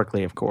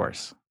 Metaphorically, of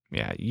course.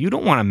 Yeah, you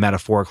don't want to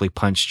metaphorically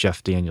punch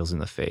Jeff Daniels in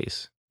the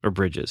face or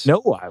Bridges.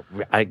 No,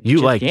 you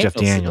Jeff like Jeff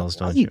Daniels,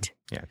 don't you?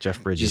 Yeah,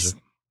 Jeff Bridges.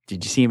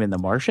 Did you see him in The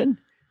Martian?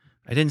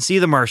 I didn't see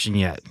The Martian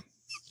yet.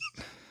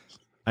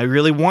 I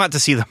really want to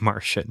see The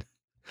Martian.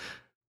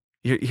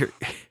 You're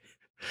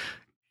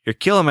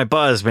killing my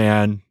buzz,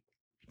 man.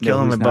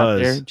 Killing my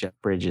buzz. There, Jeff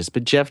Bridges,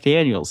 but Jeff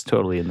Daniels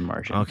totally in The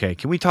Martian. Okay,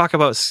 can we talk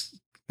about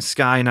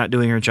Skye not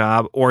doing her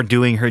job or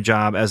doing her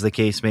job, as the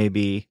case may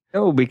be?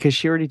 No, because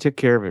she already took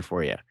care of it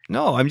for you.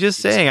 No, I'm just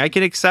saying I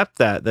can accept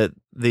that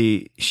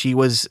she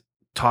was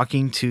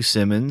talking to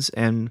Simmons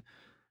and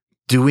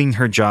doing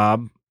her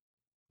job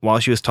while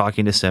she was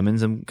talking to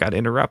Simmons and got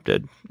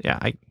interrupted. Yeah,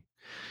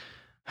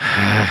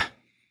 I'm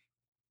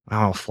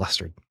all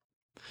flustered.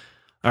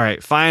 All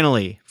right,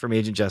 finally from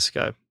Agent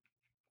Jessica.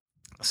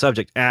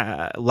 Subject,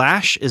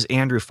 Lash is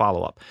Andrew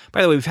follow-up.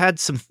 By the way, we've had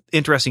some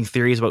interesting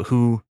theories about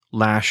who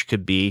Lash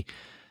could be.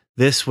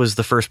 This was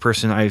the first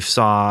person I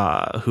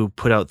saw who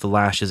put out the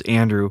Lash is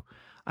Andrew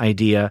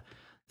idea.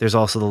 There's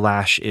also the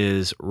Lash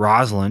is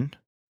Rosalind,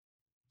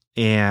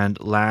 and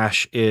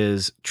Lash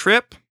is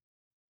Trip,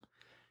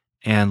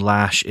 and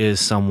Lash is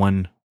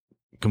someone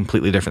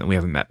completely different that we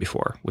haven't met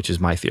before, which is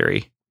my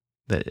theory.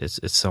 That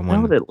it's someone.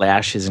 I know that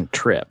Lash isn't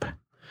Trip.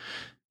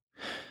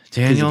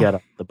 Daniel, he got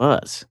off the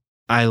bus.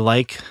 I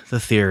like the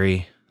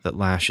theory that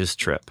Lash is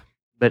Trip.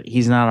 But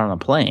he's not on a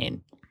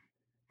plane.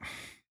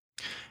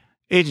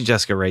 Agent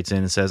Jessica writes in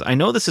and says, I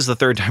know this is the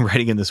third time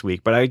writing in this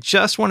week, but I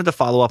just wanted to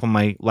follow up on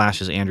my Lash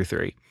is Andrew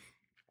theory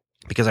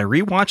because I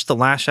rewatched the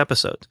Lash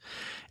episodes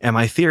and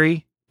my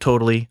theory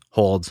totally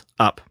holds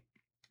up.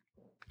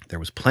 There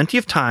was plenty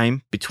of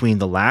time between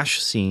the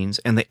Lash scenes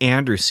and the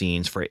Andrew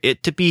scenes for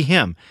it to be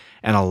him,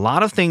 and a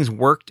lot of things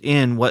worked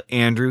in what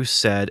Andrew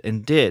said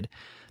and did.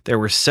 There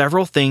were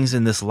several things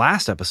in this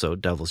last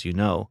episode, Devils You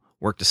Know,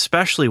 worked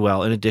especially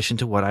well in addition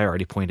to what I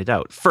already pointed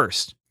out.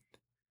 First,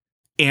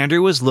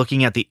 Andrew was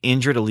looking at the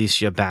injured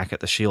Alicia back at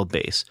the SHIELD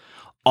base,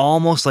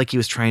 almost like he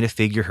was trying to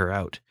figure her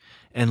out.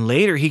 And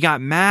later he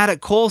got mad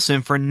at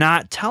Coulson for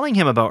not telling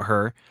him about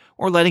her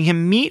or letting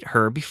him meet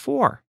her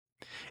before.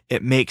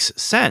 It makes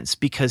sense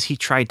because he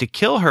tried to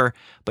kill her,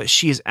 but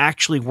she is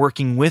actually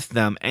working with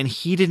them and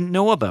he didn't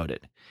know about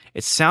it.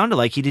 It sounded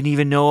like he didn't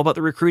even know about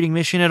the recruiting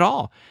mission at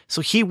all,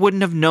 so he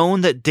wouldn't have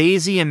known that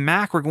Daisy and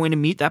Mac were going to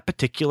meet that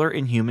particular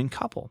Inhuman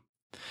couple.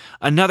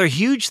 Another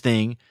huge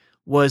thing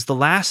was the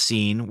last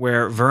scene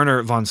where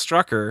Werner von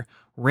Strucker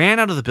ran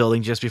out of the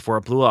building just before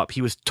it blew up.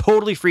 He was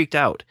totally freaked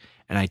out,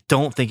 and I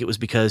don't think it was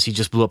because he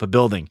just blew up a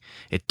building.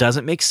 It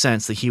doesn't make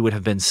sense that he would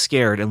have been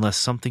scared unless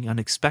something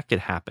unexpected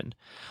happened,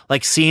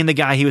 like seeing the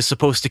guy he was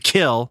supposed to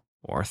kill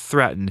or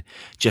threaten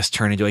just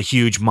turn into a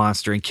huge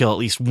monster and kill at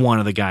least one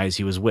of the guys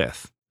he was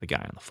with, the guy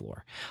on the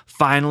floor.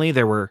 Finally,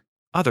 there were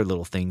other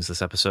little things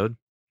this episode.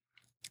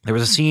 There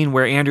was a scene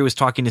where Andrew was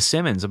talking to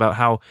Simmons about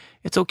how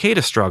it's okay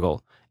to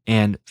struggle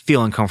and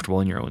feel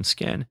uncomfortable in your own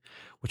skin,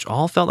 which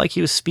all felt like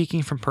he was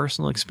speaking from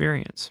personal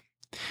experience.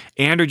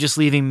 Andrew just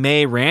leaving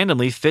May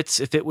randomly fits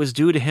if it was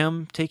due to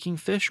him taking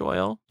fish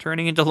oil,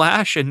 turning into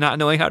Lash, and not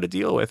knowing how to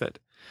deal with it.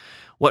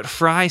 What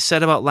Fry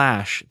said about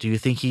Lash, do you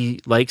think he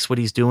likes what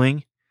he's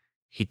doing?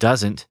 He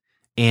doesn't,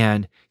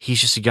 and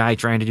he's just a guy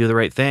trying to do the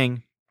right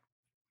thing.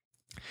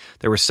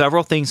 There were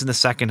several things in the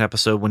second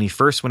episode when he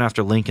first went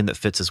after Lincoln that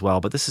fits as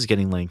well, but this is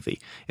getting lengthy.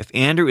 If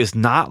Andrew is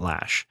not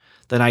Lash,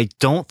 then I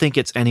don't think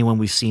it's anyone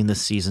we've seen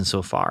this season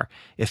so far.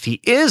 If he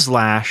is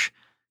Lash,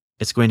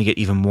 it's going to get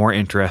even more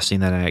interesting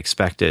than I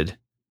expected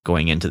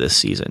going into this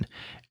season.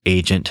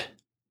 Agent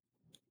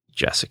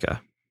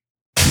Jessica.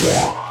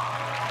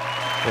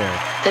 There.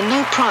 The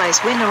new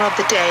prize winner of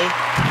the day.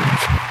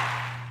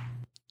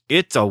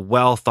 It's a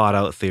well thought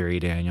out theory,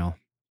 Daniel.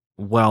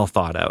 Well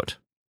thought out.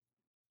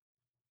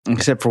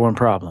 Except for one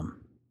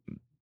problem.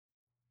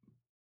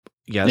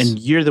 Yes. And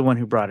you're the one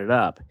who brought it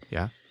up.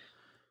 Yeah.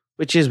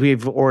 Which is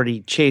we've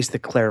already chased the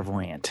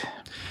clairvoyant.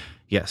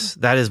 Yes.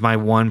 That is my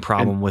one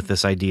problem with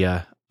this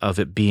idea of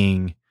it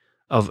being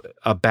of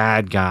a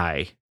bad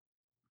guy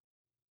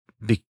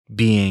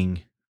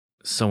being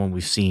someone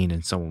we've seen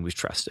and someone we've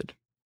trusted.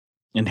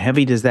 And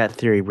heavy does that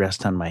theory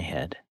rest on my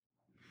head.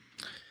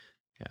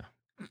 Yeah.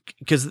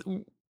 Because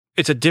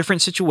it's a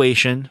different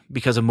situation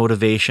because of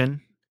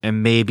motivation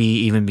and maybe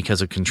even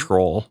because of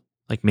control.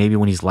 Like maybe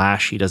when he's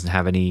Lash, he doesn't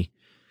have any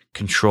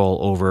control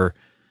over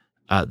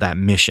that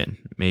mission.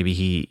 Maybe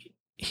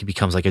he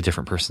becomes like a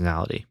different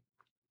personality.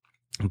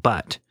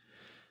 But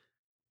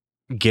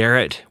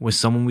Garrett was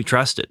someone we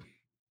trusted.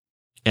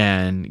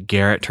 And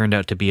Garrett turned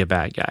out to be a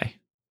bad guy.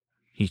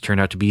 He turned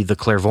out to be the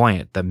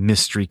clairvoyant, the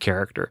mystery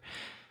character.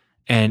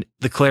 And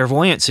the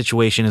clairvoyant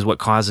situation is what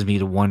causes me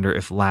to wonder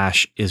if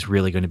Lash is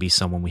really going to be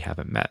someone we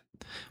haven't met,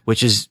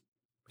 which is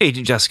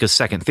Agent Jessica's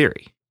second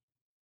theory.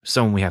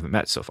 Someone we haven't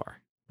met so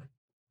far.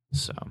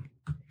 So,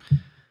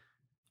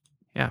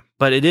 yeah.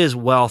 But it is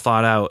well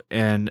thought out.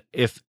 And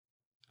if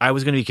I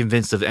was going to be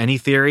convinced of any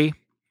theory,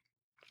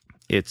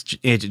 it's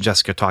Agent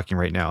Jessica talking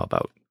right now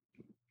about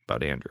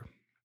Andrew.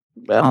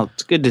 Well,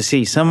 it's good to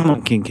see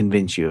someone can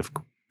convince you of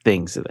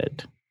things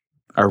that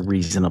are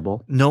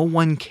reasonable. No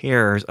one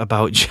cares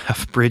about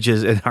Jeff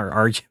Bridges in our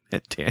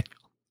argument, Daniel.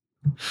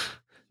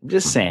 I'm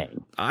just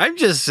saying. I'm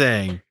just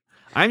saying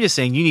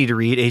you need to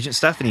read Agent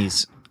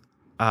Stephanie's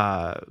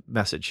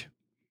message.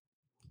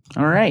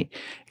 All right.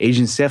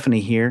 Agent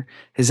Stephanie here.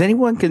 Has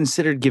anyone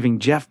considered giving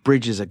Jeff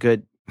Bridges a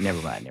good...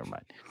 Never mind.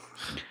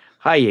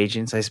 Hi,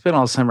 agents. I spent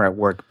all summer at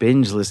work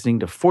binge listening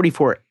to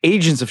 44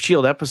 Agents of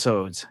S.H.I.E.L.D.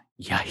 episodes.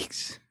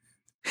 Yikes.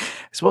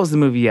 As well as the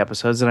movie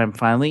episodes, and I'm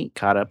finally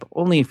caught up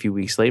only a few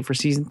weeks late for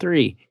season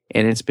 3,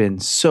 and it's been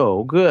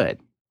so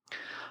good.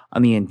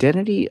 On the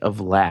identity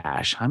of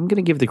Lash, I'm going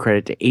to give the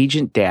credit to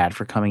Agent Dad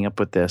for coming up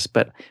with this,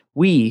 but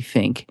we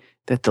think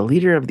that the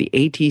leader of the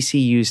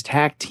ATCU's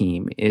TAC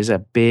team is a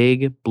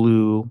big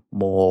blue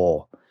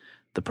mole.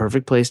 The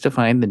perfect place to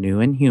find the new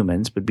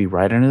Inhumans would be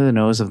right under the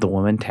nose of the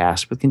woman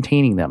tasked with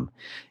containing them.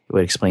 It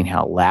would explain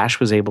how Lash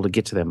was able to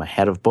get to them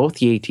ahead of both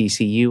the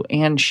ATCU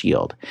and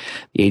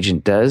S.H.I.E.L.D.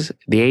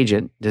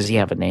 Does he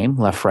have a name,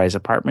 left Fry's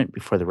apartment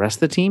before the rest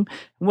of the team,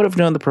 and would have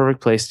known the perfect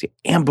place to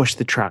ambush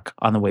the truck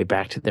on the way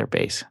back to their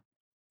base.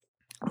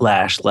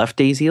 Lash left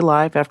Daisy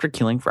alive after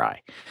killing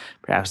Fry.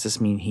 Perhaps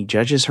this means he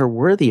judges her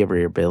worthy of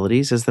her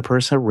abilities as the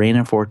person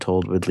Raina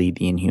foretold would lead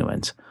the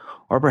Inhumans.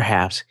 Or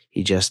perhaps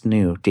he just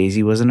knew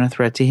Daisy wasn't a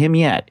threat to him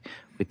yet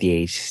with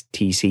the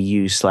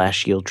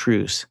ATCU/S.H.I.E.L.D.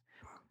 truce.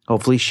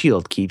 Hopefully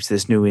S.H.I.E.L.D. keeps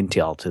this new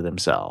intel to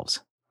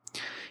themselves.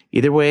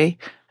 Either way,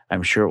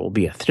 I'm sure it will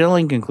be a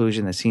thrilling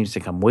conclusion that seems to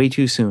come way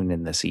too soon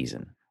in the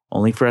season,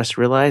 only for us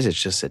to realize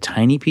it's just a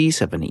tiny piece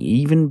of an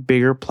even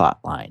bigger plot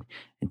line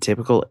in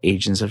typical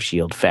Agents of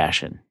S.H.I.E.L.D.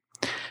 fashion.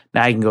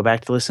 Now I can go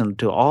back to listen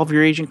to all of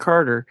your Agent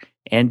Carter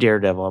and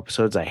Daredevil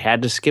episodes I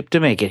had to skip to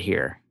make it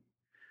here.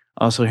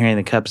 Also, hearing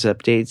the Cubs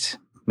updates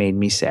made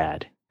me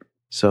sad.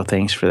 So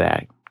thanks for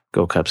that.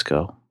 Go Cubs,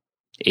 go.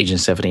 Agent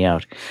Stephanie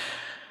out.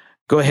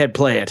 Go ahead,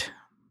 play it.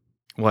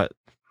 What?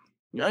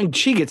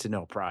 She gets a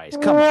no prize.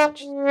 Come on.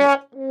 You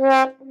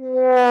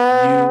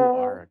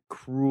are a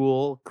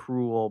cruel,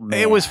 cruel man.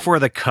 It was for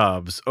the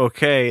Cubs,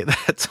 okay?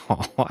 That's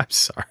all. I'm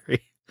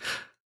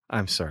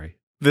sorry.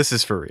 This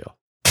is for real.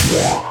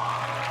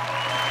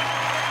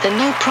 The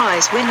no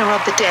prize winner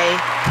of the day.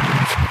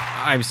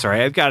 I'm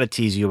sorry. I've got to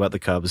tease you about the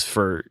Cubs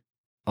for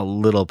a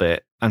little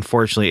bit.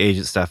 Unfortunately,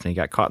 Agent Stephanie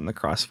got caught in the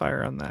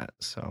crossfire on that.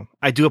 So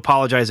I do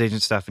apologize,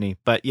 Agent Stephanie.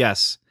 But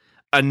yes,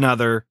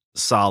 another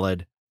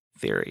solid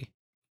theory.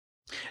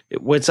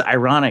 What's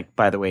ironic,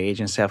 by the way,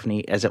 Agent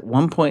Stephanie, is at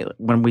one point,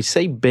 when we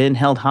say Ben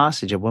held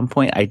hostage, at one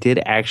point I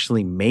did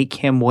actually make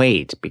him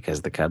wait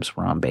because the Cubs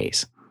were on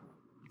base.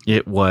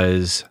 It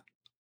was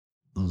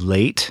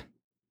late.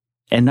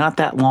 And not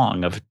that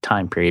long of a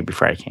time period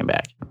before I came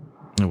back.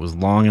 It was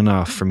long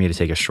enough for me to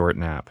take a short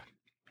nap.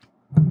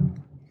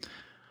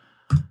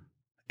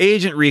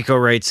 Agent Rico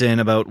writes in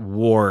about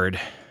Ward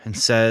and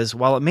says,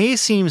 while it may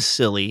seem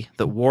silly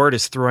that Ward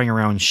is throwing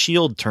around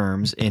S.H.I.E.L.D.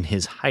 terms in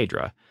his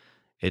Hydra,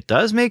 it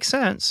does make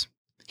sense.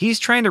 He's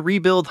trying to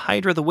rebuild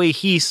Hydra the way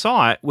he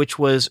saw it, which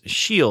was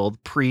S.H.I.E.L.D.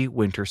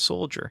 pre-Winter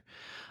Soldier.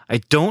 I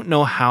don't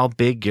know how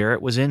big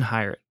Garrett was in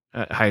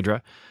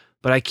Hydra,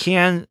 but I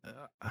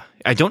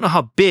don't know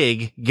how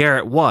big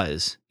Garrett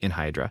was in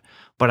Hydra,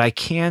 but I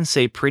can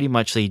say pretty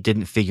much that he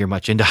didn't figure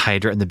much into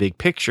Hydra in the big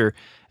picture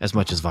as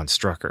much as Von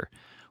Strucker.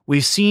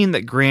 We've seen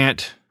that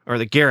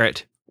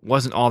Garrett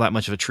wasn't all that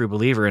much of a true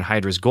believer in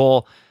Hydra's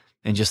goal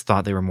and just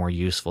thought they were more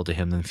useful to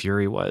him than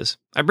Fury was.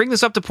 I bring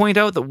this up to point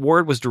out that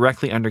Ward was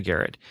directly under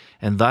Garrett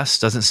and thus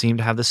doesn't seem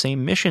to have the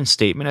same mission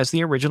statement as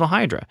the original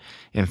Hydra.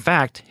 In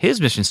fact,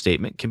 his mission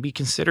statement can be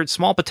considered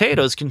small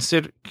potatoes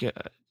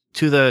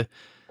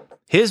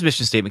His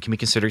mission statement can be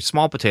considered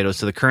small potatoes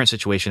to the current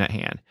situation at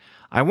hand.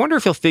 I wonder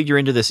if he'll figure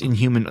into this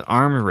Inhuman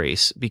arm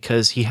race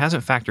because he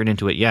hasn't factored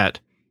into it yet.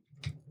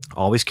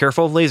 Always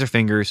careful of laser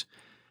fingers.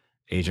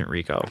 Agent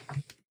Rico.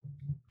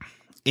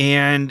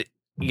 And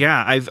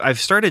yeah, I've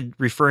started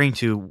referring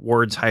to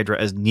Ward's Hydra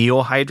as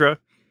Neo Hydra.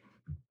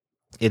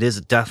 It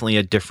is definitely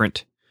a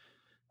different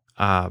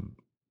a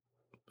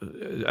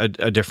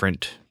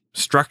different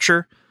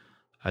structure,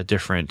 a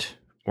different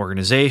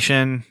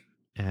organization,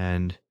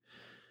 and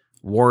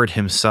Ward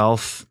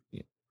himself.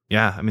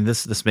 Yeah, I mean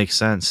this makes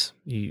sense.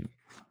 He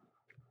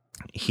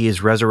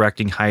is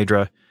resurrecting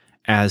Hydra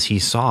as he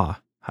saw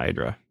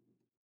Hydra,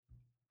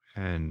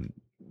 and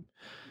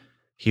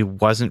he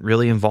wasn't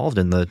really involved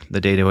in the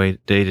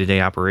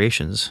day-to-day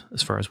operations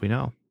as far as we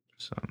know.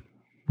 So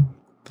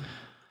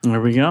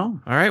There we go.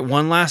 all right,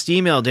 one last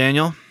email,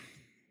 Daniel.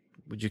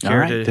 Would you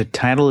care to? The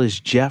title is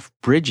Jeff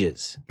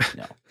Bridges.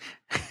 No.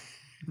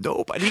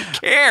 Nobody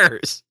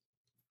cares.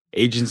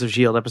 Agents of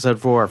S.H.I.E.L.D. Episode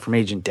 4 from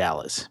Agent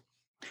Dallas.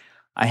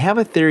 I have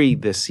a theory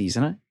this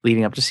season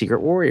leading up to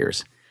Secret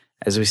Warriors.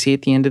 As we see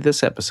at the end of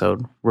this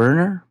episode,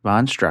 Werner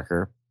von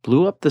Strucker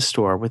blew up the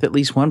store with at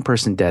least one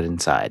person dead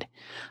inside.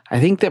 I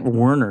think that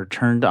Werner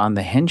turned on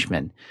the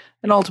henchmen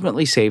and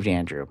ultimately saved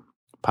Andrew.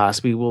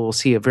 Possibly we'll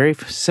see a very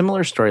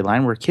similar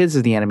storyline where kids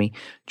of the enemy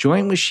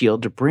join with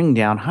S.H.I.E.L.D. to bring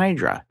down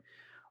Hydra.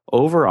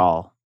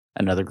 Overall,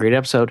 another great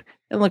episode,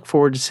 and look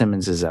forward to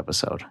Simmons'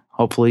 episode.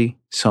 Hopefully,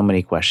 so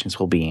many questions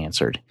will be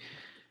answered.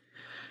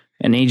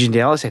 And Agent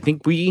Dallas, I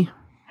think we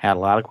had a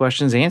lot of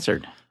questions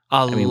answered.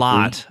 A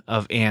lot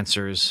of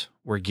answers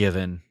were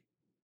given.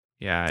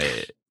 Yeah.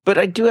 But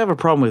I do have a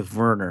problem with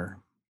Werner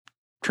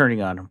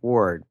turning on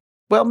Ward.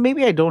 Well,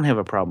 maybe I don't have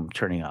a problem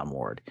turning on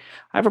Ward.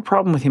 I have a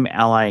problem with him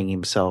allying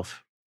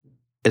himself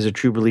as a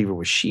true believer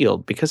with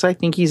S.H.I.E.L.D. because I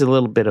think he's a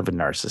little bit of a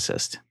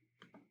narcissist.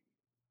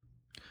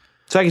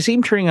 So I can see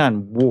him turning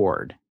on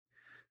Ward,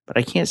 but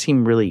I can't see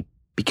him really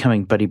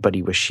becoming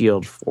buddy-buddy with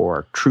S.H.I.E.L.D.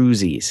 for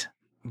truesies.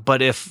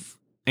 But if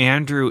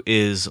Andrew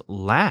is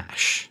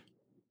Lash,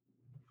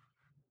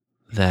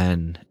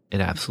 then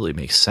it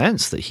absolutely makes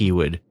sense that he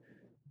would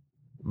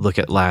look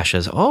at Lash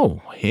as,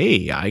 oh,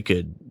 hey, I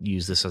could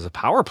use this as a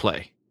power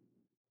play.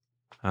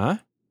 Huh?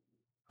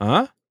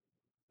 Yeah,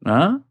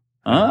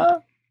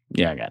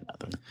 I got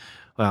nothing.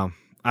 Well,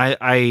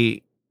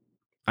 I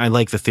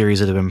like the theories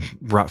that have been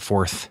brought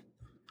forth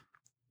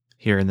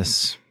here in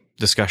this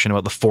discussion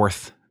about the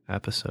 4th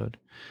episode.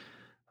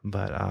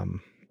 But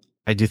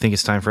I do think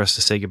it's time for us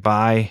to say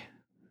goodbye,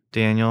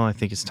 Daniel. I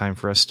think it's time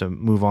for us to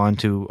move on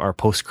to our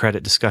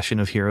post-credit discussion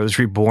of Heroes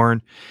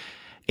Reborn.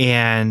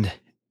 And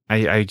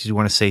I do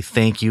want to say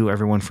thank you,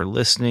 everyone, for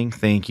listening.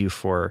 Thank you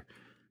for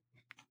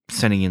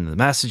sending in the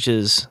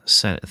messages.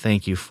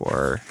 Thank you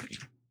for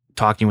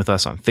talking with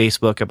us on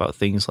Facebook about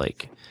things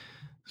like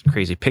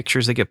crazy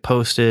pictures that get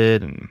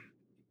posted and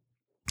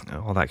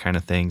all that kind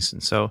of things.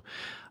 And so,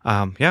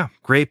 yeah,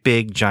 great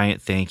big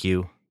giant thank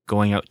you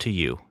going out to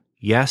you.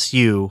 Yes,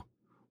 you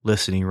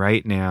listening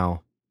right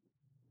now,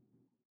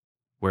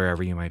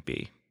 wherever you might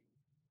be.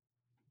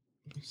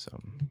 So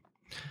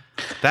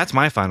that's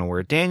my final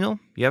word. Daniel,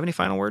 you have any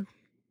final word?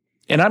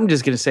 And I'm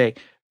just going to say,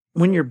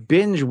 when you're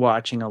binge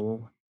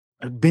listening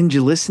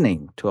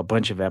to a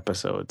bunch of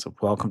episodes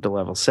of Welcome to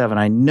Level 7,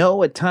 I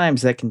know at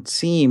times that can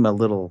seem a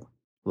little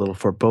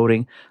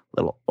foreboding,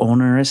 a little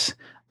onerous,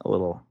 a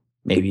little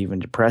maybe even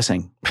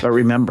depressing. But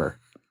remember,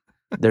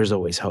 there's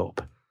always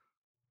hope.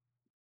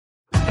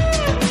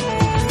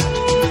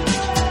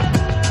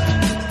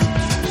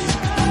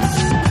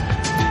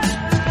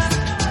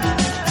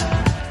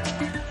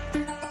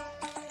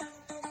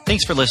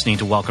 Thanks for listening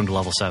to Welcome to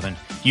Level 7.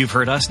 You've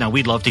heard us. Now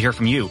we'd love to hear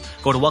from you.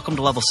 Go to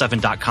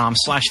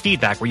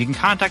welcometolevel7.com/feedback where you can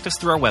contact us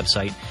through our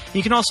website.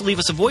 You can also leave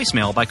us a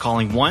voicemail by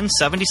calling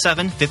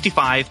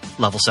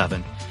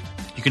 1-77-55-Level7.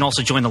 You can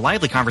also join the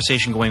lively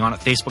conversation going on at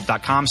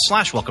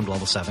facebook.com/welcome to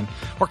level 7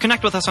 or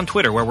connect with us on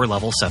Twitter where we're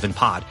Level 7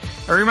 Pod.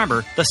 And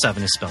remember, the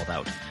 7 is spelled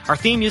out. Our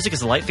theme music is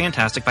The Light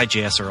Fantastic by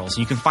J.S. Earls,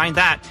 and you can find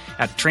that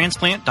at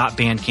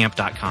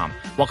transplant.bandcamp.com.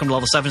 Welcome to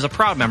Level 7 is a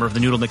proud member of the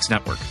Noodle Mix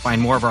Network.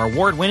 Find more of our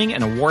award-winning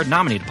and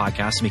award-nominated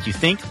podcasts to make you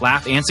think,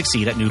 laugh, and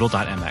succeed at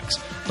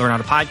noodle.mx. Learn how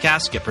to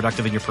podcast, get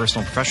productive in your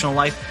personal and professional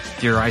life,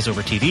 theorize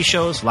over TV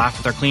shows, laugh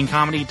with our clean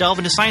comedy, delve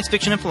into science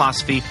fiction and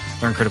philosophy,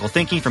 learn critical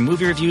thinking from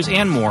movie reviews,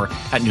 and more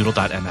at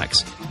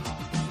noodle.mx.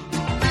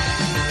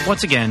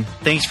 Once again,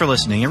 thanks for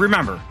listening, and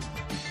remember,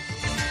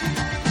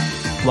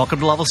 welcome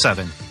to Level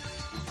 7.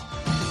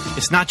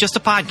 It's not just a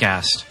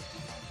podcast.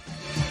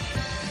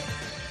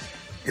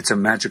 It's a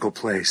magical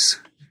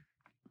place.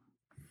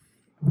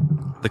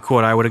 The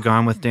quote I would have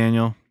gone with,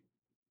 Daniel,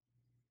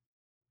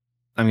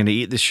 I'm going to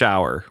eat the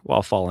shower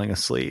while falling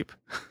asleep.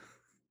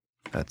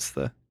 That's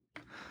the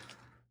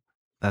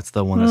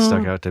one that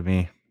stuck out to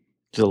me.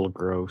 It's a little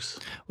gross.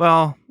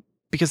 Well,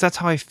 because that's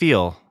how I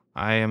feel.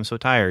 I am so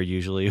tired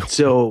usually.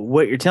 So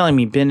what you're telling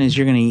me, Ben, is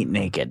you're going to eat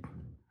naked.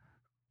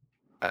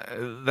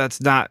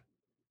 That's not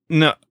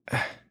what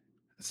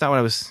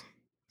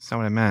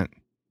I meant.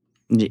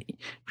 If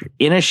you're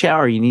in a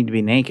shower, you need to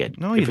be naked.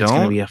 No, you if it's going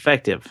to don't. be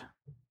effective.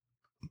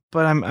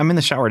 But I'm in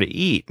the shower to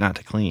eat, not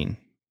to clean.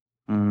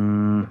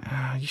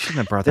 You shouldn't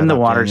have brought that up. Then the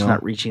water's Daniel.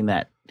 not reaching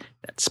that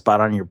spot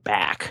on your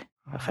back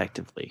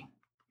effectively.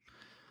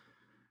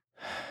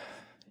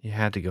 You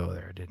had to go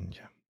there, didn't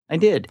you? I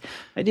did.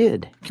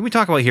 Can we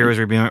talk about Heroes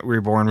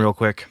Reborn real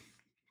quick?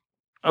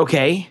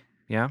 Okay.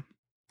 Yeah.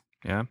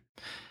 Do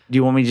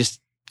you want me to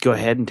just go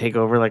ahead and take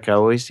over like I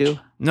always do?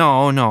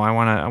 No. I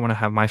wanna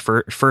have my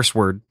first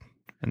word,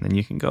 and then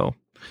you can go.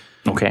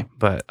 Okay.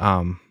 But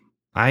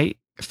I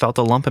felt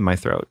a lump in my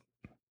throat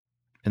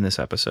in this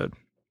episode,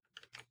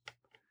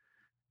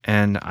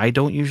 and I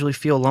don't usually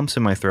feel lumps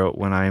in my throat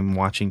when I'm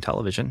watching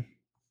television,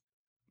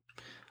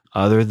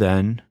 other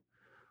than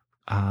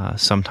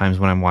sometimes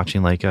when I'm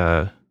watching like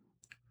a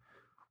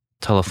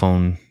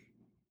telephone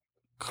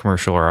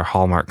commercial or a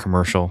Hallmark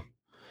commercial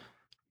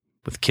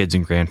with kids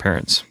and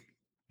grandparents.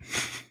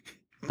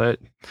 But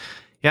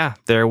yeah,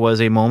 there was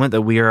a moment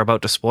that we are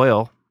about to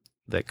spoil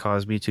that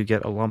caused me to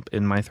get a lump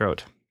in my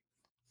throat.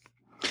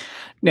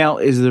 Now,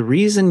 is the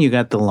reason you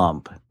got the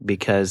lump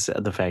because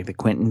of the fact that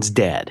Quentin's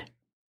dead?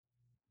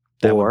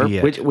 That would be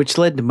it. Which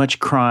led to much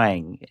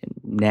crying and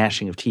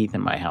gnashing of teeth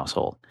in my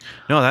household.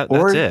 No,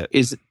 that's it.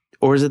 Is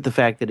it the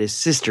fact that his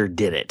sister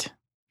did it?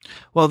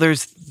 Well,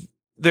 it's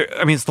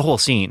the whole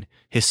scene.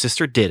 His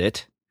sister did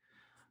it.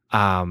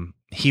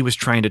 He was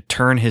trying to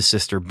turn his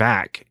sister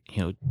back,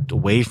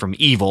 away from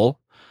evil.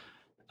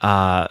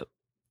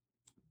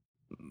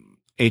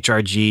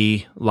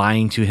 HRG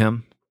lying to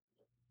him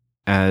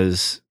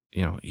as,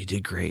 you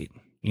did great,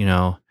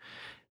 and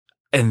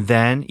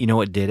then,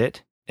 what did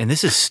it? And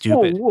this is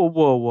stupid. Whoa.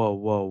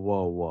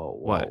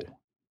 What?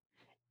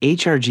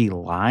 HRG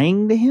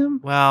lying to him?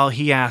 Well,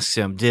 he asks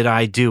him, did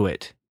I do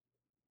it?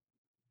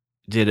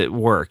 Did it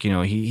work?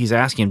 He's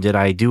asking him, did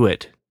I do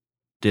it?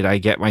 Did I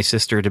get my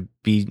sister to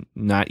be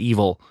not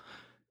evil?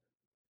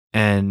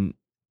 And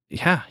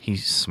yeah, he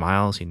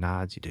smiles, he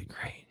nods, you did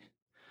great.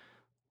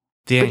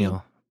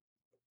 Daniel.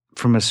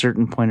 From a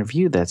certain point of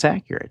view, that's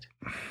accurate.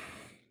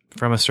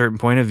 From a certain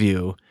point of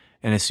view.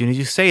 And as soon as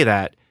you say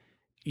that,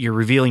 you're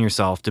revealing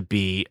yourself to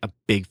be a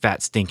big,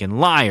 fat, stinking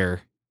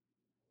liar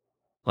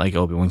like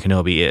Obi-Wan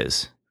Kenobi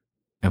is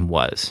and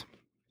was.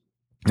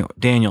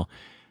 Daniel,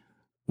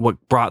 what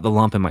brought the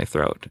lump in my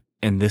throat,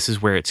 and this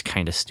is where it's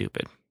kind of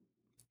stupid.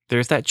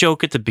 There's that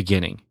joke at the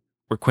beginning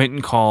where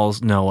Quentin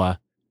calls Noah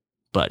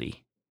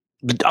buddy.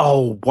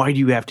 Oh, why do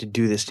you have to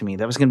do this to me?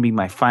 That was going to be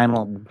my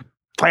final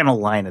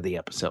line of the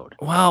episode.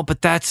 Well,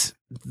 but that's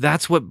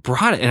what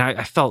brought it. And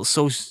I felt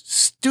so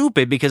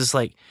stupid because it's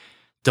like,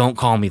 don't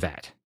call me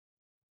that.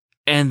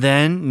 And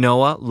then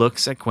Noah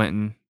looks at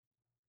Quentin,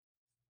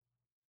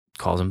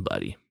 calls him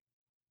buddy.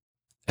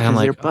 And I'm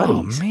like,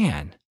 oh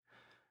man.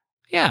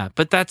 Yeah,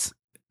 but that's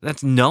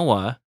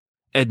Noah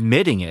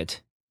admitting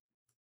it.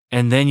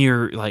 And then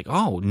you're like,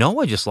 oh,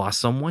 Noah just lost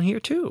someone here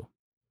too.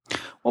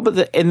 Well, but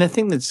the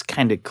thing that's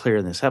kind of clear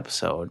in this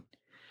episode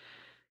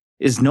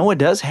is Noah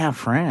does have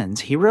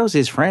friends. Hero's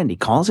his friend. He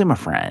calls him a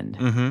friend.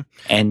 Mm-hmm.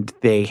 And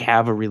they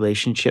have a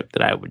relationship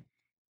that I would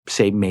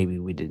say maybe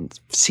we didn't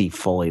see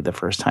fully the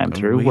first time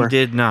through. We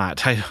did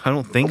not. I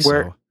don't think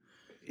so.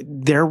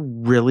 They're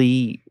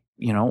really,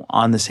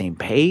 on the same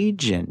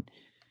page and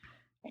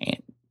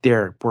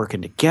they're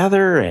working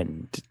together,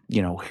 and,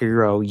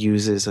 Hero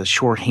uses a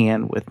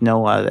shorthand with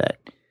Noah that,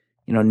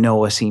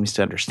 Noah seems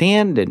to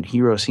understand, and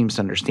Hero seems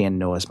to understand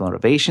Noah's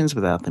motivations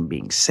without them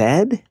being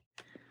said.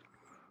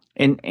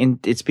 And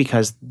it's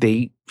because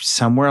they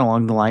somewhere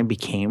along the line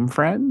became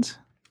friends.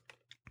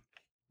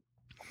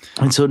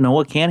 And so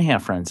Noah can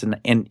have friends. And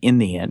in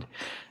the end,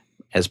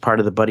 as part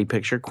of the buddy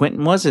picture,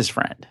 Quentin was his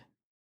friend.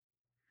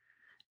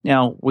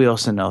 Now, we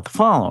also know the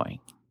following.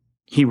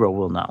 Hero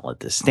will not let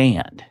this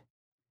stand.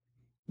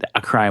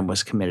 A crime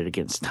was committed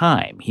against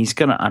time. He's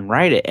going to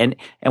unwrite it. And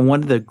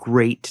one of the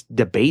great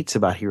debates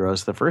about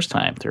Heroes the first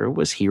time through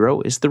was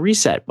Hero is the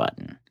reset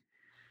button.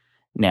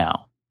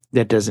 Now,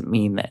 that doesn't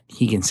mean that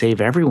he can save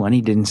everyone.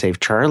 He didn't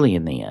save Charlie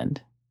in the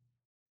end.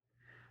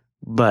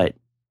 But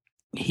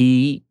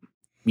he,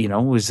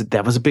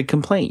 that was a big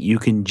complaint. You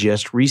can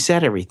just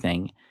reset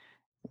everything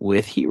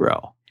with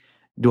Hero.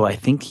 Do I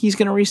think he's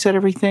going to reset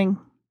everything?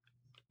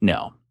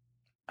 No.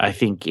 I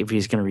think if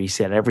he's going to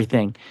reset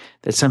everything,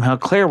 that somehow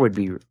Claire would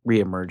be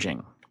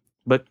reemerging.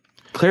 But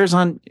Claire's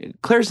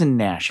in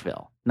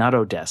Nashville, not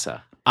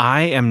Odessa.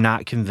 I am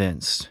not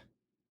convinced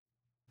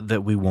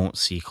that we won't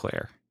see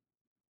Claire.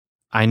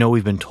 I know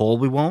we've been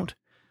told we won't.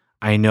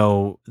 I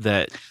know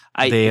that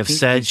they have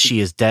said she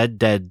is dead.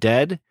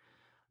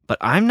 But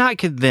I'm not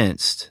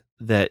convinced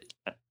that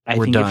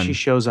we're done. If she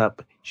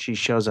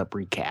shows up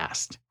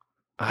recast.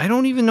 I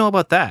don't even know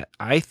about that.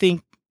 I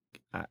think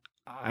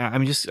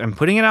I'm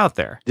putting it out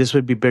there. This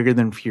would be bigger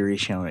than Fury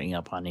showing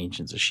up on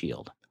Agents of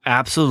S.H.I.E.L.D.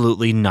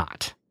 Absolutely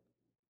not.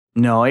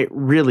 No, it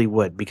really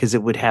would, because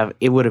it would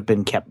have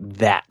been kept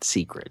that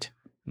secret.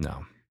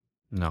 No.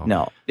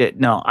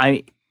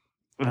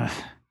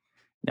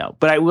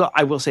 But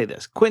I will say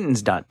this.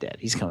 Quentin's not dead.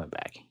 He's coming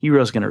back.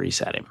 Hero's going to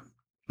reset him.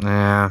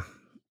 Nah.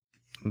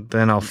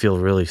 Then I'll feel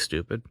really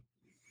stupid.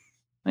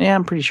 Yeah,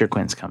 I'm pretty sure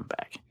Quentin's coming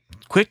back.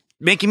 Quit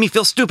making me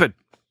feel stupid.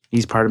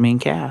 He's part of main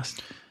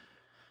cast.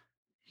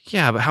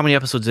 Yeah, but how many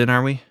episodes in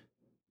are we?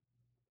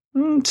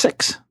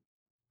 6.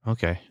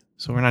 Okay.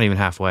 So we're not even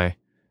halfway.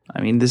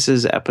 I mean, this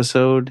is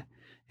episode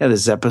Yeah,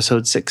 this is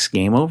episode 6,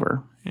 Game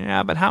Over.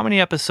 Yeah, but how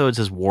many episodes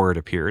has Ward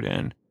appeared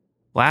in?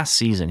 Last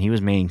season, he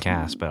was main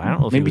cast, but I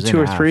don't know if Maybe he was 2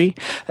 in or half. 3.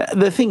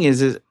 The thing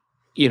is,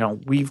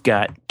 we've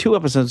got 2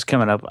 episodes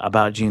coming up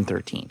about June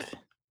 13th.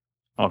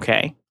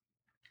 Okay?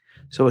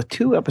 So with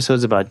 2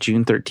 episodes about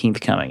June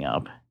 13th coming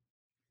up,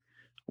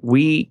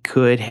 we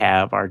could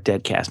have our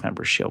dead cast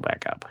members show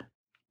back up.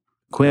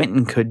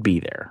 Quentin could be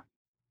there,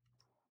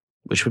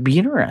 which would be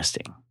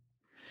interesting.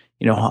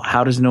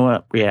 How does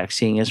Noah react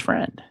seeing his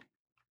friend?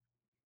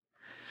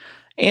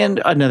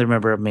 And another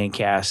member of main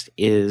cast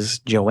is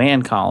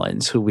Joanne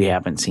Collins, who we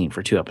haven't seen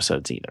for 2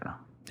 episodes either.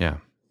 Yeah.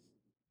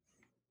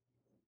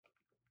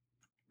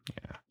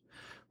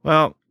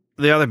 Well,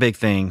 the other big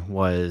thing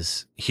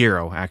was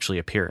Hero actually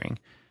appearing.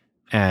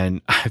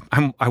 And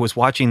I was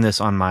watching this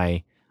on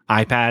my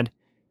iPad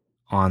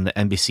on the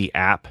NBC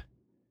app.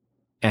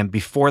 And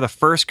before the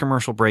first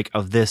commercial break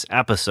of this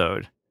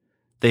episode,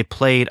 they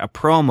played a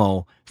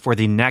promo for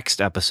the next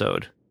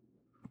episode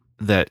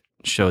that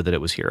showed that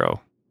it was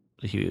Hero.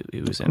 He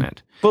was in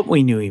it. But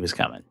we knew he was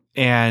coming.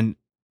 And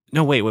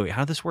no, wait.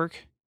 How did this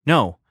work?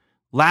 No,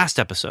 last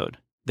episode,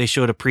 they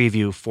showed a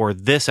preview for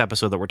this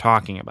episode that we're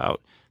talking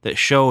about that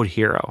showed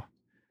Hero.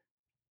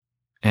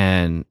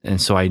 And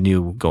so I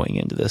knew going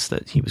into this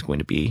that he was going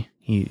to be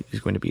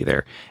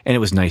there. And it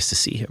was nice to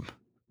see him.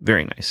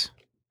 Very nice.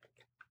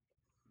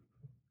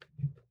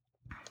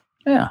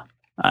 Yeah.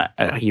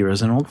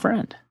 Hero's an old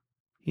friend.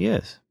 He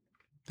is.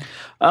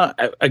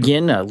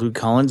 Again, Luke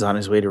Collins on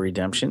his way to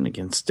redemption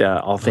against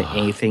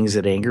any things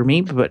that anger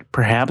me. But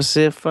perhaps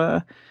if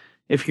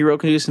Hero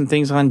can do some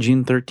things on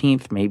June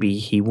 13th, maybe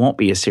he won't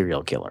be a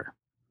serial killer.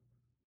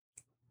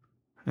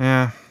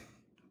 Yeah.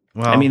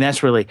 Well, I mean,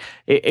 that's really,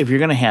 if you're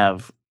going to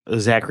have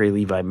Zachary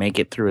Levi make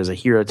it through as a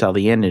hero till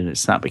the end, and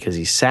it's not because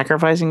he's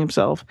sacrificing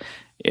himself,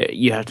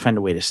 you have to find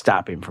a way to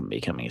stop him from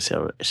becoming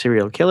a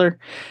serial killer.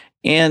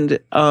 And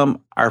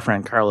our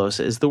friend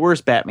Carlos is the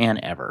worst Batman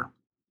ever.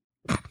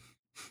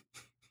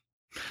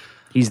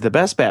 He's the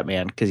best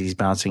Batman because he's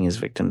bouncing his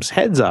victims'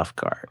 heads off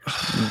cars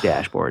and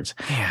dashboards.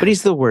 Yeah. But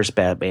he's the worst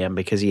Batman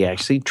because he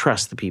actually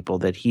trusts the people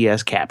that he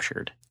has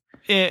captured.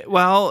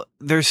 Well,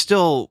 there's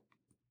still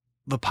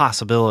the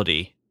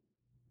possibility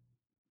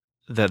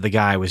that the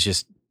guy was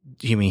just,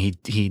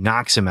 he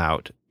knocks him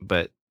out,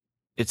 but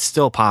it's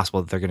still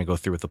possible that they're going to go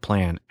through with the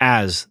plan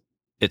as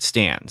it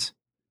stands,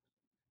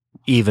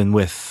 even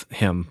with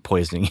him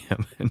poisoning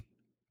him and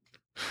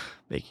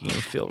making him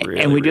feel really,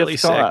 and we really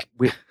sick.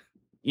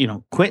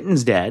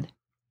 Quentin's dead.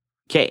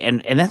 Okay,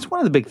 and that's one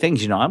of the big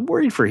things. I'm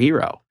worried for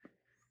Hero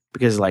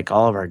because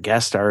all of our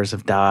guest stars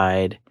have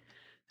died.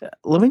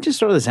 Let me just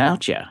throw this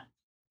out, you.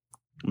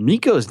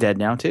 Miko's dead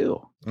now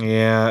too.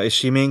 Yeah, is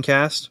she main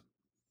cast?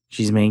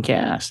 She's main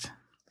cast.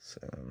 So.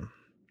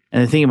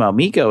 And the thing about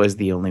Miko is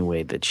the only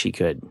way that she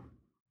could,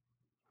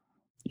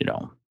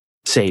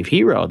 save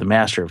Hero, the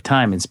master of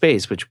time and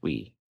space, which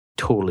we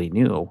totally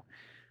knew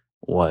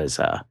was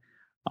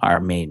our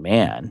main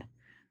man.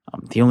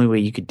 The only way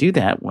you could do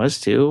that was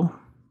to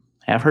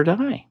have her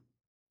die.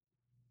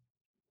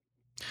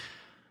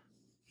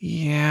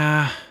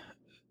 Yeah.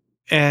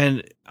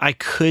 And I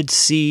could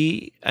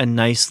see a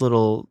nice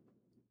little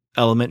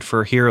element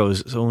for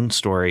Hero's own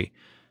story,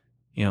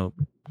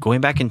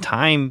 going back in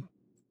time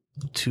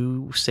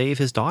to save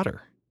his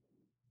daughter,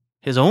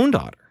 his own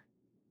daughter.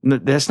 No,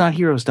 that's not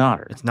Hero's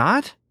daughter. It's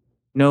not?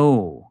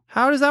 No.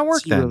 How does that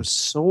work It's then? Hero's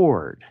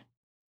sword.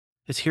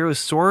 It's Hero's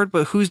sword,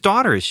 but whose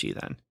daughter is she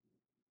then?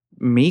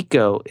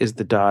 Miko is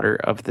the daughter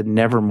of the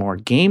Nevermore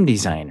game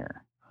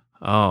designer.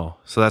 Oh,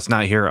 so that's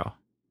not Hero.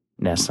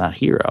 That's not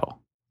Hero.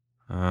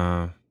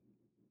 Uh,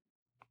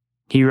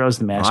 Hero's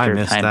the master of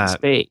missed time and that.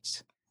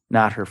 space,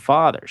 not her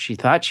father. She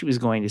thought she was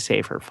going to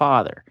save her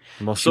father.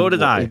 well, so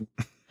did I.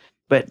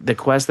 But the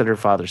quest that her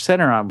father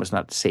sent her on was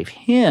not to save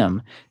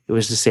him. It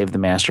was to save the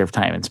master of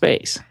time and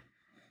space.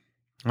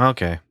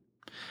 Okay.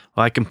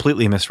 Well, I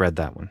completely misread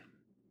that one.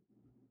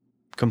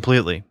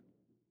 Completely.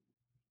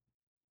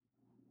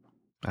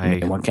 I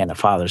mean, what kind of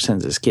father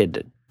sends his kid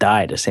to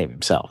die to save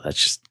himself?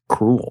 That's just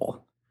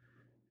cruel.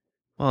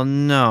 Well,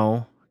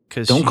 no,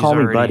 because Don't call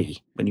me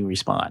buddy when you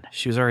respond.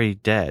 She was already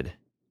dead.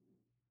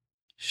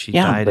 She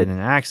Yeah, died but- in an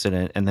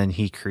accident, and then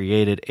he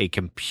created a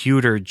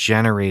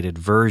computer-generated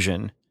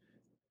version.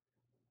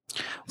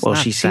 It's Well,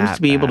 not she seems that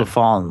to be able to bad.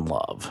 fall in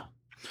love.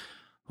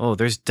 Oh,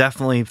 there's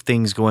definitely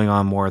things going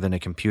on more than a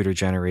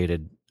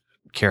computer-generated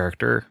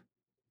character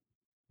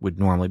would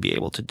normally be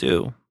able to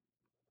do.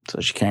 So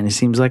she kind of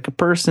seems like a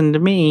person to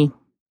me.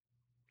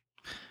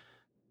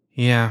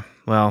 Yeah,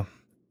 well,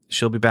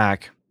 she'll be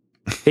back.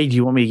 Hey, do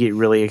you want me to get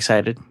really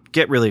excited?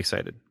 Get really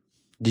excited.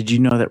 Did you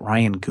know that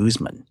Ryan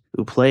Guzman,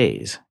 who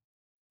plays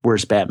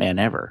Worst Batman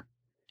Ever,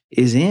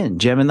 is in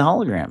Gem and the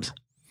Holograms?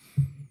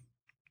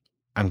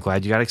 I'm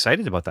glad you got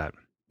excited about that.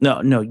 No,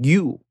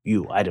 you.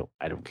 I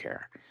don't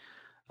care.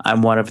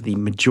 I'm one of the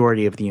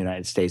majority of the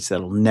United States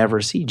that'll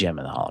never see Gem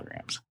and the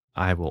Holograms.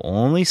 I will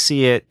only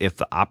see it if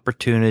the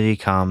opportunity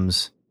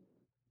comes.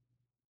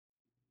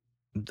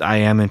 I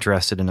am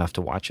interested enough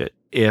to watch it.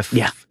 If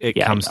Yeah, it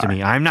yeah, comes you to are.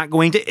 me, I'm not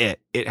going to it.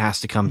 It has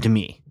to come to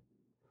me.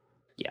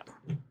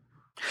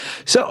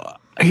 So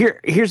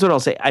here's what I'll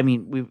say. I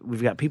mean,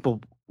 we've got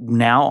people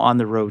now on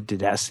the road to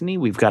destiny.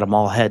 We've got them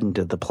all heading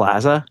to the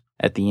plaza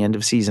at the end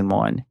of season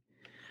 1.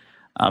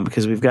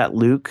 Because we've got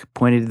Luke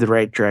pointed in the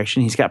right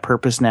direction. He's got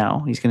purpose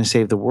now. He's going to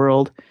save the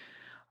world.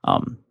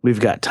 We've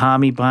got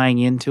Tommy buying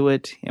into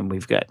it, and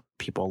we've got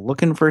people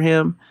looking for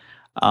him.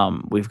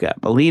 We've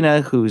got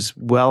Melina, who's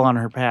well on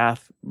her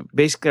path.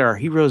 Basically, our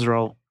heroes are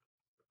all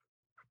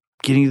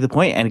getting to the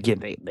point. And again,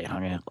 they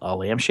hung a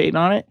lampshade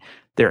on it.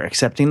 They're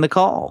accepting the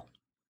call.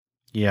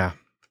 Yeah.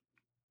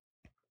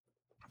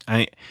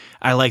 I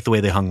like the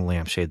way they hung the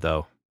lampshade,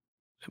 though,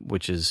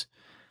 which is,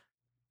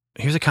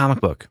 here's a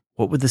comic book.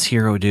 What would this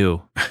hero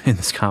do in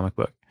this comic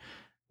book?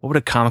 What would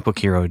a comic book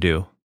hero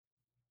do?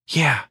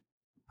 Yeah,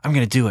 I'm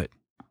going to do it.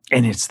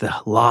 And it's the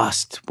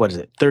lost,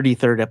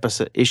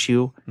 33rd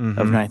issue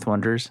of Ninth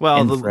Wonders.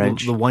 Well, in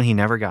French. the one he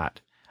never got.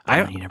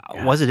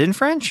 Was it in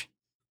French?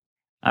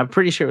 I'm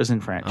pretty sure it was in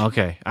French.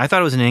 Okay. I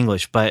thought it was in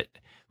English, but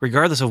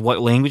regardless of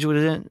what language it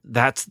was in,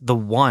 that's the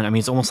one. I mean,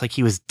 it's almost like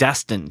he was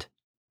destined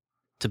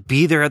to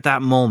be there at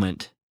that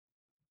moment.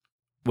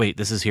 Wait,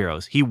 this is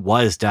Heroes. He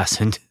was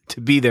destined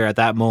to be there at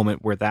that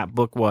moment where that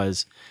book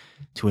was,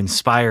 to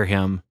inspire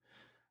him.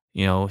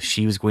 You know,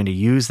 she was going to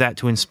use that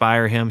to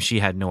inspire him. She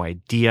had no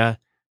idea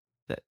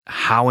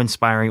how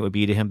inspiring it would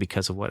be to him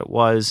because of what it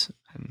was.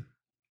 And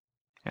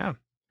yeah.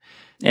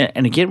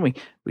 And again, we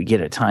get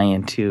a tie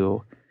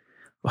into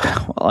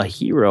a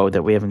hero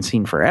that we haven't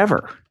seen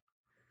forever.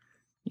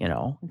 You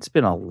know, it's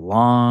been a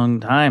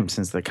long time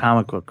since the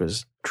comic book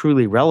was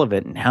truly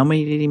relevant. And how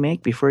many did he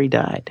make before he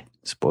died?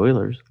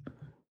 Spoilers.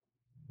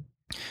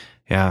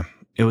 Yeah,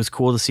 it was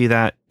cool to see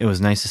that. It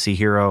was nice to see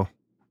Hero.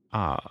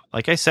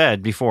 Like I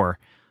said before,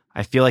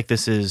 I feel like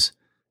this is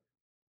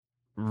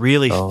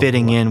really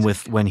fitting in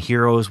with when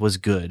Heroes was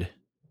good.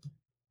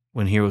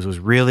 When Heroes was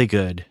really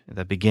good at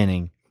the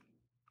beginning,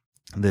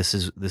 this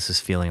is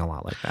feeling a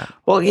lot like that.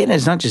 Well, again,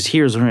 it's not just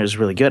Heroes when it was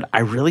really good. I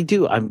really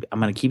do. I'm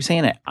going to keep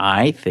saying it.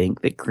 I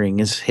think that Kring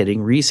is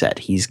hitting reset.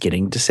 He's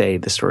getting to say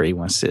the story he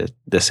wants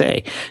to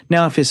say.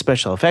 Now, if his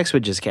special effects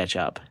would just catch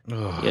up,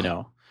 you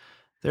know.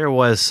 There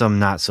was some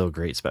not so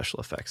great special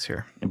effects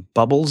here.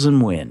 Bubbles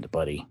and wind,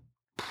 buddy.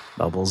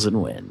 Bubbles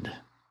and wind.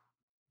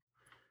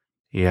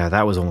 Yeah,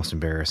 that was almost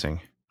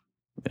embarrassing.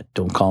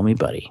 Don't call me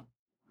buddy.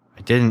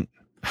 I didn't.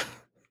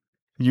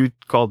 You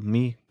called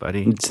me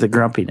buddy. It's the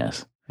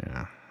grumpiness.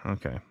 Yeah.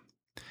 Okay.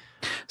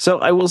 So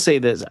I will say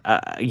this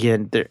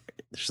again.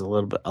 There's a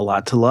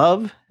lot to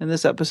love in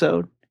this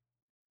episode.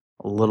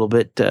 A little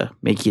bit to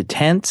make you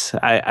tense.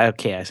 I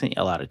sent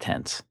you a lot of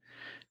tense.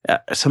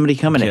 Somebody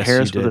coming at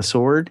Harris with a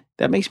sword,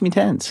 that makes me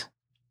tense.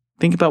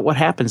 Think about what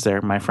happens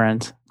there, my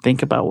friends.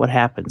 Think about what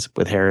happens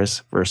with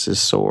Harris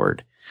versus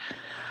sword.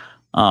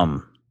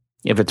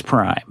 If it's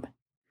Prime.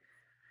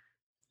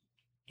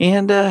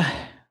 And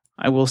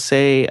I will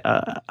say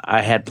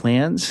I had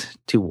plans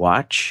to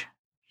watch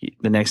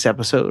the next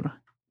episode,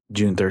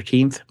 June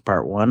 13th,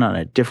 part 1, on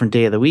a different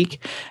day of the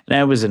week. And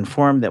I was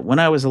informed that when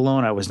I was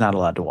alone, I was not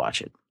allowed to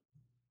watch it.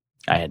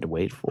 I had to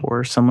wait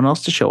for someone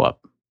else to show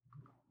up.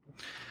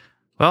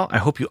 Well, I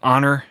hope you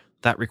honor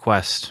that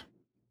request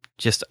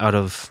just out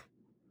of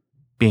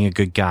being a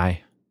good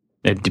guy.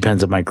 It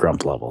depends on my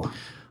grump level.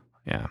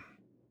 Yeah.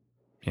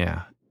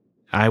 Yeah.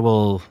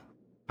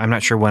 I'm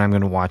not sure when I'm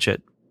going to watch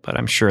it, but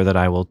I'm sure that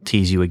I will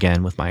tease you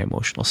again with my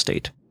emotional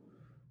state.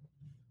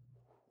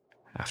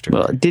 After.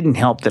 Well, it didn't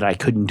help that I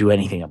couldn't do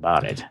anything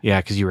about it.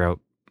 Yeah, because you were out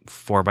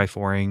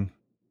 4x4ing.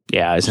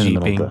 Yeah, I was in the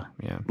middle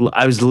of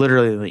I was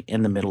literally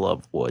in the middle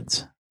of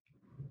woods.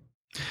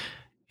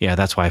 Yeah,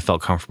 that's why I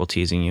felt comfortable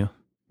teasing you.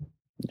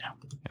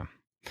 Yeah.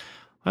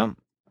 Well,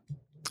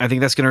 I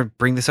think that's going to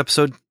bring this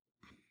episode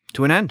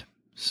to an end.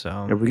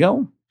 So there we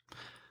go.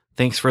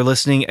 Thanks for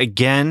listening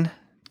again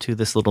to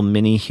this little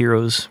mini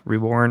Heroes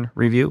Reborn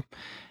review.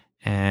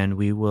 And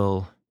we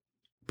will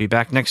be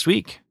back next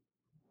week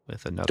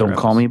with another Don't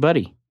call me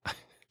buddy.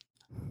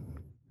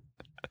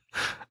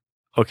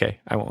 Okay,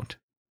 I won't.